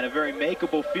 30-yard line, a very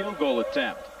makeable field goal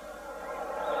attempt.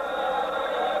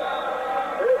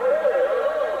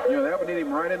 You know, that would hit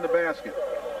him right in the basket.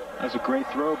 That was a great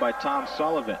throw by Tom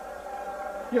Sullivan.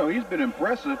 You know, he's been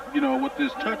impressive, you know, with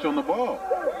this touch on the ball.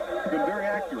 He's been very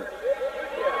accurate.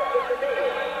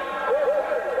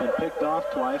 Been picked off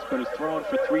twice, but has thrown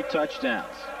for 3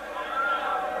 touchdowns.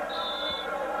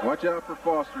 Watch out for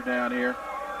Foster down here.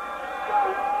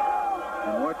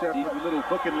 And watch out for the little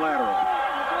hook and lateral.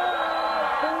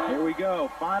 Here we go.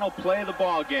 Final play of the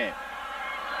ball game.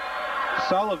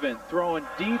 Sullivan throwing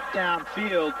deep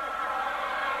downfield.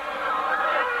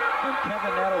 And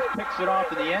Kevin Nettles picks it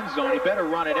off in the end zone. He better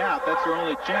run it out. That's their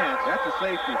only chance. That's a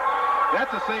safety.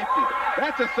 That's a safety.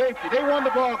 That's a safety. They won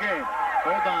the ball game.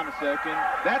 Hold on a second.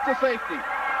 That's a safety.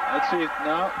 Let's see if,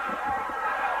 no.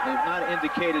 They've not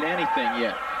indicated anything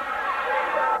yet.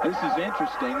 This is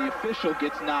interesting. The official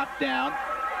gets knocked down.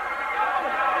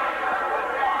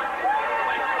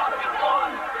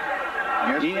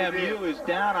 Yes, EMU is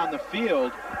down on the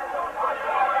field.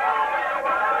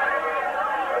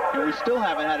 And we still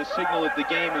haven't had a signal that the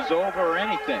game is over or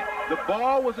anything. The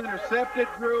ball was intercepted,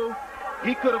 Drew.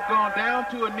 He could have gone down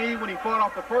to a knee when he fought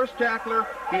off the first tackler.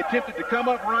 He attempted to come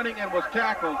up running and was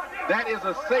tackled. That is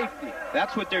a safety.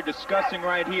 That's what they're discussing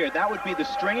right here. That would be the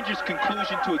strangest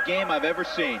conclusion to a game I've ever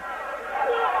seen.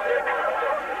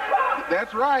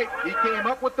 That's right. He came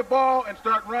up with the ball and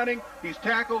started running. He's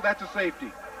tackled. That's a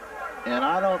safety. And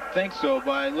I don't think so,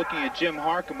 by looking at Jim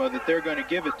Harkema, that they're going to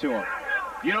give it to him.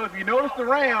 You know, if you notice the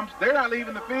Rams, they're not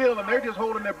leaving the field, and they're just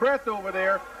holding their breath over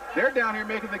there. They're down here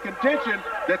making the contention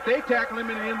that they tackle him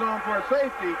in the end zone for a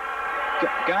safety.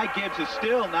 Guy Gibbs is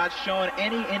still not showing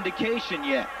any indication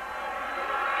yet.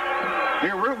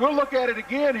 Here, we'll look at it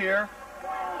again here.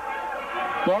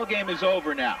 Ball game is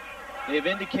over now. They've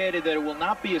indicated that it will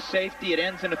not be a safety. It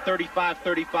ends in a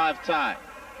 35-35 tie.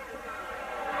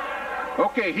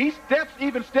 Okay, he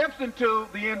even steps into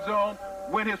the end zone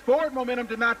when his forward momentum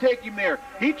did not take him there.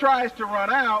 He tries to run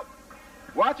out.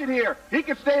 Watch it here. He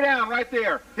can stay down right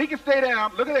there. He can stay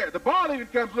down. Look at there. The ball even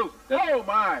comes loose. Oh,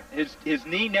 my. His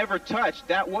knee never touched.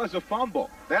 That was a fumble.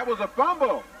 That was a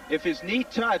fumble. If his knee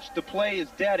touched, the play is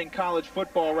dead in college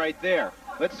football right there.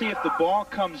 Let's see if the ball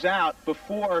comes out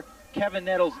before Kevin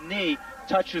Nettles' knee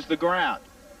touches the ground.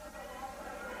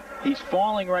 He's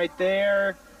falling right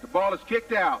there. The ball is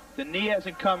kicked out. The knee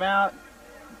hasn't come out.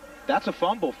 That's a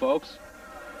fumble, folks.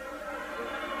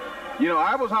 You know,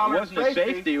 I was hollering It wasn't a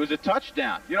safety. It was a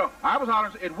touchdown. You know, I was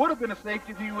hollering. It would have been a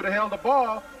safety if he would have held the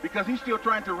ball, because he's still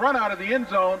trying to run out of the end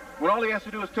zone when all he has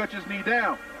to do is touch his knee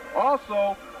down.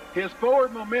 Also, his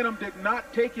forward momentum did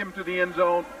not take him to the end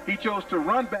zone. He chose to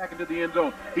run back into the end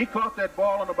zone. He caught that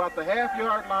ball on about the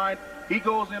half-yard line. He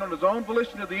goes in on his own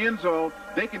volition to the end zone.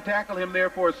 They can tackle him there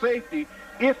for a safety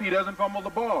if he doesn't fumble the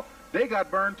ball. They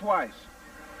got burned twice.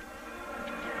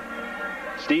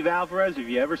 Steve Alvarez, have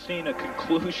you ever seen a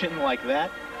conclusion like that?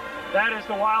 That is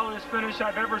the wildest finish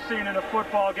I've ever seen in a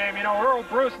football game. You know, Earl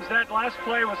Bruce, as that last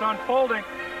play was unfolding,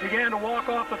 began to walk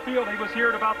off the field. He was here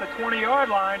at about the 20-yard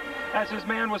line as his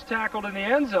man was tackled in the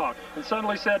end zone. And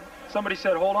suddenly somebody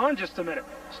said, hold on just a minute.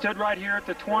 Stood right here at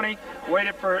the 20,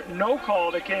 waited for no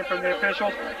call that came from the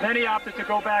officials. Then he opted to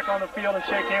go back on the field and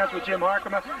shake hands with Jim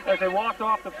Harkema. As they walked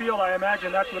off the field, I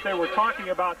imagine that's what they were talking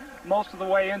about most of the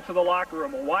way into the locker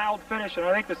room. A wild finish, and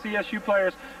I think the CSU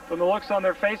players, from the looks on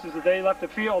their faces as they left the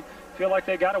field, feel like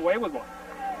they got away with one.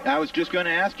 I was just going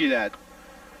to ask you that.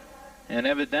 And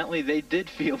evidently they did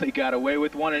feel they got away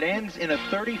with one. It ends in a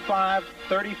 35-35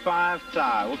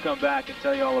 tie. We'll come back and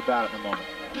tell you all about it in a moment.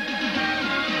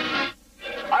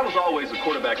 I was always the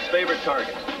quarterback's favorite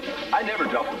target. I never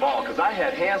dropped the ball because I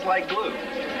had hands like glue.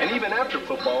 And even after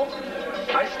football,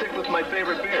 I stick with my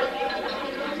favorite beer,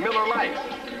 Miller Lite.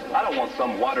 I don't want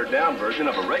some watered-down version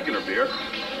of a regular beer.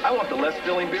 I want the less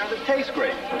filling beer that tastes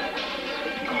great.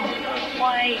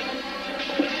 Why?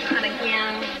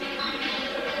 again.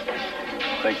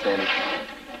 Thanks, Danny.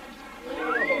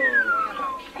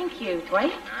 Thank you,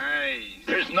 Dwight.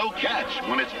 There's no catch.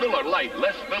 When it's Miller Lite,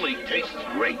 less filling tastes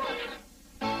great.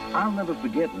 I'll never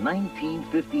forget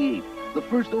 1958, the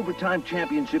first overtime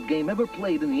championship game ever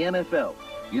played in the NFL.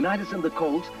 Unitas and the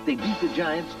Colts, they beat the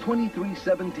Giants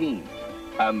 23-17.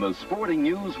 And the Sporting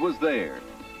News was there.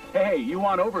 Hey, you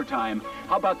want overtime?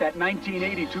 How about that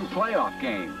 1982 playoff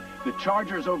game? The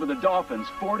Chargers over the Dolphins,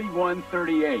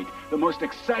 41-38. The most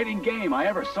exciting game I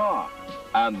ever saw.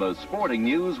 And the Sporting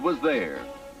News was there.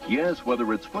 Yes,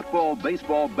 whether it's football,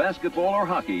 baseball, basketball, or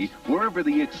hockey, wherever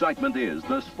the excitement is,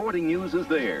 the Sporting News is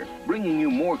there, bringing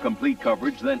you more complete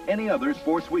coverage than any other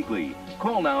sports weekly.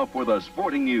 Call now for the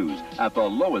Sporting News at the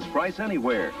lowest price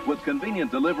anywhere, with convenient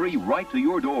delivery right to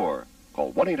your door.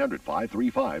 Call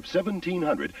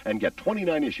 1-800-535-1700 and get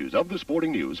 29 issues of the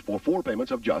Sporting News for 4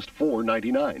 payments of just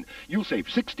 $4.99. You'll save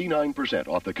 69%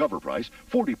 off the cover price,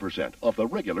 40% off the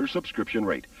regular subscription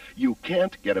rate. You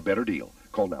can't get a better deal.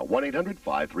 Call now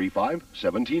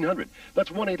 1-800-535-1700. That's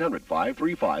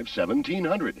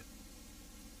 1-800-535-1700.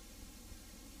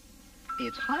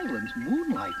 It's Highland's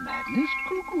Moonlight Madness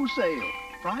Cuckoo Sale.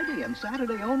 Friday and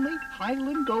Saturday only,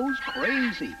 Highland goes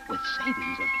crazy with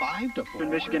savings of 5 to 4.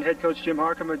 Michigan head coach Jim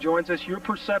Harkema joins us. Your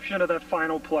perception of that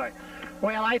final play?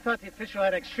 Well, I thought the official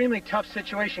had an extremely tough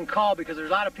situation call because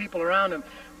there's a lot of people around him.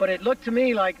 But it looked to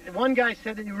me like one guy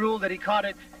said that he ruled that he caught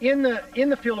it in the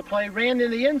field of play, ran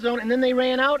in the end zone, and then they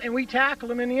ran out and we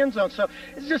tackled him in the end zone. So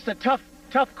it's just a tough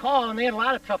call, and they had a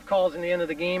lot of tough calls in the end of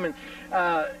the game. And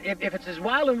if it's as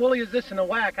wild and woolly as this in the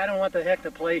WAC, I don't want the heck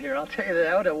to play here. I'll tell you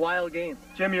that was a wild game.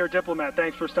 Jim, you're a diplomat.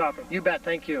 Thanks for stopping. You bet.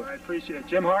 Thank you. I appreciate it.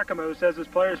 Jim Harkema, who says his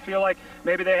players feel like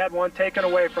maybe they had one taken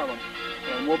away from them.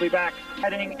 And we'll be back.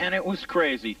 And it was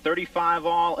crazy. 35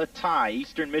 all, a tie.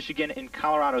 Eastern Michigan and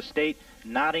Colorado State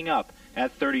knotting up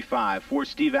at 35. For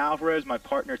Steve Alvarez, my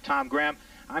partner Tom Graham,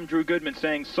 I'm Drew Goodman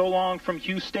saying so long from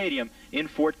Hughes Stadium in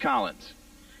Fort Collins.